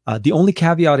 The only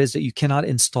caveat is that you cannot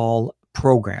install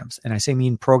programs, and I say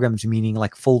programs meaning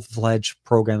like full-fledged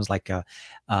programs like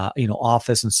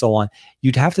Office and so on.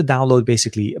 You'd have to download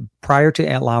basically prior to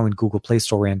allowing Google Play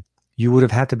Store in. You would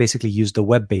have had to basically use the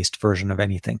web-based version of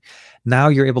anything. Now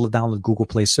you're able to download Google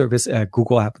Play Service,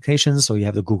 Google applications. So you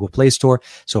have the Google Play Store.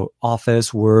 So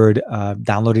Office, Word,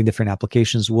 downloading different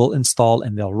applications will install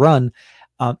and they'll run.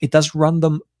 It does run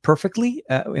them perfectly.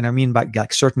 And I mean, by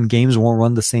like certain games won't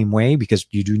run the same way because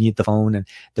you do need the phone, and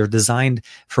they're designed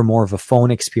for more of a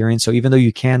phone experience. So even though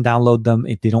you can download them,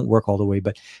 they don't work all the way.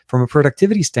 But from a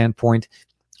productivity standpoint,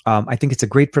 I think it's a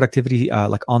great productivity,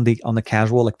 like on the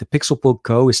casual. Like the Pixelbook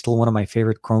Go is still one of my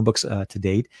favorite Chromebooks to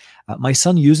date. My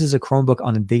son uses a Chromebook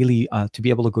on a daily to be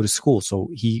able to go to school. So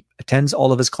he attends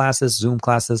all of his classes, Zoom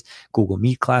classes, Google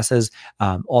Meet classes,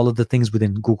 all of the things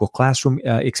within Google Classroom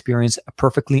experience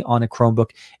perfectly on a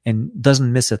Chromebook, and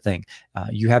doesn't miss a thing.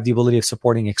 You have the ability of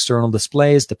supporting external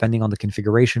displays depending on the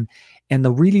configuration. And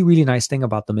the really, really nice thing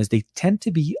about them is they tend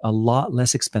to be a lot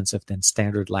less expensive than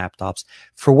standard laptops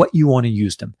for what you want to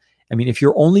use them. I mean, if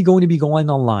you're only going to be going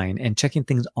online and checking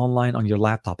things online on your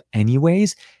laptop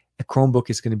anyways, a Chromebook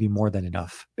is going to be more than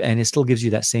enough. And it still gives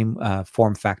you that same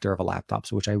form factor of a laptop,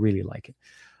 so which I really like it.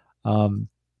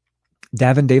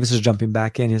 Davin Davis is jumping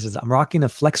back in. He says, I'm rocking a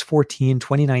Flex 14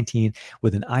 2019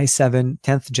 with an i7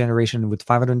 10th generation with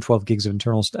 512 gigs of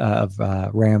internal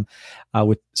RAM,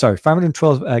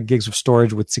 512 gigs of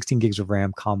storage with 16 gigs of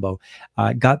RAM combo.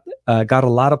 Got a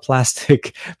lot of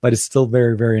plastic, but it's still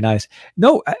very, very nice.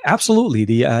 No,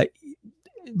 absolutely.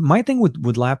 My thing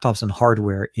with laptops and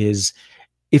hardware is,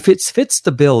 if it fits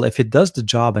the bill, if it does the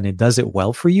job and it does it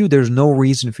well for you, there's no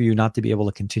reason for you not to be able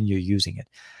to continue using it.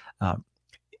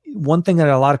 One thing that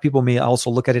a lot of people may also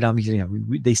look at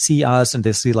it, they see us and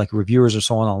they see like reviewers or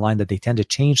so on online that they tend to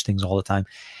change things all the time.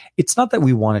 It's not that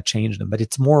we want to change them, but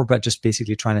it's more about just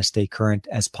basically trying to stay current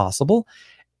as possible.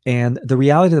 And the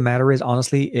reality of the matter is,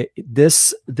 honestly,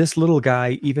 this little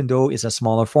guy, even though it's a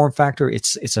smaller form factor,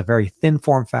 it's a very thin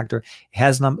form factor. It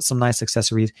has some nice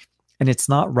accessories. And it's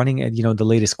not running at the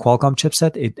latest Qualcomm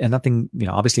chipset. And nothing,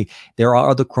 obviously there are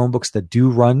other Chromebooks that do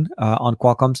run on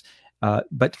Qualcomm's,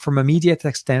 but from a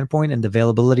MediaTek standpoint and the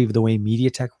availability of the way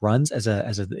MediaTek runs as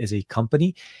a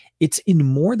company, it's in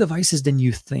more devices than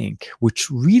you think, which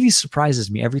really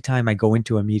surprises me every time I go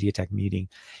into a MediaTek meeting.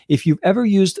 If you've ever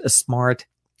used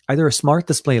either a smart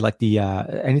display like the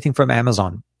anything from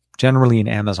Amazon. Generally in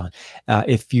Amazon.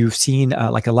 If you've seen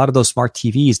like a lot of those smart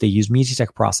TVs, they use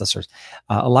MediaTek processors.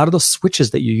 A lot of those switches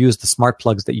that you use, the smart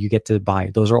plugs that you get to buy,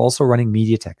 those are also running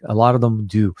MediaTek. A lot of them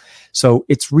do. So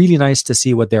it's really nice to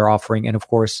see what they're offering. And of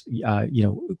course,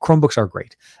 Chromebooks are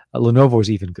great. Lenovo is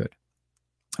even good.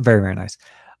 Very, very nice.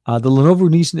 The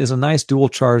Lenovo Legion is a nice dual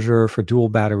charger for dual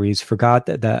batteries. Forgot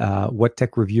that what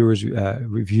tech reviewers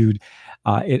reviewed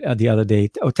it the other day.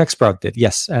 Oh, TechSprout did.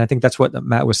 Yes. And I think that's what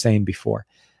Matt was saying before.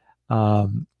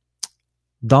 Dongle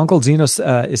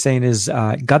Xenos is saying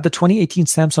got the 2018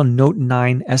 Samsung Note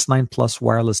 9 S9 Plus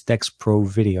wireless DeX Pro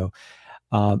video.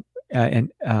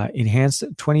 and enhanced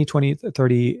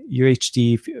 20/20/30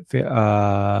 UHD.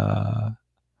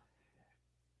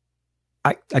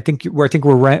 I think we're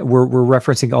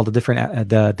referencing all the different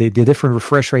the different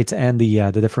refresh rates and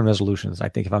the different resolutions. I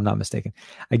think, if I'm not mistaken,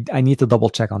 I need to double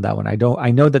check on that one.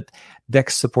 I know that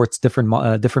Dex supports different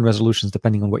resolutions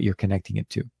depending on what you're connecting it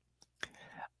to.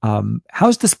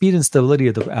 How's the speed and stability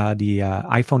of the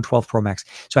iPhone 12 Pro Max?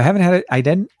 So I haven't had it.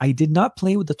 I did not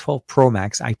play with the 12 Pro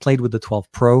Max. I played with the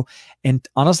 12 Pro, and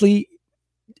honestly,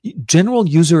 general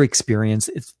user experience,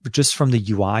 it's just from the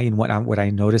UI and what I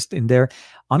noticed in there.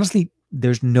 Honestly,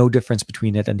 there's no difference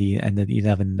between it and the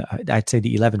 11. I'd say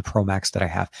the 11 Pro Max that I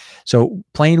have. So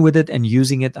playing with it and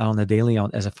using it on a daily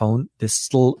as a phone, this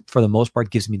still, for the most part,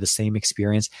 gives me the same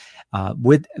experience.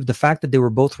 With the fact that they were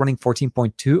both running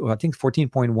 14.2, I think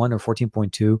 14.1 or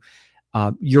 14.2,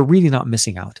 you're really not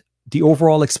missing out. The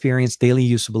overall experience, daily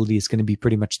usability, is going to be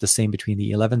pretty much the same between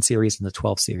the 11 series and the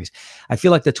 12 series. I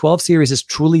feel like the 12 series is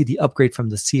truly the upgrade from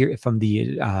the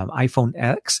iPhone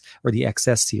X or the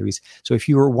XS series. So if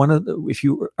you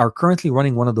are currently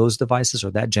running one of those devices or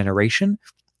that generation,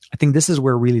 I think this is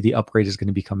where really the upgrade is going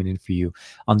to be coming in for you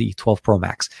on the 12 Pro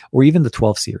Max or even the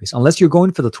 12 series. Unless you're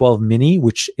going for the 12 mini,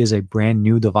 which is a brand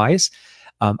new device,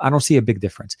 I don't see a big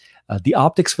difference. The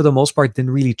optics, for the most part, didn't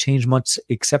really change much,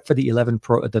 except for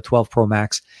the 12 Pro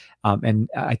Max. And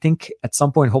I think at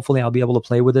some point, hopefully, I'll be able to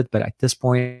play with it. But at this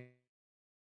point,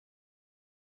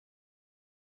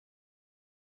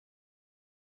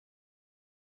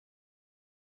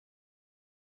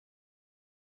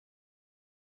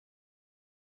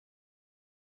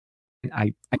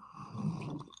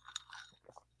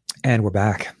 and we're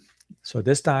back. So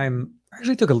this time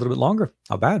actually took a little bit longer.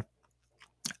 Not bad.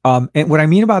 And what I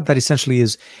mean about that essentially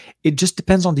is it just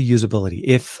depends on the usability.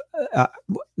 I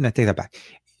take that back.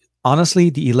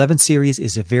 Honestly, the 11 series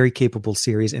is a very capable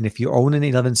series. And if you own an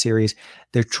 11 series,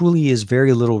 there truly is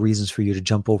very little reasons for you to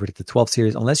jump over to the 12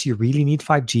 series unless you really need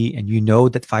 5G and you know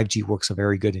that 5G works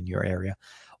very good in your area.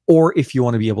 Or if you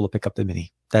want to be able to pick up the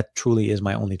mini. That truly is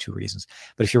my only two reasons.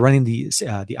 But if you're running the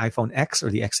iPhone X or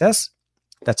the XS,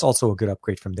 that's also a good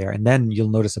upgrade from there. And then you'll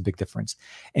notice a big difference.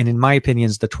 And in my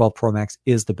opinions, the 12 Pro Max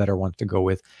is the better one to go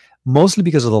with, mostly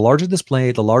because of the larger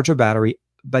display, the larger battery.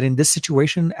 But in this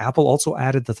situation, Apple also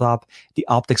added the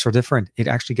optics are different. It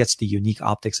actually gets the unique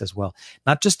optics as well.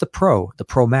 Not just the Pro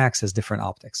Max has different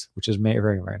optics, which is very,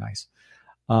 very, very nice.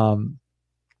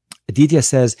 Aditya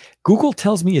says, Google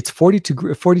tells me it's 42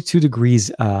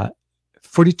 degrees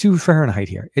 42 Fahrenheit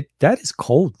here. That is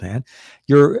cold, man.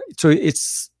 So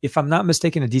it's, if I'm not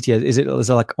mistaken, Aditya, is it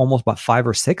like almost about 5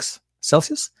 or 6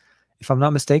 Celsius? If I'm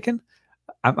not mistaken,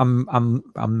 I'm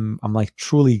like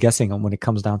truly guessing on when it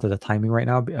comes down to the timing right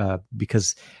now,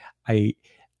 because the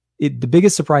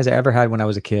biggest surprise I ever had when I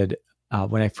was a kid,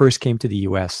 when I first came to the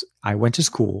US, I went to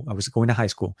school. I was going to high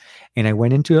school, and I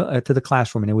went into to the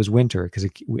classroom, and it was winter because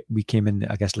we came in,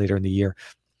 I guess, later in the year.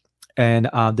 And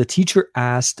the teacher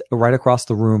asked right across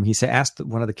the room, asked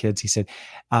one of the kids, he said,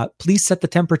 please set the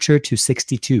temperature to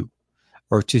 62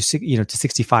 or to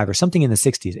 65 or something in the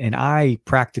 60s. And I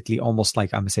practically almost I'm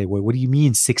going to say, well, what do you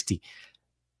mean 60?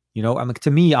 To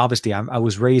me, obviously, I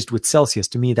was raised with Celsius.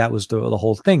 To me, that was the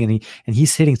whole thing. And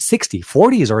he's hitting 60.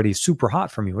 40 is already super hot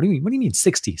for me. What do you mean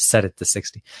 60? Set it to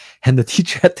 60. And the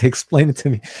teacher had to explain it to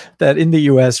me that in the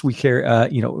US, we care,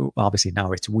 obviously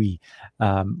now it's we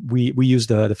use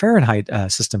the Fahrenheit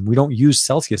system. We don't use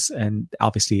Celsius. And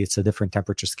obviously, it's a different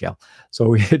temperature scale.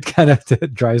 So it kind of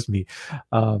drives me.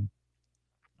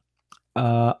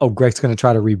 Greg's going to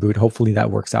try to reboot. Hopefully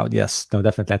that works out. Yes, no,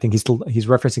 definitely. I think he's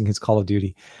referencing his Call of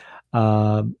Duty.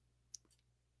 I'm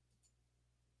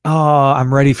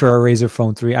ready for a Razer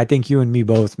Phone 3. I think you and me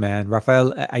both, man.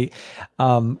 Raphael,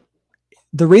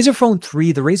 the Razer Phone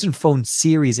 3, the Razer Phone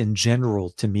series in general,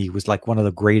 to me, was like one of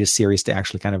the greatest series to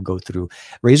actually kind of go through.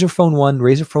 Razer Phone 1,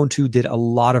 Razer Phone 2 did a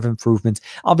lot of improvements.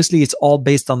 Obviously, it's all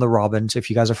based on the Robin. So if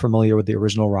you guys are familiar with the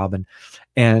original Robin,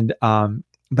 and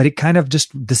but it kind of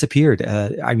just disappeared.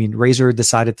 Razer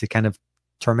decided to kind of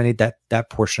terminate that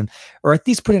portion, or at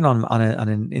least put it on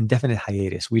an indefinite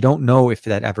hiatus. We don't know if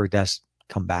that ever does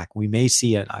come back. We may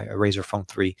see a Razer Phone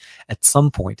 3 at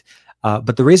some point.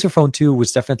 But the Razer Phone 2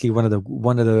 was definitely one of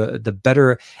the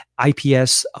better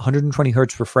IPS 120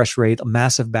 hertz refresh rate,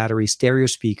 massive battery, stereo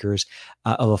speakers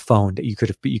of a phone that you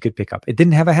could pick up. It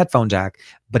didn't have a headphone jack,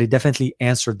 but it definitely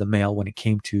answered the mail when it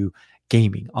came to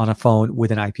gaming on a phone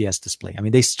with an IPS display. I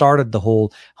mean, they started the whole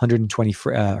 120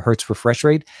 hertz refresh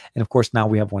rate, and of course now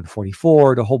we have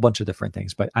 144, a whole bunch of different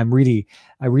things. But I really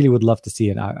would love to see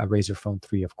a Razer Phone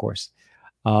 3, of course.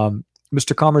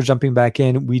 Mr. Commerce jumping back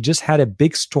in. We just had a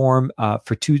big storm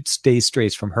for 2 days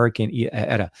straight from Hurricane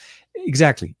Eta.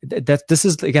 Exactly. This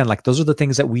is again like those are the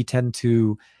things that we tend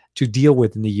to deal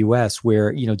with in the U.S.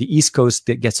 where the East Coast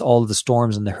that gets all of the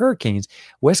storms and the hurricanes.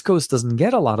 West Coast doesn't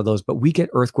get a lot of those, but we get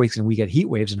earthquakes and we get heat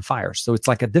waves and fires. So it's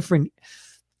like a different,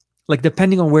 like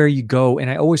depending on where you go. And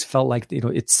I always felt like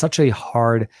it's such a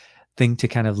hard thing to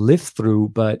kind of live through,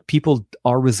 but people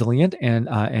are resilient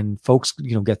and folks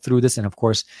get through this. And of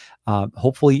course,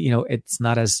 hopefully it's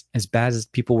not as bad as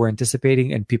people were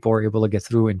anticipating, and people are able to get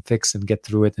through and fix and get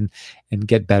through it and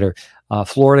get better.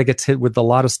 Florida gets hit with a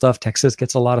lot of stuff. Texas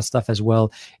gets a lot of stuff as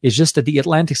well. It's just that the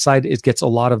Atlantic side, it gets a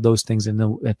lot of those things. And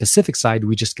the Pacific side,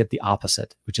 we just get the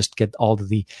opposite. We just get all of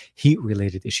the heat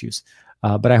related issues.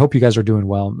 But I hope you guys are doing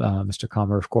well, Mr.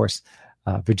 Comer, of course.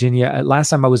 Virginia. Last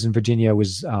time I was in Virginia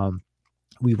was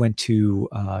we went to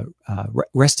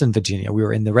Reston, Virginia. We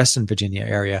were in the Reston, Virginia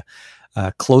area,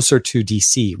 closer to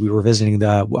DC. We were visiting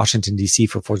the Washington, DC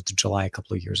for 4th of July a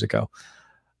couple of years ago.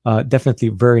 Definitely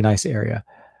very nice area.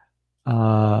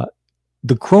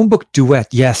 The Chromebook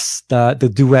Duet, yes,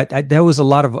 the Duet. There was a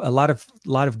lot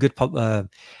of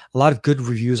good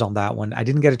reviews on that one. I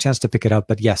didn't get a chance to pick it up,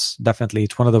 but yes, definitely,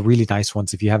 it's one of the really nice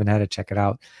ones. If you haven't had it, check it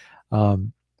out.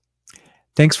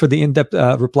 Thanks for the in-depth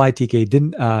reply,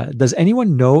 TK. Does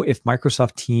anyone know if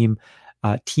Microsoft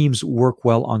Teams work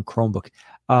well on Chromebook?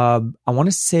 I want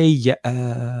to say, yeah.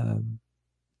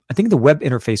 I think the web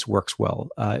interface works well.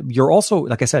 You're also,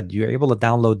 like I said, you're able to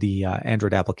download the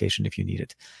Android application if you need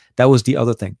it. That was the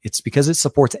other thing. It's because it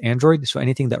supports Android, so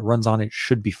anything that runs on it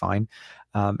should be fine.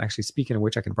 Actually, speaking of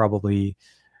which, I can probably.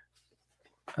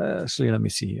 So let me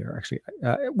see here. Actually,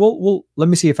 we'll let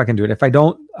me see if I can do it. If I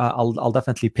don't, I'll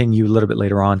definitely ping you a little bit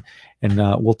later on, and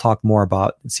we'll talk more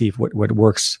about and see if what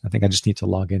works. I think I just need to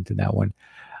log into that one.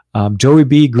 Joey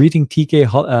B, greeting TK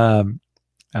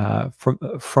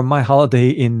from my holiday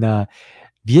in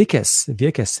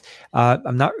Vieques.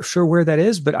 I'm not sure where that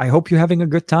is, but I hope you're having a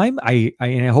good time. I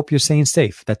hope you're staying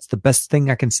safe. That's the best thing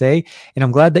I can say. And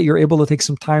I'm glad that you're able to take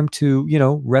some time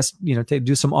to, rest,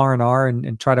 do some R&R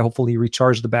and try to hopefully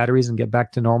recharge the batteries and get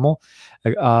back to normal.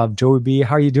 Joey B,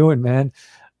 how are you doing, man?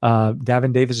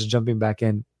 Davin Davis is jumping back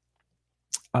in.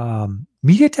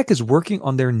 MediaTek is working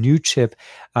on their new chip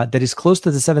that is close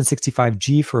to the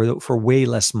 765G for way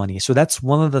less money. So that's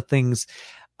one of the things.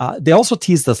 They also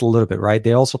teased us a little bit, right?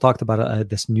 They also talked about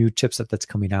this new chipset that's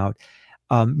coming out.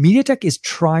 MediaTek is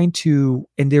trying to,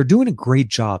 and they're doing a great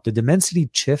job. The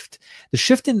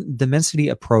shift in Dimensity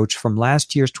approach from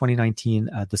last year's 2019,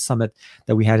 the summit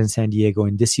that we had in San Diego,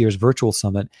 and this year's virtual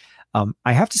summit.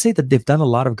 I have to say that they've done a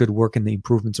lot of good work in the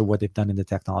improvements of what they've done in the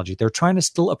technology. They're trying to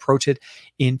still approach it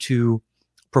into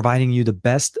providing you the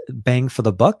best bang for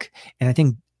the buck. And I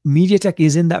think MediaTek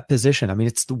is in that position. I mean,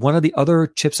 it's one of the other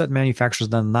chipset manufacturers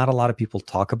that not a lot of people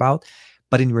talk about,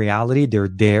 but in reality, they're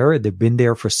there. They've been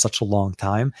there for such a long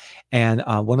time. And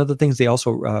one of the things they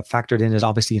also factored in is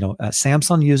obviously,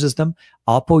 Samsung uses them,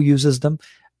 Oppo uses them.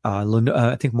 I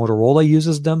think Motorola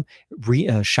uses them,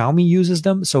 Xiaomi uses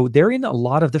them. So they're in a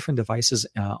lot of different devices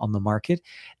on the market.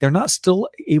 They're not still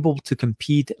able to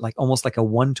compete almost like a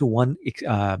one-to-one.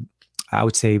 I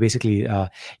would say basically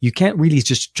you can't really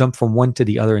just jump from one to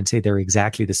the other and say they're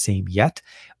exactly the same yet,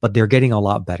 but they're getting a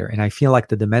lot better. And I feel like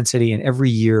the Dimensity, and every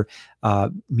year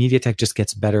MediaTek just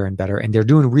gets better and better, and they're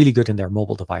doing really good in their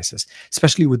mobile devices,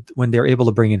 especially when they're able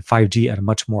to bring in 5G at a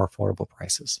much more affordable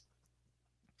prices.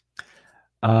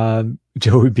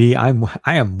 Joey B, I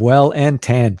am well and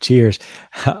tan. Cheers.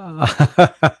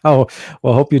 Oh,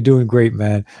 well, hope you're doing great,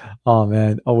 man. Oh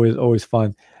man, always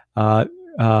fun.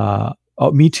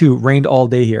 Oh, me too. Rained all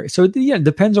day here. So yeah, it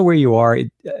depends on where you are.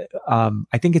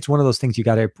 I think it's one of those things you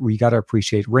gotta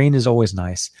appreciate. Rain is always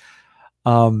nice.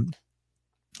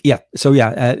 Yeah. So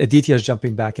yeah, Aditya is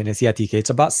jumping back in. It's TK. It's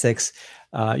about 6.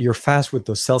 You're fast with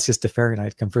those Celsius to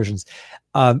Fahrenheit conversions.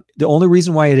 The only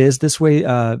reason why it is this way,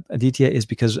 Aditya, is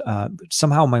because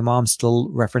somehow my mom still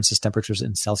references temperatures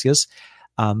in Celsius,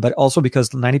 but also because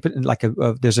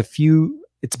there's a few.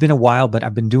 It's been a while, but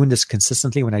I've been doing this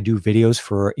consistently when I do videos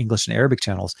for English and Arabic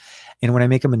channels. And when I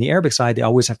make them in the Arabic side, they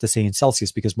always have to say in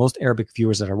Celsius, because most Arabic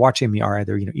viewers that are watching me are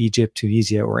either, Egypt,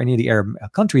 Tunisia, or any of the Arab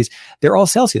countries. They're all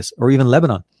Celsius, or even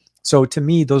Lebanon. So to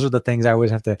me, those are the things I always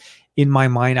have to, in my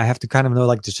mind, I have to kind of know,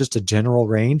 it's just a general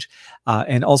range.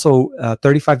 And also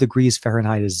 35 degrees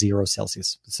Fahrenheit is 0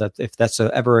 Celsius. So if that's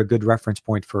ever a good reference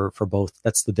point for both,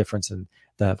 that's the difference in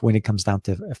when it comes down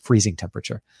to freezing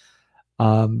temperature.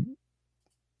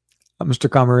 Mr.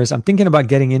 Commerce, I'm thinking about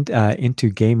getting into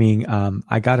gaming.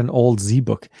 I got an old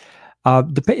ZBook.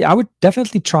 I would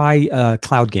definitely try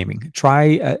cloud gaming.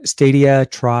 Try Stadia.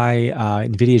 Try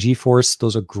NVIDIA GeForce.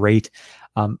 Those are great.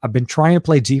 I've been trying to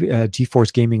play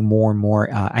GeForce gaming more and more.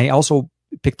 I also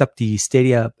picked up the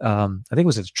Stadia. I think it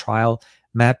was a trial.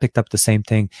 Matt picked up the same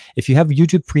thing. If you have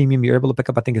YouTube Premium, you're able to pick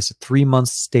up, I think it's a 3-month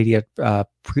Stadia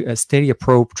Stadia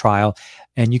Pro trial,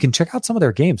 and you can check out some of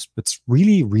their games. It's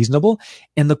really reasonable.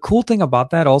 And the cool thing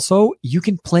about that also, you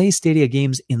can play Stadia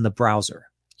games in the browser.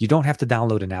 You don't have to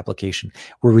download an application.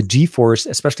 Where with GeForce,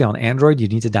 especially on Android, you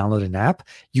need to download an app.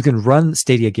 You can run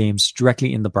Stadia games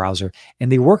directly in the browser,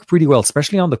 and they work pretty well,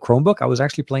 especially on the Chromebook. I was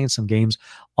actually playing some games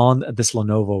on this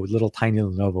Lenovo, little tiny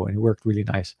Lenovo, and it worked really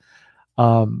nice.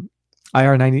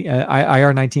 IR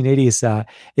 1980 is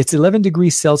it's 11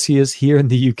 degrees Celsius here in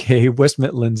the UK, West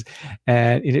Midlands,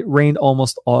 and it rained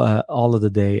almost all of the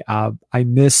day. I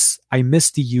miss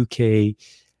the UK.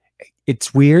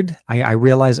 It's weird. I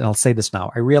realize, and I'll say this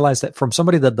now. I realize that from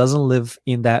somebody that doesn't live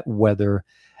in that weather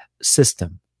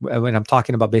system, when I'm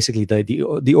talking about basically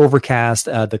the overcast,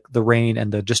 the rain,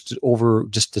 and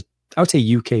the I would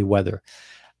say UK weather.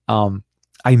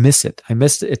 I miss it.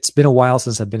 It's been a while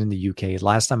since I've been in the UK.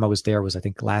 Last time I was there was, I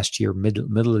think, last year,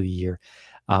 middle of the year,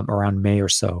 around May or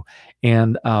so.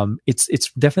 And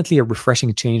it's definitely a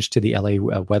refreshing change to the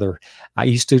LA weather.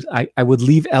 I would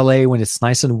leave LA when it's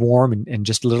nice and warm and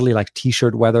just literally like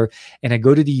t-shirt weather. And I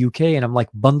go to the UK and I'm like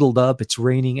bundled up. It's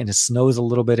raining and it snows a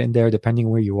little bit in there, depending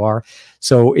where you are.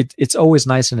 So it's always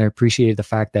nice. And I appreciate the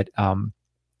fact that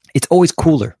it's always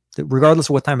cooler. Regardless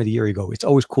of what time of the year you go, it's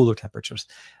always cooler temperatures.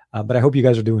 But I hope you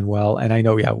guys are doing well. And I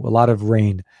know, a lot of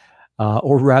rain,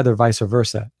 or rather vice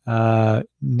versa. The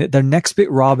Nextbit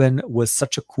Robin was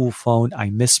such a cool phone. I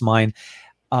miss mine.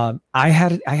 I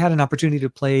had an opportunity to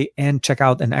play and check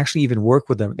out and actually even work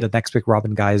with the Nextbit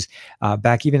Robin guys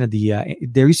back even at the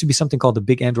there used to be something called the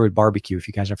Big Android Barbecue, if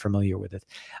you guys are familiar with it,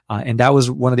 and that was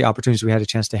one of the opportunities we had a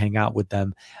chance to hang out with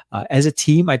them as a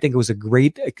team. I think it was a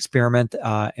great experiment,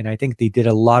 and I think they did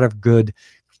a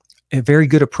very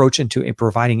good approach into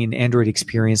providing an Android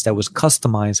experience that was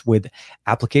customized with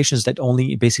applications that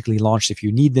only basically launch if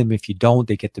you need them. If you don't,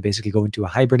 they get to basically go into a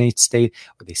hibernate state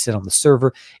where they sit on the server.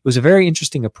 It was a very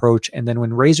interesting approach. And then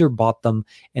when Razer bought them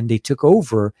and they took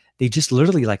over, they just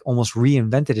literally like almost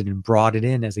reinvented it and brought it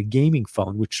in as a gaming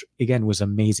phone, which again was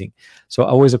amazing. So I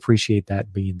always appreciate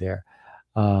that being there.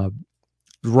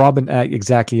 Robin,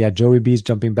 exactly. Yeah. Joey B's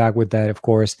jumping back with that, of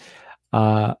course.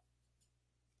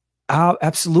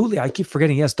 Absolutely. I keep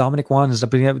forgetting. Yes, Dominic Wan is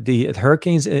up in the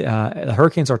hurricanes.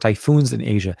 Hurricanes are typhoons in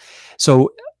Asia.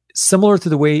 So similar to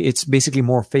the way it's basically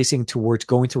more facing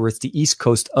going towards the east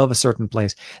coast of a certain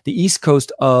place, the east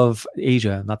coast of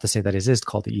Asia, not to say that it is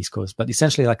called the east coast, but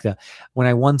essentially like when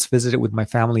I once visited with my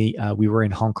family, we were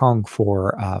in Hong Kong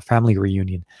for a family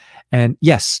reunion. And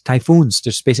yes, typhoons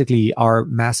just basically are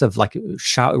massive, like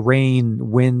rain,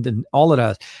 wind, and all of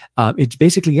that. It's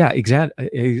basically,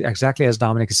 exactly as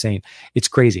Dominic is saying. It's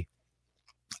crazy.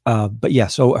 But yeah,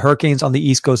 so hurricanes on the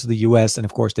east coast of the U.S., and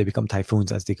of course they become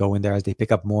typhoons as they go in there, as they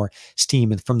pick up more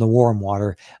steam from the warm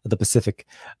water of the Pacific.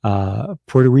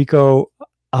 Puerto Rico,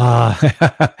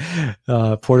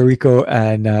 Puerto Rico,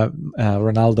 and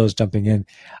Ronaldo's jumping in.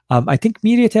 I think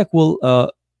MediaTek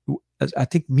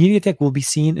will be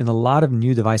seen in a lot of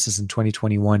new devices in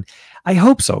 2021. I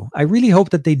hope so. I really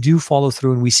hope that they do follow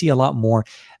through and we see a lot more.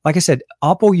 Like I said,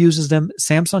 Oppo uses them,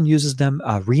 Samsung uses them,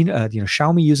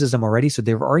 Xiaomi uses them already. So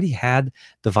they've already had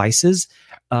devices.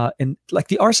 And like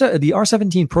the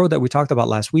R17 Pro that we talked about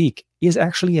last week is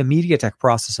actually a MediaTek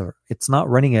processor. It's not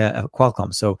running a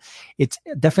Qualcomm. So it's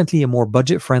definitely a more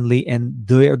budget friendly, and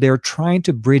they're trying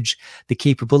to bridge the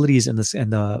capabilities and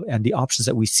the options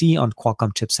that we see on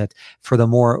Qualcomm chipset for the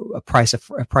more price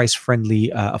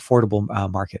friendly, affordable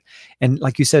market. And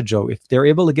like you said, Joe, if they're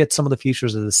able to get some of the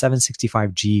features of the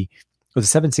 765G or the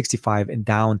 765 and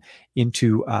down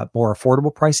into more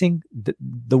affordable pricing,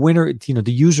 the winner,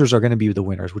 the users are going to be the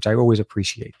winners, which I always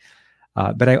appreciate.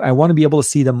 But I want to be able to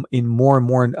see them in more and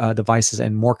more devices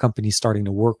and more companies starting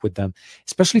to work with them,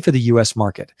 especially for the US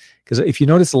market. Because if you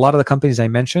notice, a lot of the companies I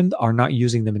mentioned are not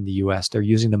using them in the US. They're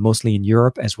using them mostly in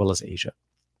Europe as well as Asia.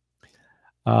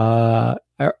 Earl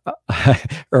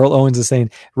Owens is saying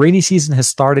rainy season has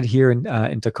started here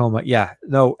in Tacoma. Yeah,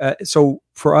 no. So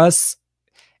for us,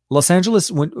 Los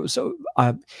Angeles.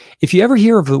 If you ever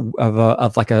hear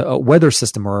of like a weather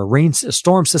system or a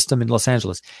storm system in Los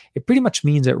Angeles, it pretty much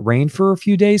means it rained for a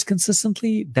few days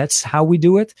consistently. That's how we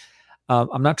do it.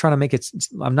 I'm not trying to make it.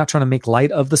 I'm not trying to make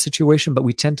light of the situation, but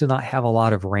we tend to not have a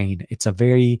lot of rain. It's a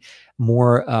very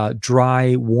more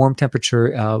dry, warm temperature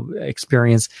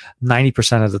experience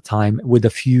 90% of the time, with a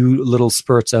few little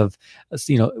spurts of,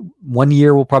 1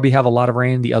 year we'll probably have a lot of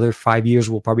rain. The other 5 years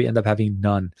we'll probably end up having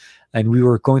none. And we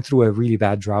were going through a really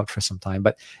bad drought for some time.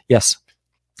 But yes,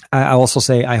 I also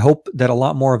say I hope that a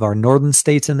lot more of our northern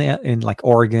states in like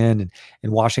Oregon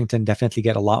and Washington definitely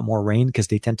get a lot more rain, because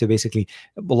they tend to basically,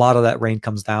 a lot of that rain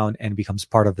comes down and becomes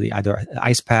part of the either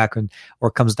ice pack or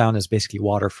comes down as basically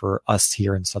water for us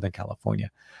here in Southern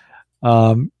California.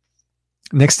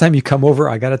 Next time you come over,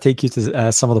 I got to take you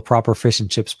to some of the proper fish and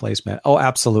chips place, man. Oh,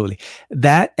 absolutely.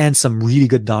 That and some really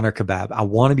good doner kebab. I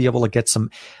want to be able to get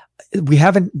some. We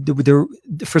haven't there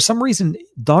for some reason,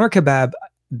 doner kebab,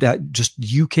 that just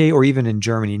UK or even in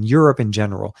Germany, in Europe in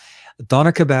general,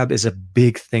 doner kebab is a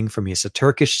big thing for me. It's a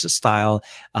Turkish style,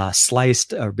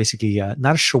 sliced, or basically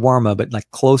not a shawarma, but like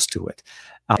close to it.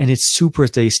 And it's super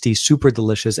tasty, super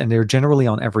delicious. And they're generally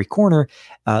on every corner.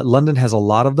 London has a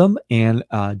lot of them, and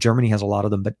Germany has a lot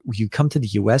of them. But you come to the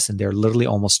US and they're literally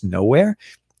almost nowhere.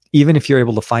 Even if you're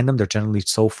able to find them, they're generally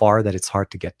so far that it's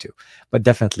hard to get to. But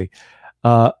definitely.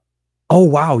 Oh,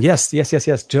 wow. Yes.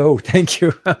 Joe, thank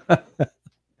you.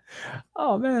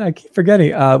 Oh man, I keep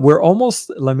forgetting. We're almost,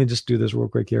 let me just do this real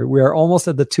quick here. We are almost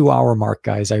at the 2-hour mark,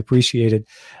 guys. I appreciate it.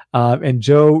 And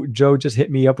Joe just hit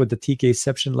me up with the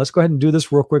TKception. Let's go ahead and do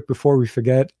this real quick before we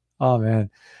forget. Oh man.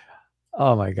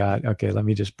 Oh my God. Okay. Let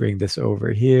me just bring this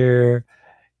over here.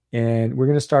 And we're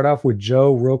going to start off with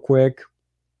Joe real quick.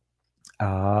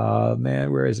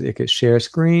 Man, where is it? Okay, share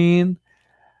screen.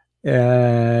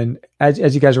 And as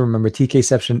you guys remember,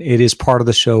 TKception, it is part of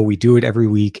the show. We do it every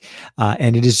week.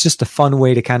 And it is just a fun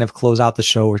way to kind of close out the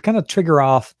show, or kind of trigger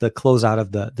off the closeout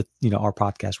of the our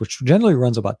podcast, which generally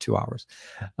runs about 2 hours.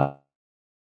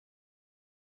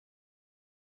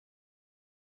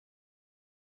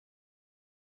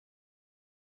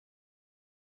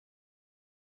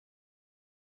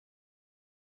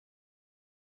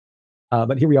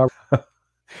 But here we are.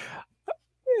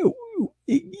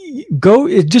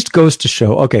 It just goes to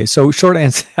show. Okay, so short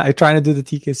answer. I tried to do the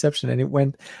TKception and it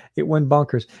went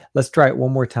bonkers. Let's try it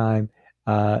one more time.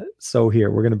 So here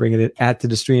we're gonna bring it add to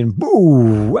the stream.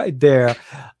 Boo! Right there.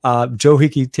 Joe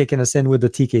Hickey taking us in with the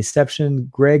TKception.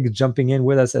 Greg jumping in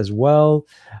with us as well.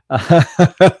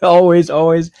 Always.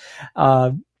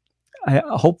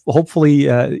 Hopefully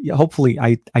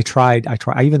I tried.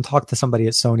 I even talked to somebody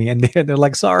at Sony, and they're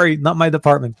like, sorry, not my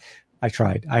department. I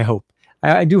tried.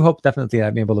 I do hope definitely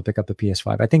I'll be able to pick up the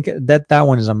PS5. I think that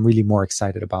one is I'm really more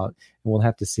excited about, and we'll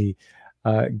have to see.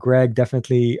 Greg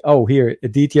definitely. Oh, here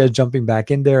Aditya is jumping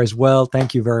back in there as well.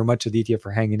 Thank you very much, Aditya,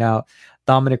 for hanging out.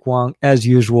 Dominic Wong, as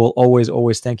usual,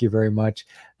 always. Thank you very much.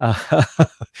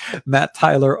 Matt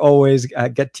Tyler, always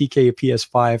get TK a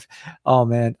PS5. Oh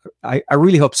man, I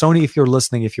really hope Sony, if you're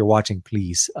listening, if you're watching,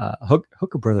 please hook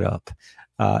a brother up.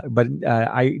 But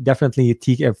I definitely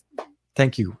TK.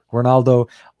 Thank you, Ronaldo.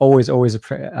 Always IR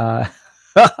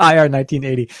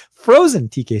 1980 Frozen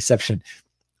TKception.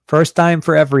 First time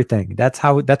for everything. That's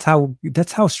how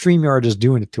StreamYard is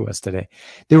doing it to us today.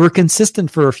 They were consistent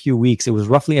for a few weeks. It was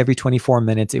roughly every 24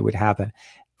 minutes it would happen.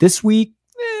 This week,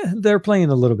 they're playing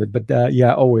a little bit, but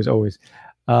yeah, always.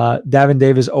 Davin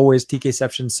Davis, always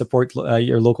TKception. Support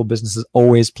your local businesses,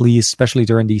 always, please, especially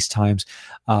during these times.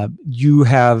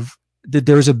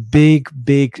 There's a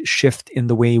big shift in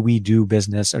the way we do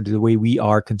business, or the way we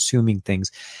are consuming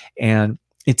things. And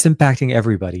it's impacting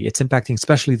everybody. It's impacting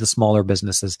especially the smaller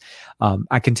businesses.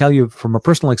 I can tell you from a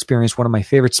personal experience, one of my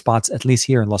favorite spots, at least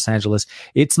here in Los Angeles,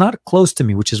 it's not close to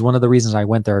me, which is one of the reasons I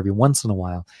went there every once in a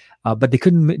while. But they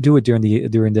couldn't do it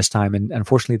during this time. And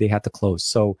unfortunately they had to close.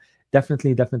 So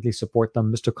definitely support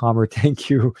them. Mr. Comer,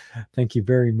 thank you. Thank you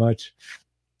very much.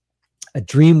 A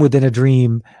dream within a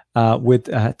dream with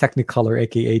Technicolor,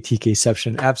 aka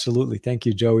TKception. Absolutely. Thank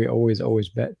you, Joey. Always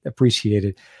appreciate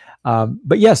it.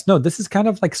 But yes, no, this is kind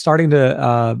of like starting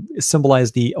to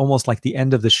symbolize almost like the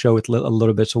end of the show a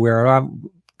little bit. So we're around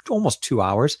almost 2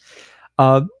 hours.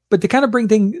 But to kind of bring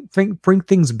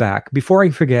things back, before I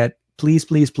forget,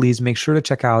 please make sure to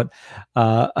check out.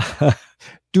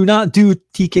 Do not do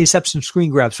TKception screen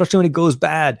grabs, especially when it goes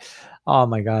bad. Oh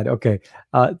my God. Okay.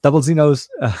 Double Xenos,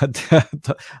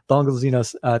 Dongle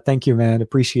Xenos. Thank you, man.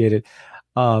 Appreciate it.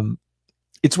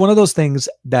 It's one of those things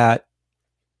that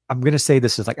I'm going to say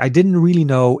this is like, I didn't really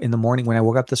know in the morning when I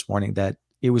woke up this morning that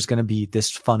it was going to be this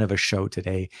fun of a show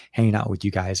today, hanging out with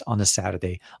you guys on a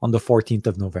Saturday, on the 14th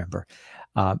of November.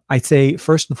 I'd say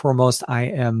first and foremost,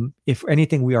 if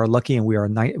anything, we are lucky and we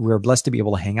are blessed to be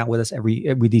able to hang out with us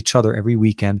with each other every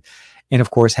weekend, and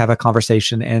of course have a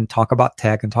conversation and talk about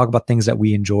tech and talk about things that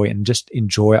we enjoy and just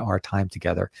enjoy our time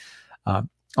together. I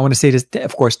want to say this,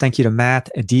 of course, thank you to Matt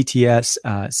at DTS.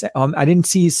 I didn't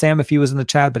see Sam if he was in the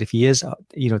chat, but if he is,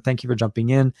 thank you for jumping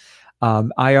in.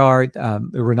 IR,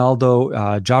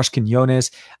 Ronaldo, Josh Quinones,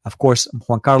 of course,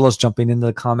 Juan Carlos jumping into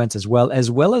the comments as well as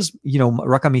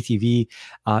Rakami TV.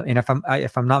 And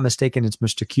if I'm not mistaken, it's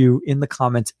Mr. Q in the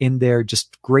comments in there,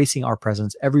 just gracing our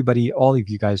presence. Everybody, all of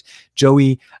you guys,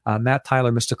 Joey, Matt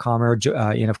Tyler, Mr. Comer,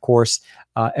 and of course,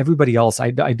 everybody else.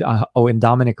 And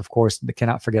Dominic, of course,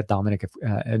 cannot forget Dominic,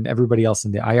 and everybody else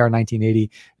in the IR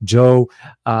 1980, Joe,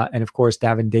 and of course,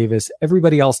 Davin Davis,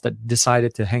 everybody else that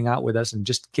decided to hang out with us and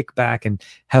just kick back and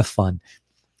have fun.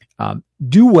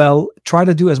 Do well. Try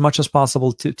to do as much as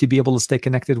possible to be able to stay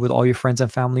connected with all your friends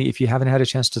and family. If you haven't had a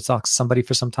chance to talk to somebody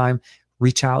for some time,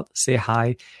 reach out, say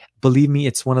hi. Believe me,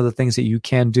 it's one of the things that you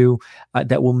can do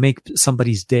that will make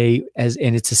somebody's day,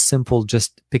 and it's as simple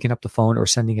just picking up the phone or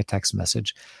sending a text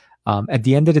message. At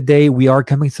the end of the day, we are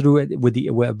coming through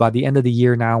it by the end of the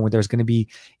year now, when there's going to be,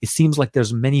 it seems like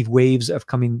there's many waves of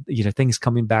things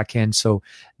coming back in. So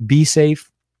be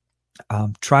safe.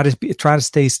 Try to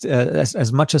stay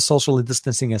as much as socially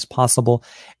distancing as possible,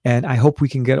 and I hope we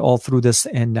can get all through this.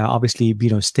 And obviously,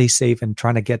 stay safe and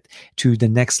trying to get to the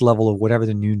next level of whatever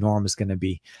the new norm is going to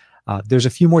be. There's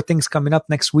a few more things coming up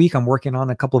next week. I'm working on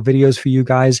a couple of videos for you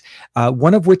guys.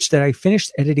 One of which that I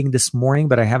finished editing this morning,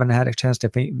 but I haven't had a chance to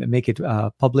make it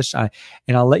published. And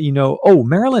I'll let you know. Oh,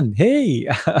 Marilyn, hey,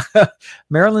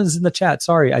 Marilyn's in the chat.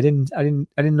 Sorry, I didn't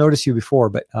notice you before,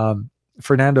 but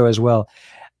Fernando as well.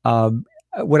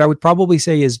 What I would probably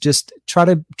say is just try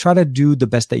to do the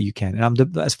best that you can.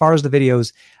 And as far as the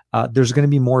videos, there's going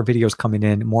to be more videos coming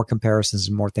in, more comparisons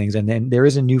and more things. And then there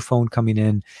is a new phone coming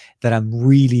in that I'm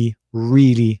really,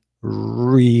 really,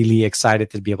 really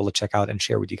excited to be able to check out and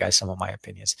share with you guys some of my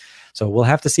opinions. So we'll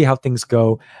have to see how things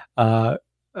go. Okay,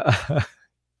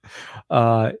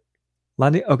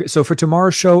 so for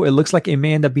tomorrow's show, it looks like it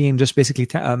may end up being just basically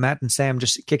Matt and Sam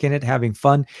just kicking it, having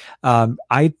fun.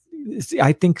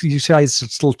 I think you guys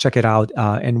should still check it out,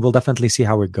 and we'll definitely see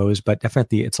how it goes. But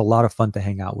definitely, it's a lot of fun to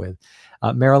hang out with.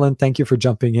 Marilyn, thank you for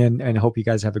jumping in, and I hope you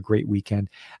guys have a great weekend.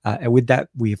 And with that,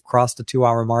 we have crossed the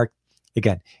 2-hour mark.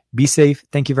 Again, be safe.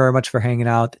 Thank you very much for hanging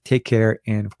out. Take care,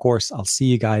 and of course, I'll see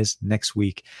you guys next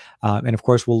week. And of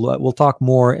course, we'll talk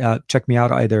more. Check me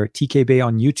out either TK Bay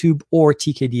on YouTube or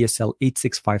TKDSL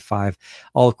 8655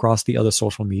 all across the other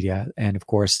social media, and of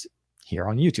course, here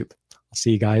on YouTube. I'll see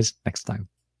you guys next time.